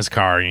stab him in his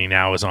car, and he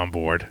now is on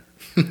board.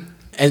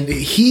 And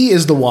he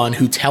is the one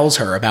who tells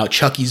her about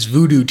Chucky's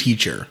voodoo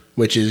teacher,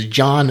 which is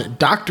John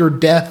Dr.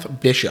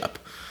 Death Bishop,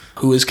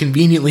 who is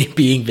conveniently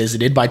being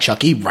visited by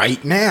Chucky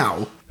right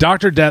now.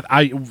 Dr. Death,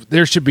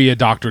 there should be a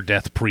Dr.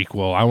 Death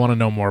prequel. I want to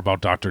know more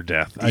about Dr.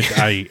 Death.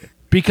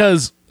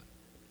 Because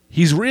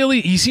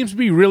he seems to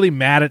be really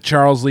mad at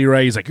Charles Lee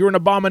Ray. He's like, you're an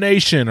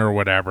abomination or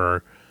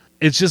whatever.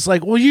 It's just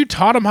like, well, you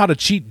taught him how to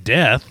cheat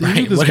death.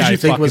 Right. What did you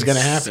think was going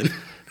to happen?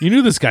 You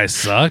knew this guy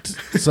sucked.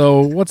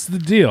 So what's the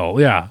deal?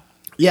 Yeah.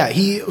 Yeah,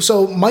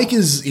 so Mike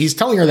he's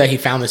telling her that he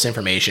found this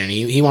information.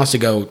 He wants to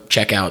go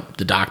check out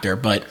the doctor,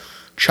 but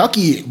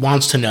Chucky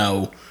wants to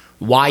know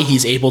why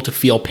he's able to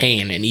feel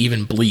pain and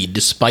even bleed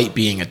despite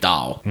being a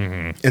doll.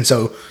 Mm-hmm. And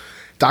so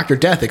Dr.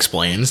 Death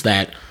explains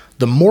that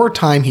the more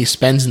time he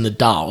spends in the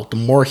doll, the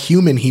more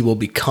human he will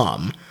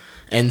become.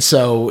 And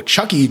so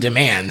Chucky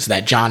demands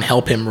that John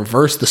help him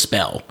reverse the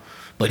spell,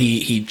 but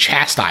he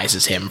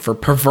chastises him for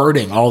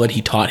perverting all that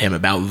he taught him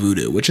about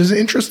voodoo, which is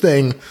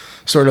interesting,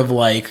 sort of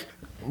like,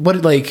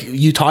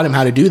 you taught him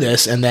how to do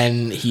this, and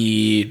then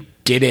he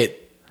did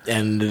it,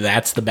 and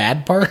that's the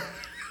bad part.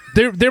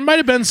 There might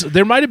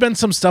have been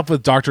some stuff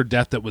with Dr.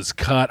 Death that was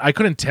cut. I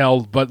couldn't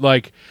tell, but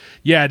like,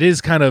 yeah, it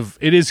is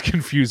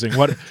confusing.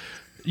 What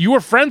you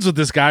were friends with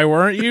this guy,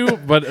 weren't you?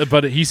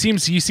 But he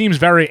seems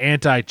very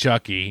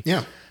anti-Chucky.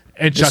 Yeah,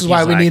 and this is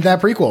why we need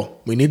that prequel.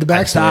 We need the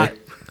backstory.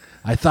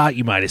 I thought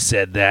you might have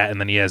said that, and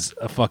then he has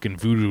a fucking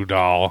voodoo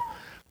doll,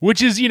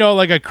 which is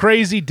like a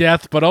crazy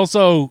death, but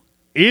also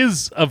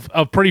is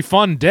a pretty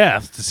fun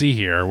death to see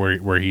here,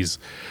 where he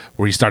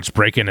starts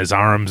breaking his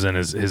arms and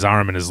his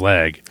arm and his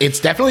leg. It's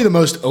definitely the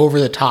most over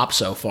the top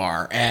so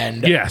far,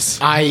 and yes,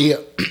 I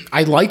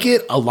like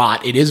it a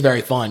lot. It is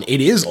very fun. It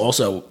is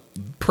also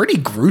pretty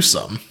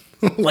gruesome.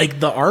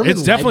 Like the arm.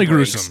 It's definitely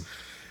gruesome.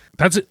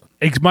 That's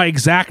my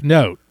exact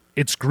note.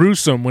 It's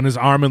gruesome when his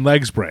arm and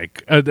legs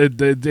break.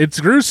 It's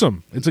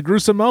gruesome. It's a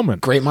gruesome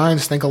moment. Great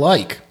minds think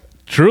alike.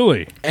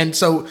 Truly. And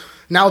so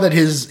now that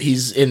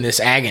he's in this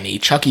agony,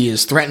 Chucky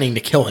is threatening to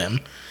kill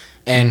him.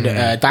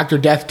 And Dr.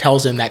 Death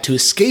tells him that to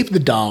escape the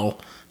doll,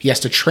 he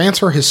has to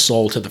transfer his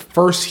soul to the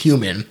first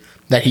human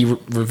that he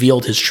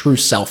revealed his true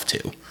self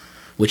to,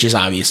 which is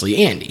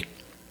obviously Andy.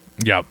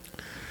 Yep.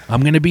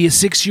 I'm going to be a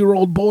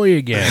 6-year-old boy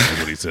again, is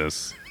what he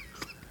says.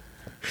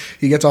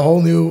 He gets a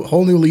whole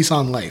new lease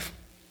on life.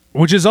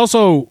 Which is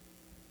also,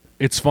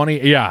 it's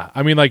funny. Yeah.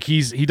 I mean, like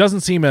he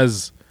doesn't seem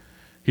as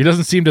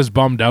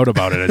bummed out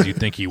about it as you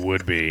think he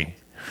would be.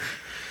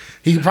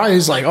 He probably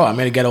is like, oh, I'm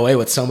going to get away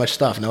with so much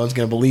stuff. No one's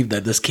going to believe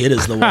that this kid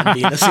is the one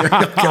being a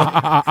serial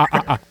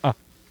killer.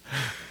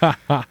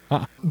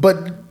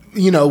 But,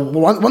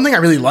 one thing I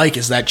really like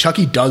is that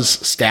Chucky does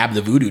stab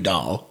the voodoo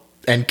doll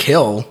and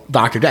kill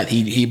Dr. Death.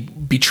 He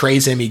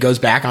betrays him. He goes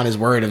back on his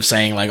word of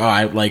saying, like, oh,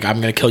 I'm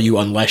going to kill you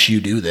unless you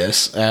do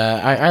this.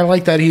 I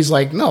like that he's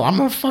like, no, I'm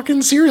a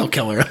fucking serial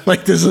killer.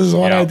 Like, this is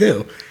what I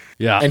do.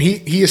 Yeah. And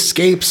he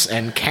escapes,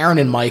 and Karen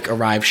and Mike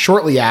arrive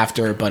shortly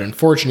after, but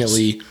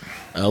unfortunately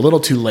a little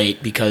too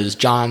late because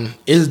John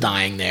is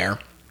dying there.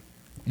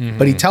 Mm-hmm.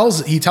 But he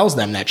tells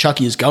them that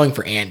Chucky is going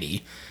for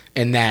Andy,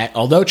 and that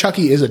although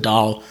Chucky is a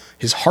doll,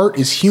 his heart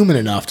is human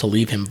enough to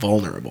leave him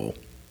vulnerable.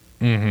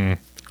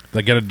 Mm-hmm.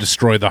 They got to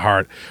destroy the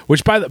heart.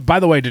 Which, by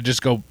the way, to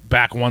just go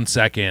back 1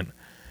 second,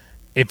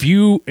 if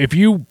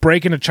you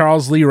break into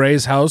Charles Lee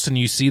Ray's house and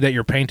you see that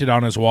you're painted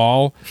on his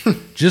wall,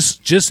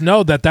 just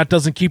know that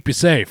doesn't keep you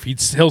safe.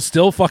 He'll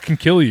still fucking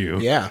kill you.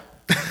 Yeah.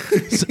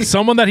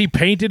 Someone that he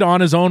painted on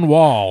his own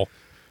wall,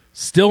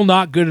 still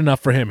not good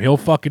enough for him. He'll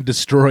fucking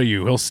destroy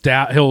you.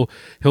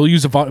 He'll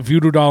use a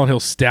voodoo doll and he'll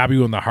stab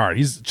you in the heart.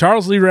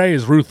 Charles Lee Ray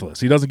is ruthless.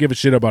 He doesn't give a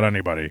shit about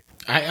anybody.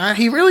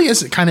 He really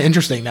is kind of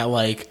interesting that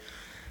like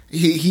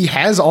he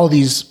has all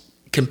these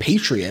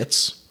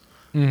compatriots,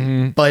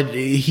 but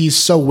he's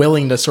so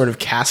willing to sort of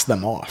cast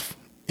them off.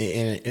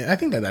 And I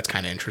think that's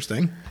kind of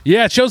interesting.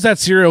 Yeah, it shows that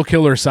serial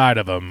killer side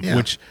of him,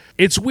 which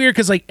it's weird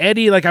because like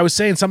Eddie, like I was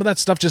saying, some of that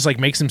stuff just like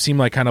makes him seem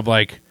like kind of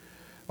like,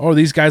 oh,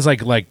 these guys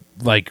like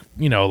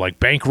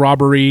bank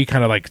robbery,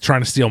 kind of like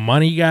trying to steal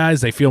money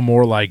guys. They feel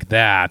more like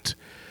that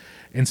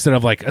instead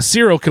of like a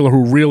serial killer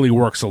who really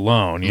works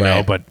alone, you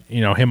know. But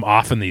him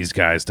offing these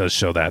guys does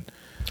show that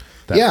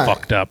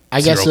fucked up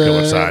serial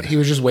killer side. He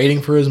was just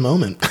waiting for his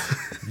moment.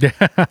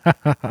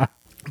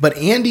 But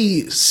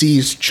Andy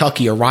sees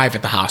Chucky arrive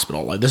at the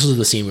hospital. Like this is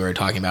the scene we were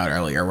talking about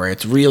earlier, where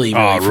it's really,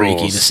 really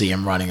freaky to see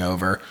him running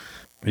over.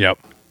 Yep.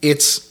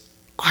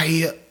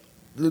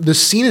 The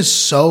scene is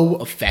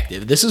so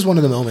effective. This is one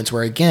of the moments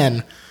where,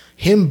 again,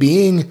 him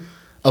being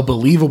a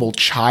believable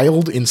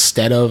child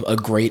instead of a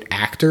great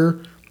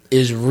actor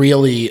is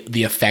really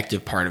the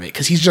effective part of it,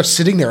 because he's just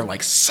sitting there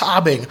like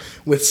sobbing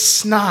with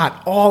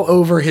snot all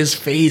over his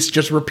face,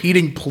 just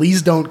repeating,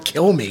 "Please don't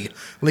kill me."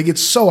 Like,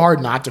 it's so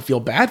hard not to feel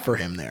bad for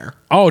him there.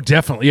 Oh,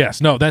 definitely. Yes.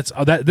 No, that's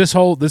this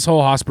whole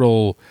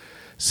hospital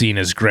scene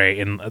is great.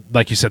 And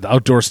like you said, the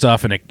outdoor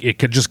stuff, and it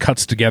just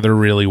cuts together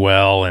really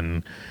well.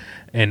 And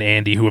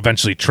Andy, who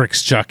eventually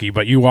tricks Chucky,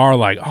 but you are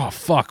like, oh,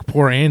 fuck,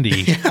 poor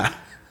Andy. Yeah.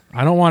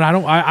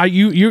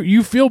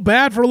 You feel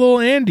bad for little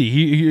Andy.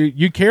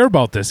 You care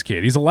about this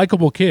kid. He's a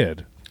likable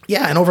kid.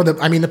 Yeah,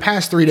 and the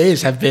past 3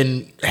 days have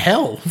been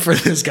hell for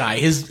this guy.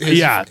 His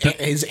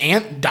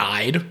aunt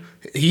died.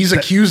 He's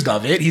accused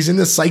of it. He's in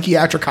the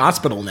psychiatric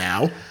hospital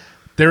now.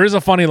 There is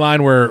a funny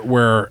line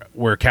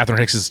where Catherine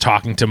Hicks is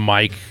talking to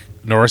Mike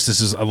Norris. This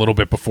is a little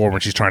bit before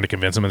when she's trying to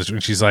convince him,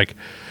 and she's like,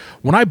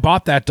 "When I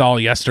bought that doll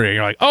yesterday," and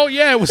you're like, "Oh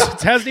yeah,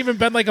 it hasn't even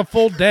been like a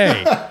full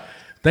day."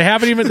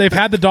 They've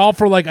had the doll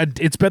for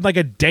it's been like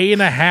a day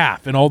and a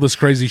half, and all this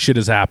crazy shit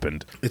has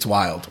happened. It's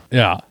wild.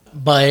 Yeah.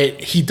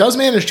 But he does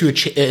manage to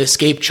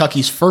escape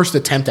Chucky's first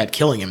attempt at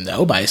killing him,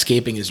 though, by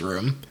escaping his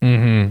room.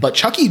 Mm-hmm. But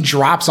Chucky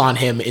drops on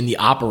him in the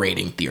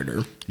operating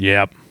theater.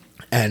 Yep.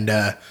 And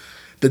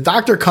the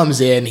doctor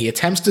comes in, he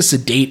attempts to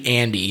sedate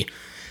Andy,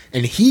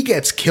 and he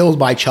gets killed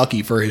by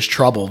Chucky for his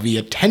trouble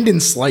via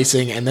tendon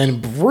slicing and then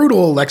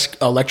brutal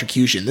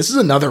electrocution. This is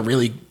another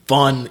really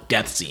fun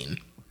death scene.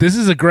 This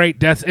is a great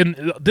death,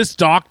 and this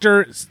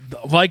doctor,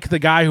 like the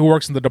guy who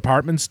works in the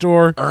department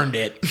store, earned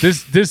it.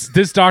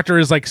 This doctor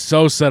is like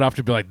so set up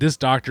to be like, this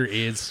doctor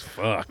is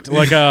fucked.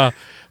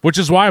 Which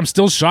is why I'm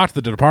still shocked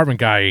that the department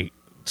guy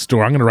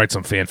store. I'm going to write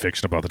some fan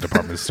fiction about the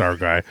department store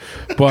guy,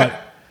 but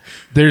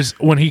there's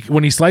when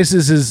he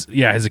slices his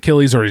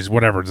Achilles or his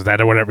whatever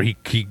he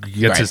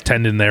gets his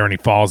tendon there and he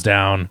falls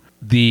down.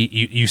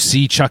 You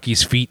see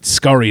Chucky's feet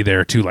scurry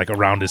there too, like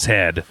around his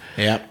head.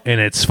 Yeah. And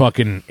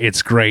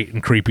it's great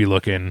and creepy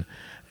looking.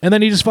 And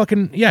then he just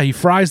he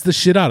fries the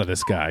shit out of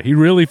this guy. He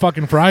really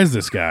fucking fries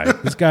this guy.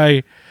 This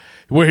guy,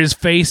 where his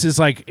face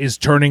is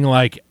turning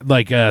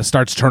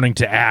starts turning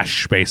to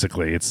ash,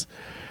 basically. It's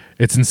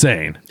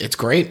insane. It's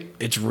great.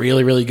 It's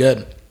really, really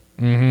good.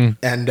 Mm-hmm.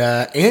 And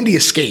Andy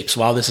escapes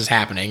while this is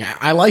happening.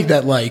 I like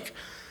that,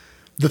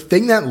 the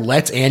thing that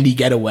lets Andy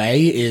get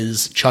away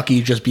is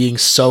Chucky just being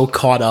so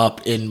caught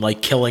up in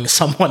killing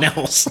someone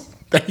else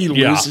that he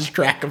loses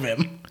track of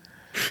him.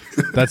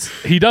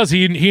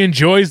 He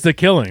enjoys the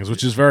killings,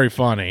 which is very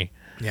funny.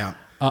 Yeah.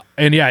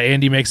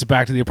 Andy makes it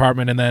back to the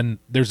apartment, and then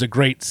there's a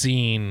great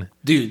scene.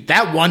 Dude,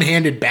 that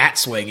one-handed bat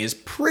swing is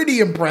pretty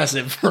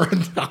impressive for a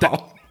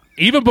doll.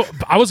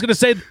 I was gonna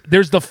say,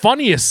 there's the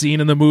funniest scene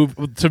in the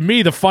movie. To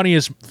me, the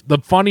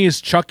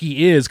funniest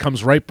Chucky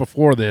comes right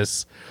before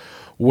this,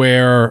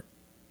 where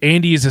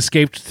Andy has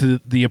escaped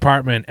to the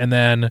apartment, and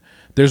then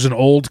there's an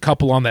old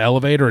couple on the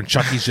elevator, and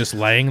Chucky's just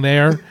laying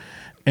there,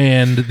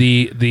 and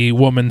the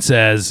woman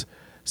says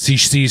she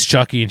sees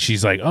Chucky, and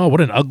she's like, "Oh,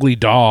 what an ugly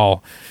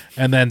doll."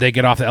 And then they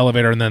get off the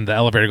elevator, and then the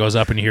elevator goes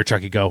up, and you hear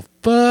Chucky go,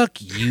 "Fuck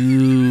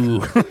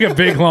you."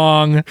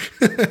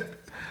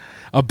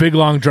 a big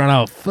long drawn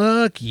out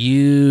 "fuck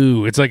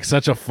you." It's like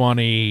such a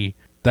funny.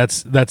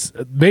 That's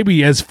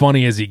maybe as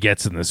funny as he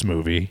gets in this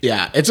movie.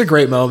 Yeah, it's a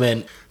great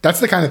moment. That's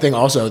the kind of thing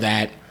also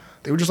that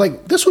they were just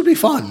like, this would be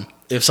fun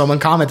if someone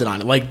commented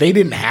on it. They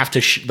didn't have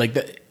to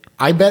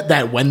I bet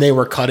that when they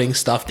were cutting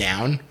stuff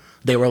down,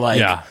 they were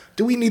like,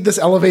 do we need this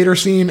elevator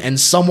scene? And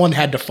someone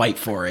had to fight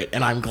for it,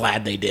 and I'm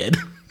glad they did.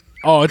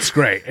 Oh, it's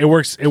great. It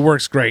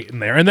works great in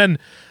there. And then,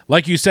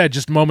 like you said,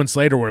 just moments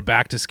later, we're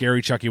back to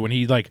Scary Chucky when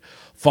he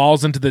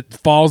falls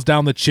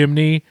down the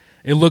chimney.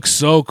 It looks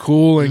so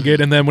cool and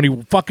good. And then when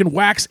he fucking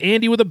whacks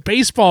Andy with a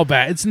baseball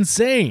bat, it's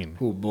insane.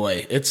 Oh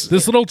boy, it's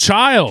this little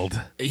child.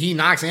 He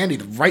knocks Andy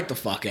right the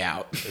fuck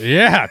out.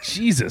 Yeah,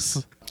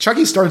 Jesus.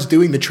 Chucky starts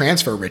doing the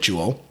transfer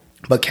ritual,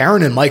 but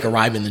Karen and Mike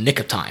arrive in the nick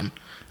of time.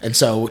 And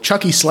so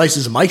Chucky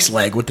slices Mike's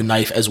leg with the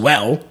knife as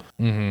well.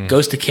 Mm-hmm.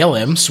 Goes to kill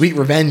him. Sweet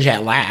revenge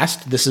at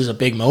last. This is a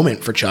big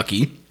moment for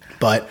Chucky.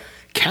 But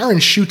Karen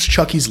shoots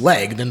Chucky's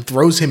leg, then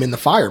throws him in the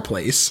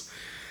fireplace.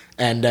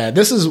 And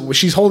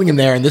she's holding him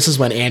there, and this is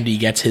when Andy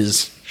gets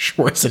his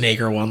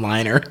Schwarzenegger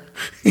one-liner.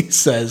 He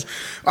says,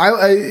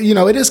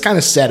 it is kind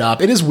of set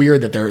up. It is weird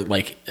that they're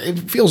it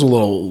feels a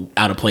little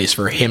out of place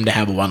for him to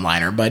have a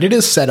one-liner, but it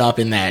is set up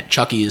in that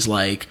Chucky is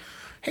like,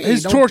 hey,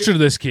 he's tortured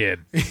this kid.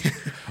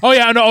 Oh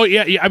yeah, no,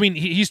 yeah. I mean,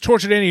 he's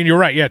tortured Andy, and you're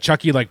right. Yeah,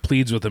 Chucky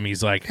pleads with him.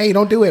 He's like, hey,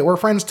 don't do it. We're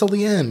friends till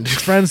the end.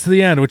 Friends to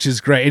the end, which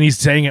is great. And he's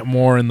saying it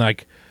more in the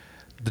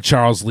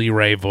Charles Lee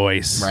Ray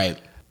voice. Right.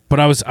 But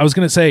I was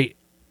gonna say,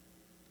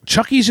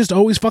 Chucky's just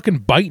always fucking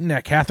biting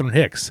at Catherine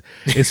Hicks.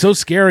 It's so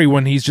scary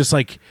when he's just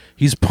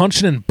he's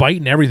punching and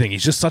biting everything.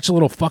 He's just such a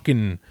little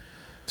fucking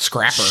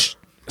scrapper.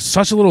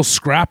 Such a little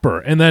scrapper.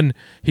 And then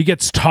he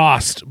gets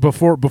tossed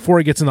before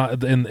he gets in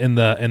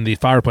the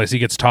fireplace. He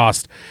gets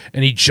tossed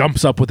and he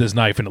jumps up with his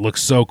knife, and it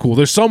looks so cool.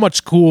 There's so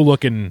much cool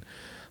looking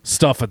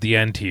stuff at the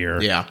end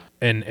here. Yeah.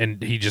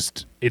 And he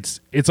just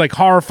it's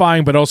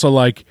horrifying, but also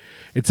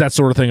it's that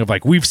sort of thing of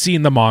we've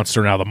seen the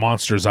monster now. The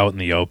monster's out in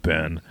the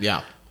open.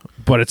 Yeah.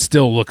 but it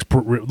still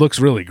looks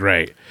really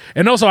great.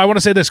 And also, I want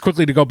to say this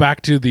quickly to go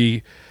back to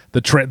the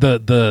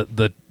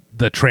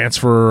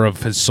transfer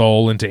of his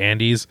soul into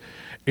Andy's.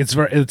 It's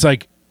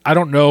like, I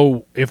don't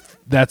know if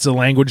that's a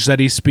language that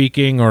he's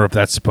speaking or if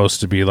that's supposed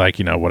to be like,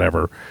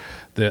 whatever,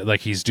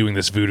 like he's doing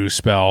this voodoo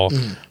spell.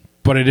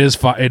 But it is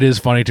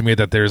funny to me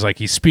that there's like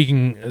he's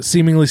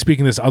seemingly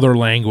speaking this other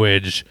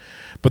language,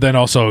 but then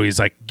also he's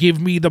like, "Give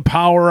me the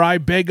power, I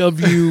beg of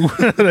you."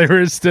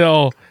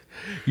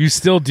 You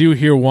still do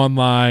hear one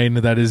line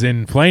that is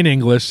in plain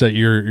English that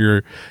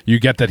you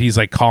get that he's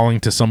like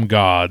calling to some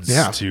gods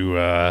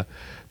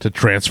to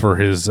transfer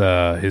his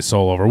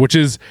soul over, which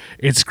is,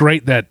 it's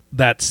great that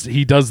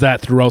he does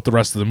that throughout the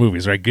rest of the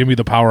movies, right? Give me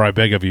the power, I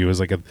beg of you, is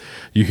like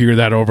you hear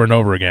that over and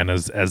over again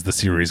as the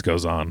series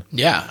goes on.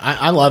 Yeah,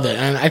 I love it.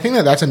 And I think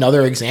that's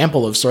another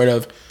example of sort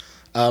of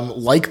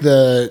like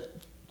the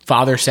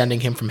Father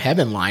sending him from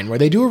heaven line, where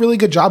they do a really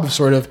good job of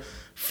sort of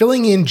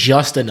filling in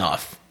just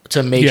enough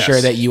to make sure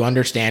that you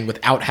understand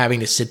without having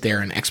to sit there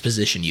and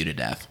exposition you to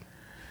death.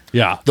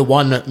 Yeah. The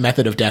one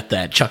method of death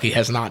that Chucky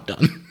has not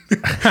done.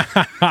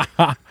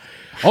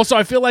 Also,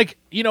 I feel like,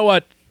 you know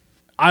what?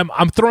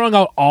 I'm throwing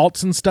out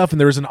alts and stuff, and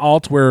there was an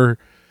alt where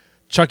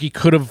Chucky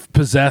could have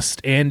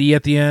possessed Andy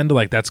at the end.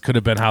 Like, that's could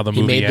have been how the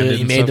movie ended.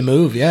 He made the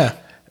move, yeah.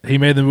 He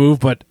made the move,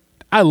 but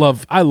I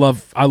love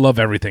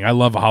everything. I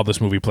love how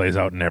this movie plays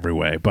out in every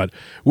way. But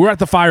we're at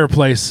the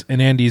fireplace,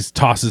 and Andy's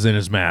tosses in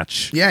his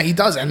match. Yeah, he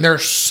does, and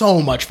there's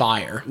so much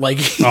fire. Like,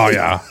 oh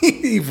yeah,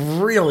 he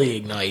really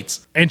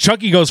ignites. And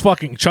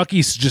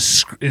Chucky's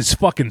just is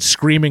fucking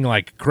screaming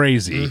like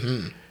crazy.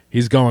 Mm-hmm.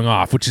 He's going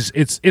off, which is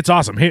it's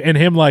awesome.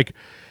 Him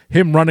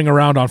running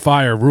around on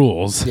fire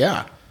rules.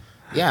 Yeah.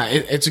 Yeah,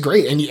 it's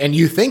great, and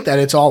you think that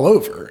it's all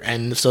over,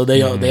 and so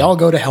they all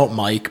go to help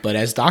Mike. But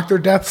as Dr.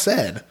 Death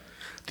said,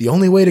 the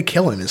only way to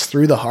kill him is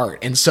through the heart.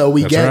 And so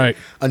we get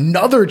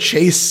another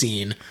chase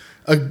scene,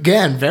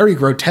 again, very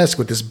grotesque,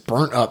 with this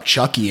burnt up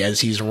Chucky as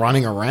he's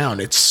running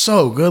around. It's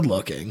so good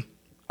looking.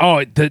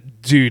 Oh,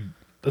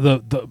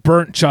 the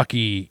burnt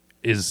Chucky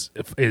is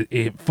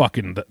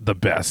fucking the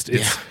best.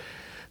 It's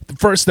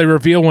first they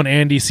reveal when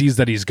Andy sees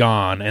that he's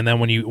gone, and then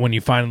when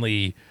you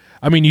finally,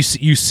 I mean, you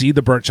see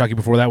the burnt Chucky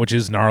before that, which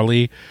is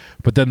gnarly,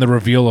 but then the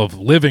reveal of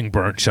living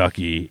burnt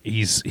Chucky,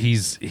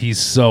 he's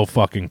so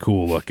fucking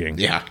cool looking.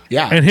 Yeah,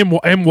 yeah. And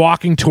him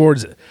walking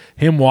towards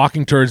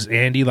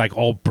Andy like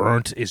all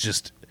burnt is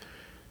just,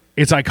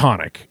 it's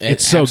iconic.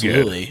 It's so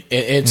absolutely good.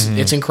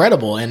 It's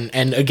incredible.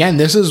 And again,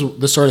 this is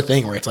the sort of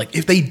thing where it's like,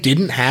 if they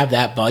didn't have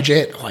that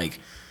budget, like,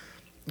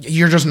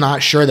 you're just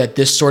not sure that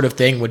this sort of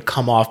thing would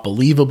come off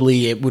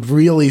believably. It would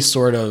really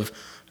sort of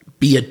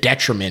be a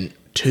detriment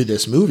to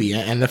this movie.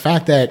 And the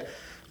fact that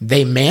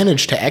they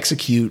managed to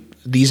execute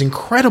these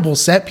incredible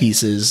set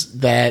pieces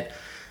that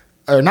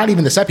are not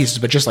even the set pieces,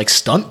 but just like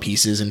stunt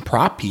pieces and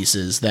prop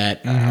pieces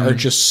that are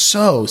just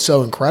so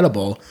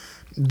incredible.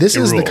 This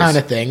is the kind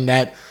of thing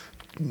that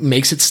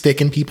makes it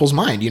stick in people's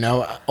mind.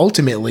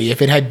 Ultimately,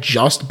 if it had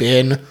just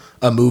been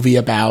a movie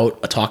about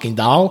a talking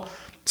doll,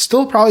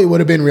 still probably would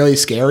have been really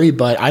scary,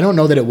 but I don't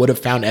know that it would have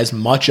found as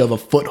much of a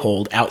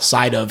foothold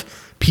outside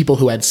of people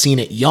who had seen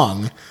it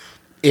young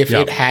if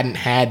it hadn't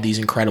had these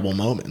incredible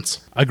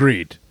moments.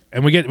 Agreed.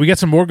 And we get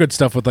some more good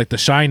stuff with like The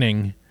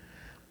Shining.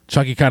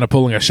 Chucky kind of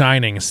pulling a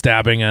Shining,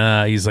 stabbing.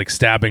 He's like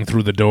stabbing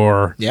through the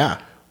door. Yeah,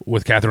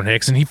 with Catherine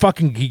Hicks, and he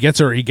gets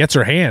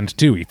her hand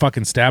too. He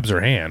fucking stabs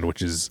her hand,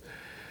 which is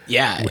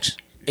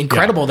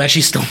incredible that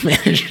she still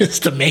manages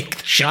to make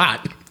the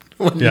shot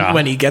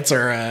when he gets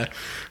her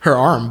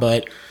arm.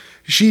 But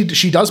she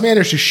does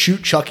manage to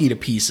shoot Chucky to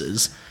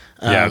pieces.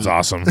 It's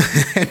awesome.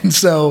 And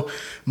so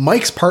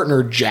Mike's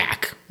partner,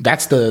 Jack,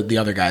 that's the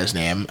other guy's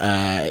name.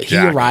 He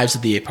arrives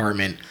at the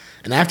apartment,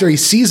 and after he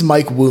sees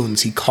Mike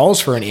wounds, he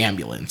calls for an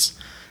ambulance.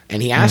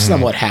 And he asks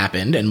them what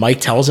happened, and Mike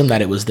tells him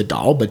that it was the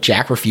doll, but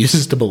Jack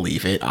refuses to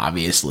believe it,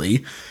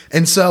 obviously.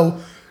 And so,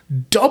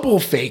 double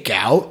fake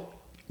out.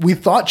 We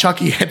thought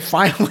Chucky had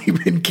finally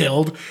been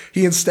killed.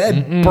 He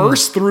instead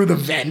bursts through the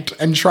vent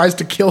and tries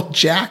to kill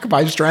Jack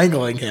by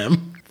strangling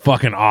him.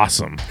 Fucking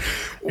awesome.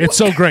 It's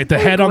so great. The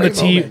head on the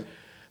TV.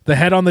 The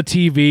head on the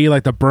TV,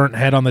 like the burnt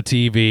head on the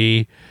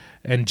TV,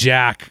 and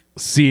Jack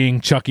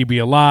seeing Chucky be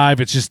alive.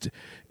 It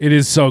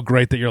is so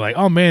great that you're like,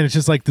 oh man, it's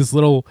just like this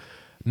little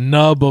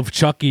nub of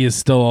Chucky is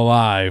still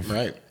alive.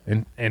 Right.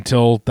 And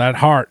until that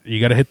heart, you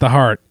got to hit the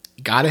heart.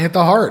 Got to hit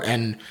the heart.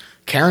 And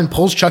Karen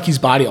pulls Chucky's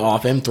body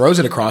off him, throws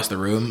it across the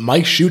room.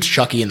 Mike shoots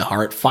Chucky in the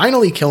heart,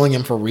 finally killing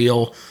him for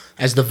real.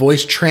 As the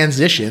voice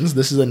transitions,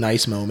 this is a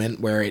nice moment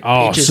where it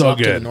pitches up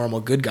to the normal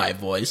good guy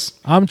voice.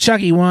 I'm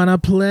Chucky, wanna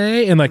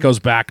play? And that goes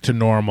back to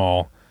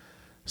normal.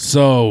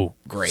 So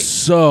great.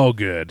 So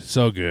good.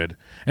 So good.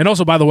 And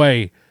also, by the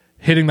way,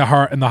 hitting the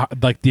heart and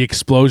the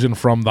explosion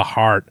from the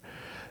heart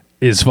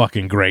is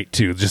fucking great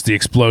too. Just the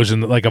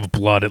explosion of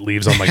blood it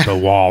leaves on like the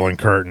wall and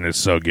curtain is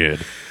so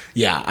good.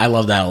 Yeah, I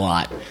love that a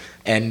lot.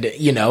 And,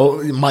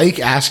 Mike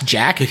asks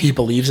Jack if he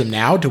believes him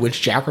now, to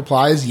which Jack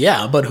replies,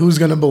 yeah, but who's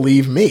going to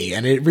believe me?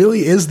 And it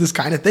really is this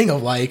kind of thing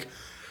of like,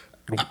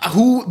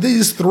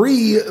 These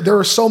three, there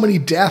are so many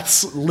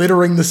deaths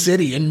littering the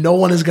city, and no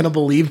one is going to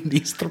believe in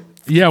these three.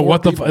 Yeah,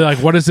 what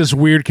what is this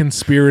weird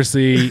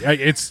conspiracy?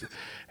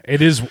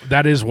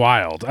 That is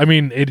wild. I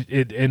mean,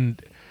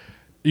 and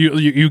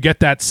you get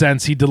that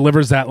sense. He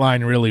delivers that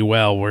line really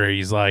well, where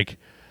he's like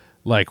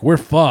we're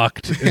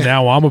fucked, and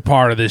now I'm a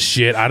part of this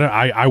shit.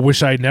 I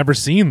wish I'd never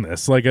seen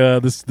this.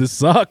 This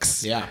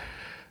sucks. Yeah.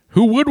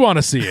 Who would want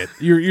to see it?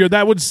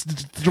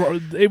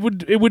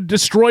 It would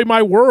destroy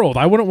my world.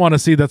 I wouldn't want to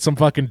see that some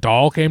fucking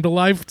doll came to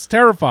life. It's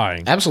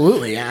terrifying.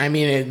 Absolutely. I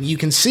mean, you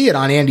can see it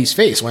on Andy's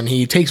face when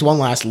he takes one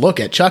last look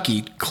at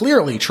Chucky,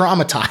 clearly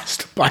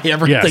traumatized by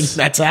everything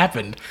that's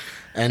happened.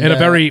 And a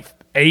very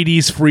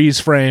 80s freeze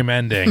frame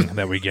ending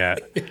that we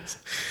get.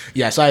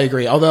 Yes, I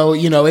agree. Although,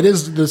 it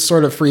is the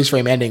sort of freeze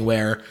frame ending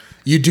where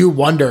you do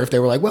wonder if they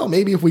were like, well,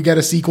 maybe if we get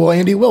a sequel,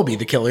 Andy will be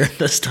the killer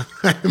this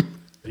time.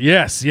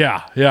 Yes,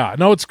 yeah.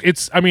 No,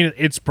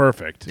 it's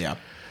perfect. Yeah.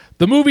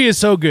 The movie is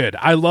so good.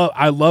 I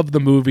love the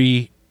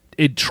movie.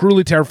 It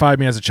truly terrified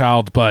me as a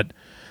child, but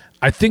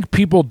I think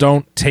people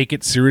don't take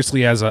it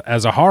seriously as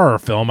a horror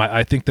film.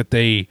 I think that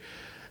they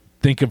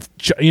think of,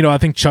 I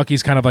think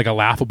Chucky's kind of like a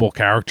laughable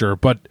character,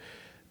 but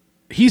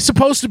he's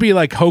supposed to be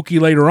like hokey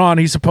later on.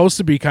 He's supposed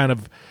to be kind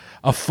of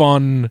a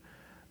fun,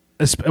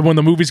 when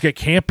the movies get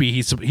campy,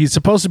 he's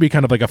supposed to be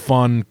kind of like a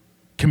fun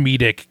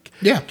comedic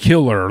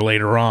killer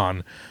later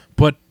on.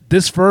 But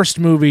this first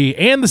movie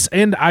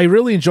and I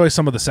really enjoy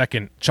some of the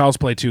second, Child's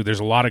Play 2. There's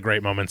a lot of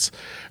great moments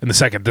in the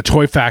second. The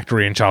toy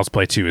factory in Child's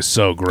Play 2 is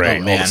so great.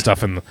 All the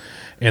stuff in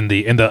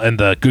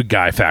the good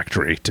guy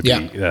factory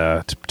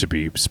to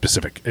be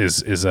specific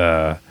is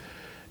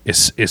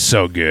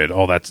so good.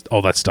 All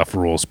that stuff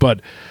rules.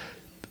 But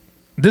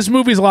this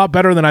movie's a lot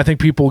better than I think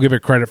people give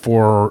it credit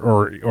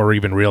for or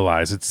even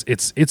realize.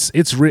 It's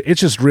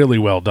just really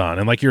well done.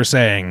 And like you're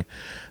saying,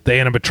 the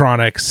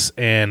animatronics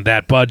and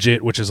that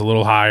budget, which is a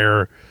little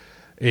higher,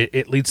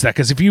 it leads to that.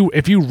 Because if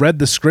you read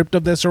the script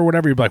of this or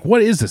whatever, you're like,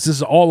 what is this? This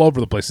is all over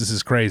the place. This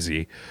is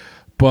crazy.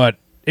 But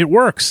it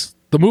works.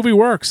 The movie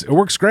works. It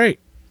works great.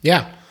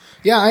 Yeah.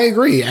 Yeah, I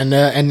agree. And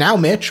now,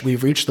 Mitch,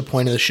 we've reached the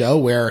point of the show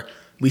where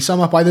we sum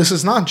up why this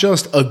is not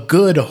just a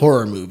good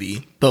horror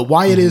movie, but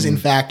why it is, in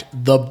fact,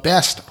 the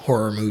best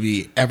horror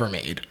movie ever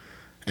made.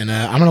 And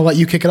I'm going to let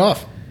you kick it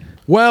off.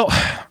 Well,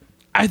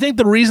 I think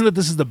the reason that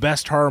this is the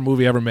best horror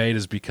movie ever made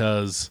is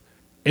because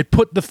it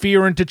put the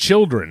fear into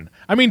children.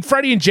 I mean,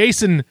 Freddy and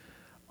Jason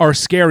are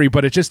scary,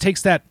 but it just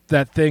takes that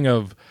thing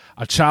of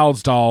a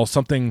child's doll,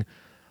 something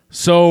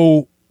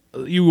so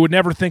you would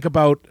never think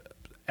about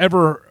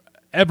ever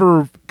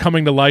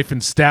coming to life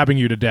and stabbing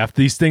you to death.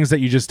 These things that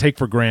you just take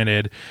for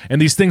granted,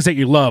 and these things that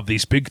you love,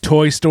 these big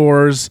toy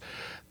stores,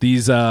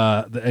 these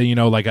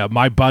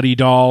My Buddy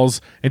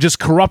dolls, and just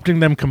corrupting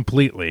them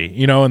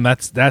completely, and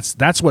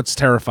that's what's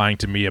terrifying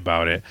to me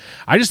about it.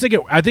 I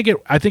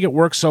think it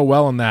works so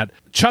well in that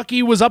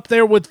Chucky was up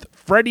there with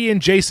Freddy and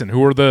Jason, who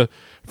were the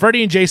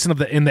Freddy and Jason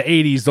in the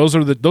 80s.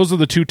 Those are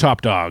the two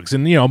top dogs,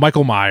 and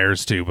Michael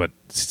Myers too, but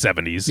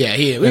 70s.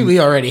 Yeah, we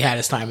already had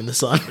his time in the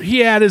sun. He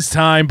had his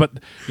time, but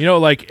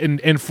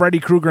in Freddy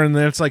Krueger, and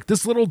then it's like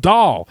this little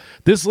doll.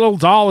 This little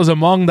doll is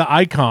among the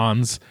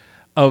icons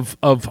of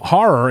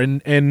horror,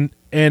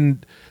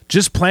 and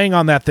just playing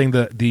on that thing,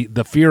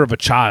 the fear of a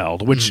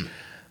child, which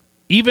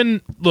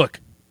even look,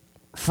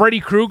 Freddy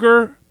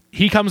Krueger,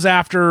 he comes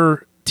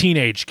after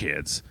teenage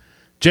kids.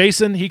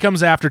 Jason, he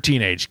comes after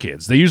teenage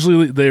kids. They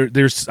usually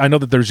there's I know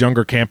that there's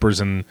younger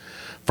campers in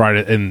the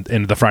Friday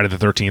the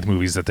 13th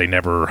movies that they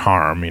never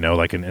harm,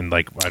 like in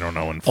like I don't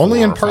know in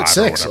only in part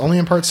 6. Only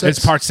in part 6.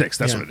 It's part 6.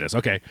 That's what it is.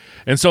 Okay,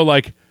 and so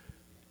like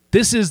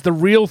this is the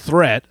real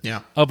threat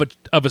of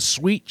a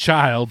sweet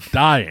child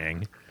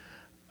dying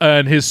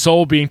and his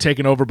soul being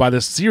taken over by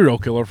this serial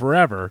killer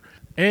forever,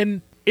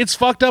 and it's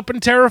fucked up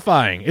and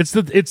terrifying. It's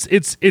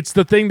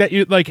the thing that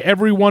you like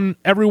everyone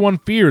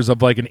fears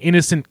of, like an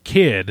innocent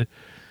kid.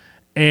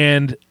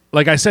 And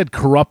like I said,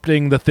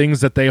 corrupting the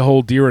things that they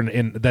hold dear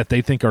and that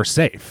they think are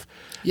safe.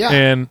 Yeah.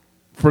 And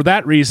for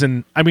that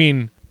reason, I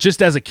mean,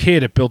 just as a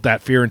kid, it built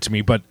that fear into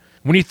me. But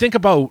when you think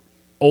about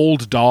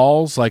old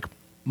dolls, like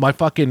my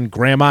fucking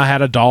grandma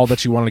had a doll that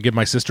she wanted to give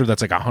my sister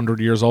that's like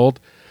 100 years old.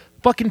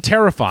 Fucking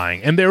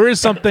terrifying. And there is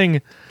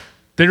something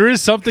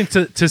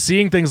to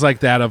seeing things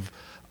like that of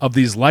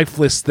these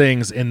lifeless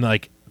things in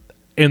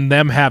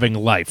them having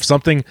life,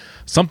 something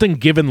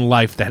given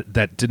life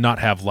that did not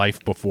have life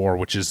before,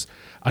 which is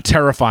a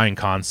terrifying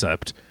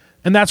concept.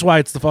 And that's why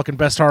it's the fucking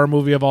best horror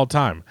movie of all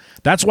time.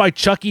 That's why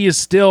Chucky is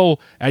still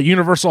at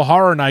Universal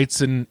Horror Nights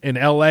in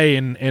LA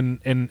and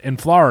in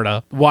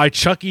Florida. Why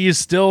Chucky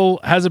still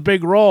has a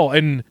big role.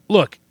 And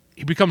look,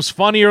 he becomes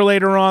funnier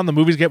later on. The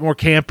movies get more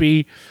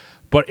campy.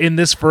 But in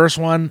this first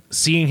one,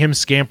 seeing him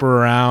scamper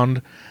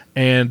around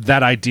and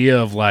that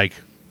idea of like,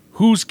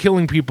 who's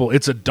killing people?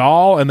 It's a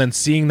doll, and then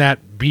seeing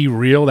that be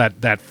real,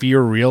 that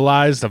fear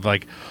realized of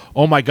like,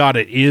 oh my God,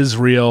 it is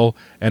real,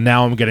 and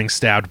now I'm getting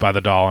stabbed by the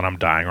doll and I'm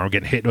dying, or I'm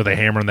getting hit with a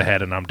hammer in the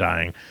head and I'm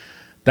dying.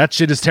 That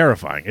shit is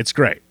terrifying. It's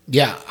great.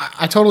 Yeah,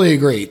 I totally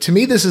agree. To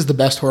me, this is the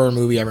best horror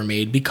movie ever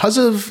made because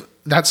of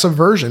that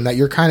subversion that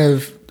you're kind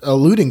of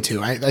alluding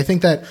to. I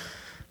think that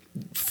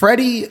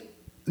Freddy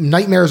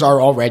nightmares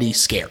are already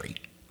scary.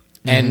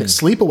 And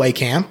sleepaway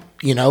camp,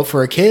 you know,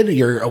 for a kid,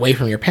 you're away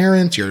from your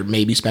parents, you're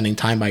maybe spending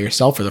time by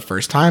yourself for the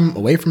first time,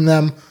 away from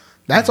them.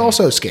 That's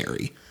also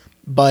scary.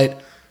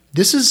 But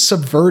this is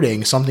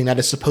subverting something that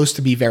is supposed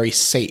to be very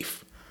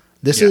safe.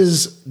 This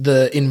is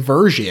the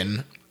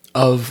inversion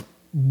of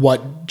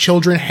what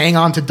children hang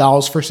on to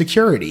dolls for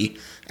security.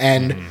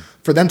 And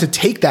for them to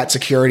take that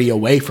security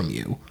away from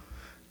you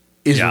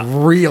is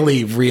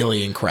really,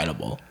 really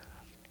incredible.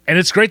 And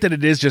it's great that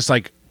it is just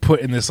like put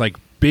in this like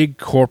big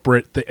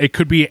corporate it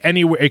could be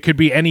anywhere, it could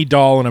be any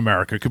doll in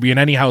America, it could be in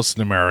any house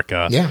in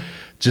America. Yeah.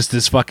 Just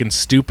this fucking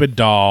stupid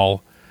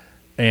doll.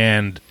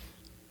 And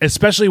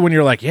especially when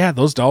you're like, yeah,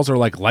 those dolls are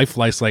like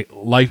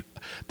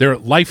they're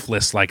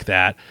lifeless like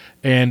that.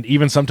 And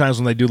even sometimes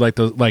when they do like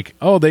the like,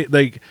 oh,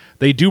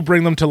 they do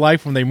bring them to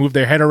life when they move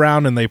their head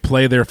around and they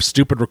play their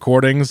stupid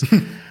recordings.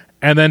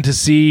 And then to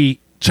see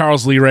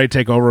Charles Lee Ray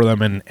take over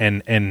them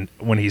and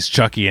when he's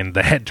Chucky and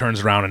the head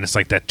turns around and it's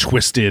like that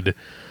twisted,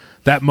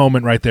 that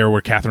moment right there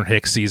where Catherine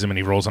Hicks sees him and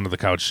he rolls onto the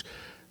couch.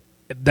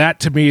 That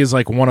to me is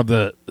like one of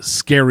the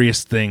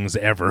scariest things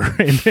ever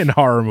in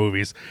horror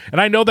movies. And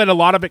I know that a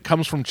lot of it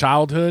comes from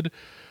childhood,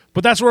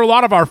 but that's where a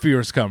lot of our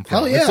fears come from.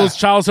 Hell yeah. It's those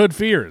childhood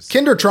fears.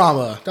 Kinder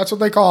trauma. That's what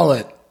they call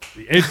it.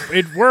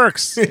 It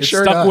works. It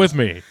sure stuck does. with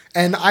me.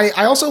 And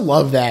I also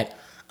love that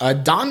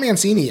Don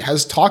Mancini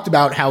has talked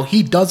about how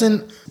he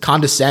doesn't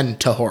condescend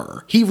to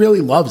horror. He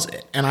really loves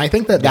it. And I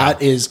think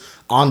that is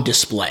on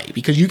display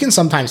because you can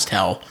sometimes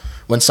tell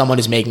when someone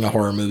is making a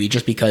horror movie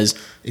just because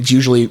it's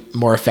usually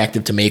more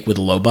effective to make with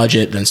a low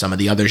budget than some of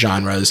the other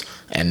genres.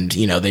 And,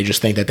 you know, they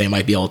just think that they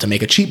might be able to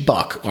make a cheap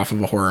buck off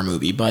of a horror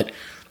movie. But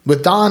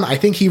with Don, I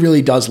think he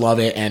really does love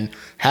it. And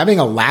having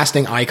a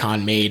lasting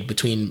icon made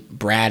between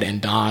Brad and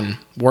Don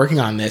working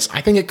on this, I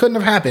think it couldn't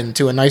have happened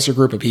to a nicer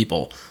group of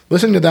people.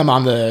 Listening to them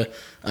on the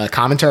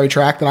commentary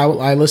track that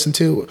I listened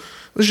to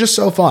was just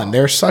so fun.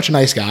 They're such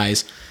nice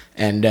guys.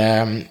 And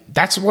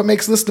that's what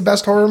makes this the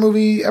best horror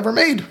movie ever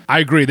made. I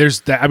agree.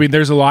 There's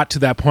a lot to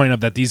that point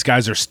of that these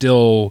guys are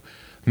still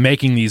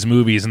making these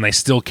movies and they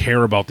still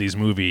care about these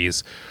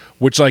movies,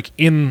 which like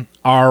in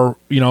our,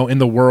 you know, in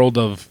the world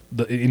of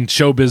in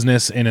show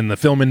business and in the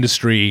film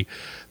industry,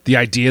 the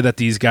idea that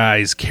these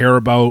guys care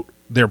about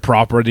their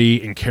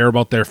property and care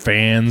about their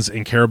fans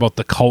and care about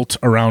the cult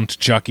around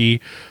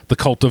Chucky, the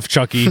cult of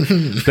Chucky.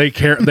 they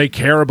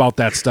care about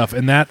that stuff,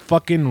 and that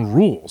fucking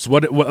rules.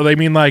 What I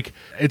mean, like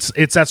it's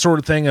that sort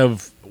of thing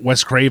of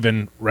Wes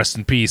Craven, rest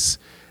in peace.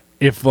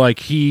 If like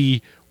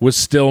he was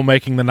still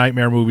making the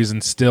Nightmare movies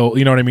and still,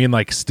 you know what I mean,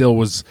 like still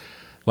was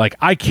like,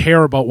 I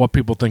care about what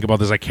people think about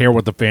this. I care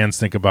what the fans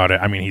think about it.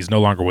 I mean, he's no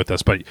longer with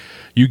us, but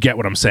you get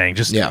what I'm saying.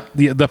 Just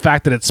the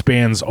fact that it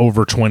spans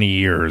over 20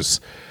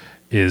 years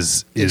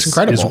is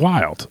incredible. Is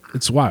wild.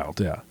 It's wild,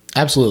 yeah.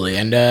 Absolutely.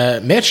 And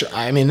Mitch,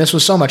 I mean, this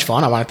was so much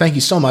fun. I want to thank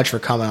you so much for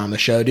coming on the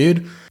show,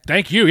 dude.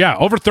 Thank you. Yeah,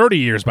 over 30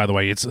 years, by the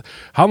way. It's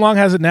how long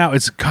has it now?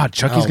 It's God,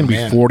 Chucky's going to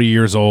be 40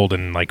 years old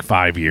in like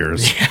 5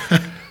 years. Yeah.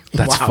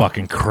 That's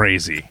fucking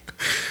crazy.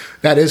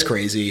 That is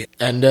crazy.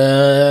 And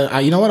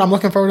you know what? I'm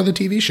looking forward to the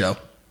TV show.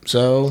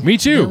 So me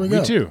too.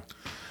 Me too.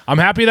 I'm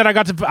happy that I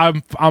got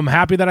to. I'm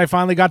happy that I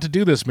finally got to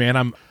do this,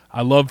 man.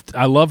 I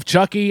love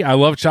Chucky. I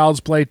love Child's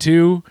Play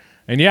 2.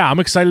 And yeah, I'm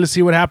excited to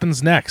see what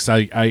happens next.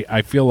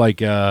 I feel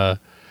like I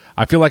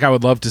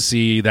would love to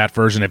see that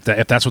version if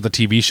that's what the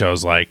TV show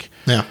is like.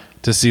 Yeah.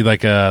 To see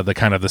like the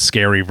kind of the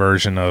scary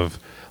version of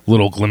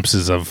little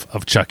glimpses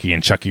of Chucky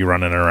and Chucky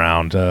running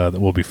around.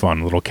 That will be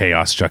fun. Little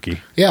chaos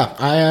Chucky. Yeah,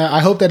 I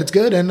hope that it's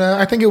good, and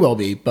I think it will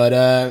be.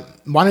 But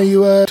why don't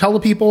you tell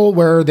the people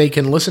where they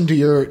can listen to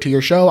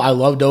your show? I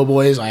love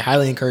Doughboys. I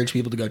highly encourage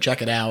people to go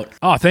check it out.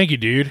 Oh, thank you,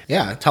 dude.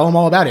 Yeah, tell them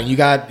all about it. You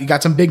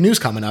got some big news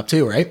coming up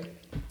too, right?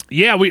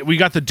 Yeah, we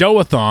got the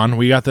Doughathon.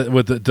 We got the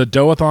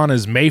Doughathon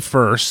is May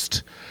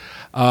 1st.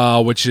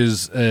 Which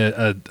is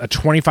a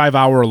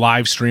 25-hour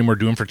live stream we're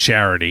doing for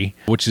charity,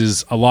 which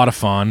is a lot of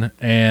fun.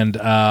 And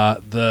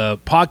the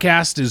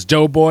podcast is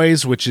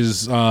Doughboys, which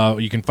is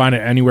you can find it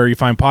anywhere you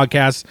find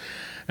podcasts.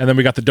 And then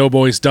we got the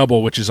Doughboys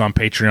Double, which is on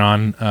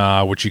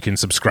Patreon, which you can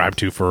subscribe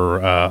to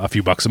for a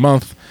few bucks a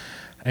month.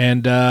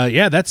 And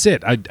yeah, that's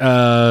it.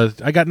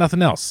 I got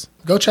nothing else.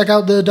 Go check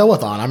out the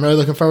Doughathon. I'm really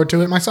looking forward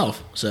to it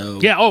myself.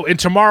 So yeah. Oh, and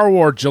Tomorrow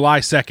War,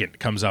 July 2nd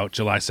comes out.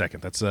 July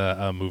 2nd. That's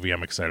a movie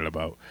I'm excited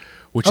about.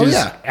 Which is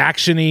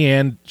actiony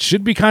and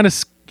should be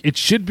it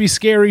should be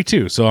scary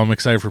too. So I'm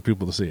excited for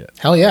people to see it.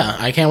 Hell yeah.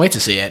 I can't wait to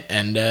see it.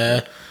 And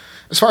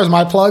as far as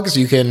my plugs,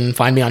 you can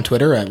find me on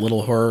Twitter at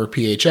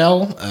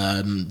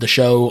LittleHorrorPHL. The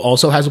show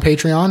also has a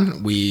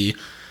Patreon. We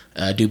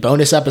do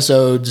bonus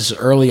episodes,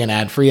 early and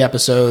ad-free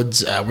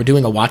episodes. We're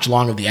doing a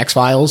watch-along of The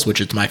X-Files,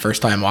 which is my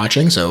first time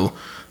watching. So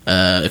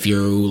if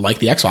you like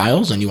The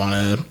X-Files and you want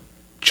to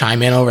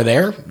chime in over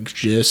there,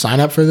 just sign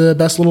up for the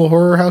Best Little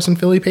Horror House in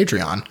Philly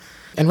Patreon.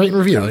 And rate and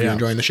review if you're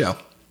enjoying the show.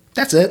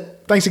 That's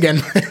it. Thanks again.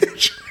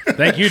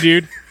 Thank you,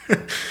 dude.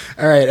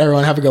 All right,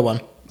 everyone. Have a good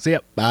one. See ya.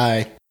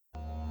 Bye.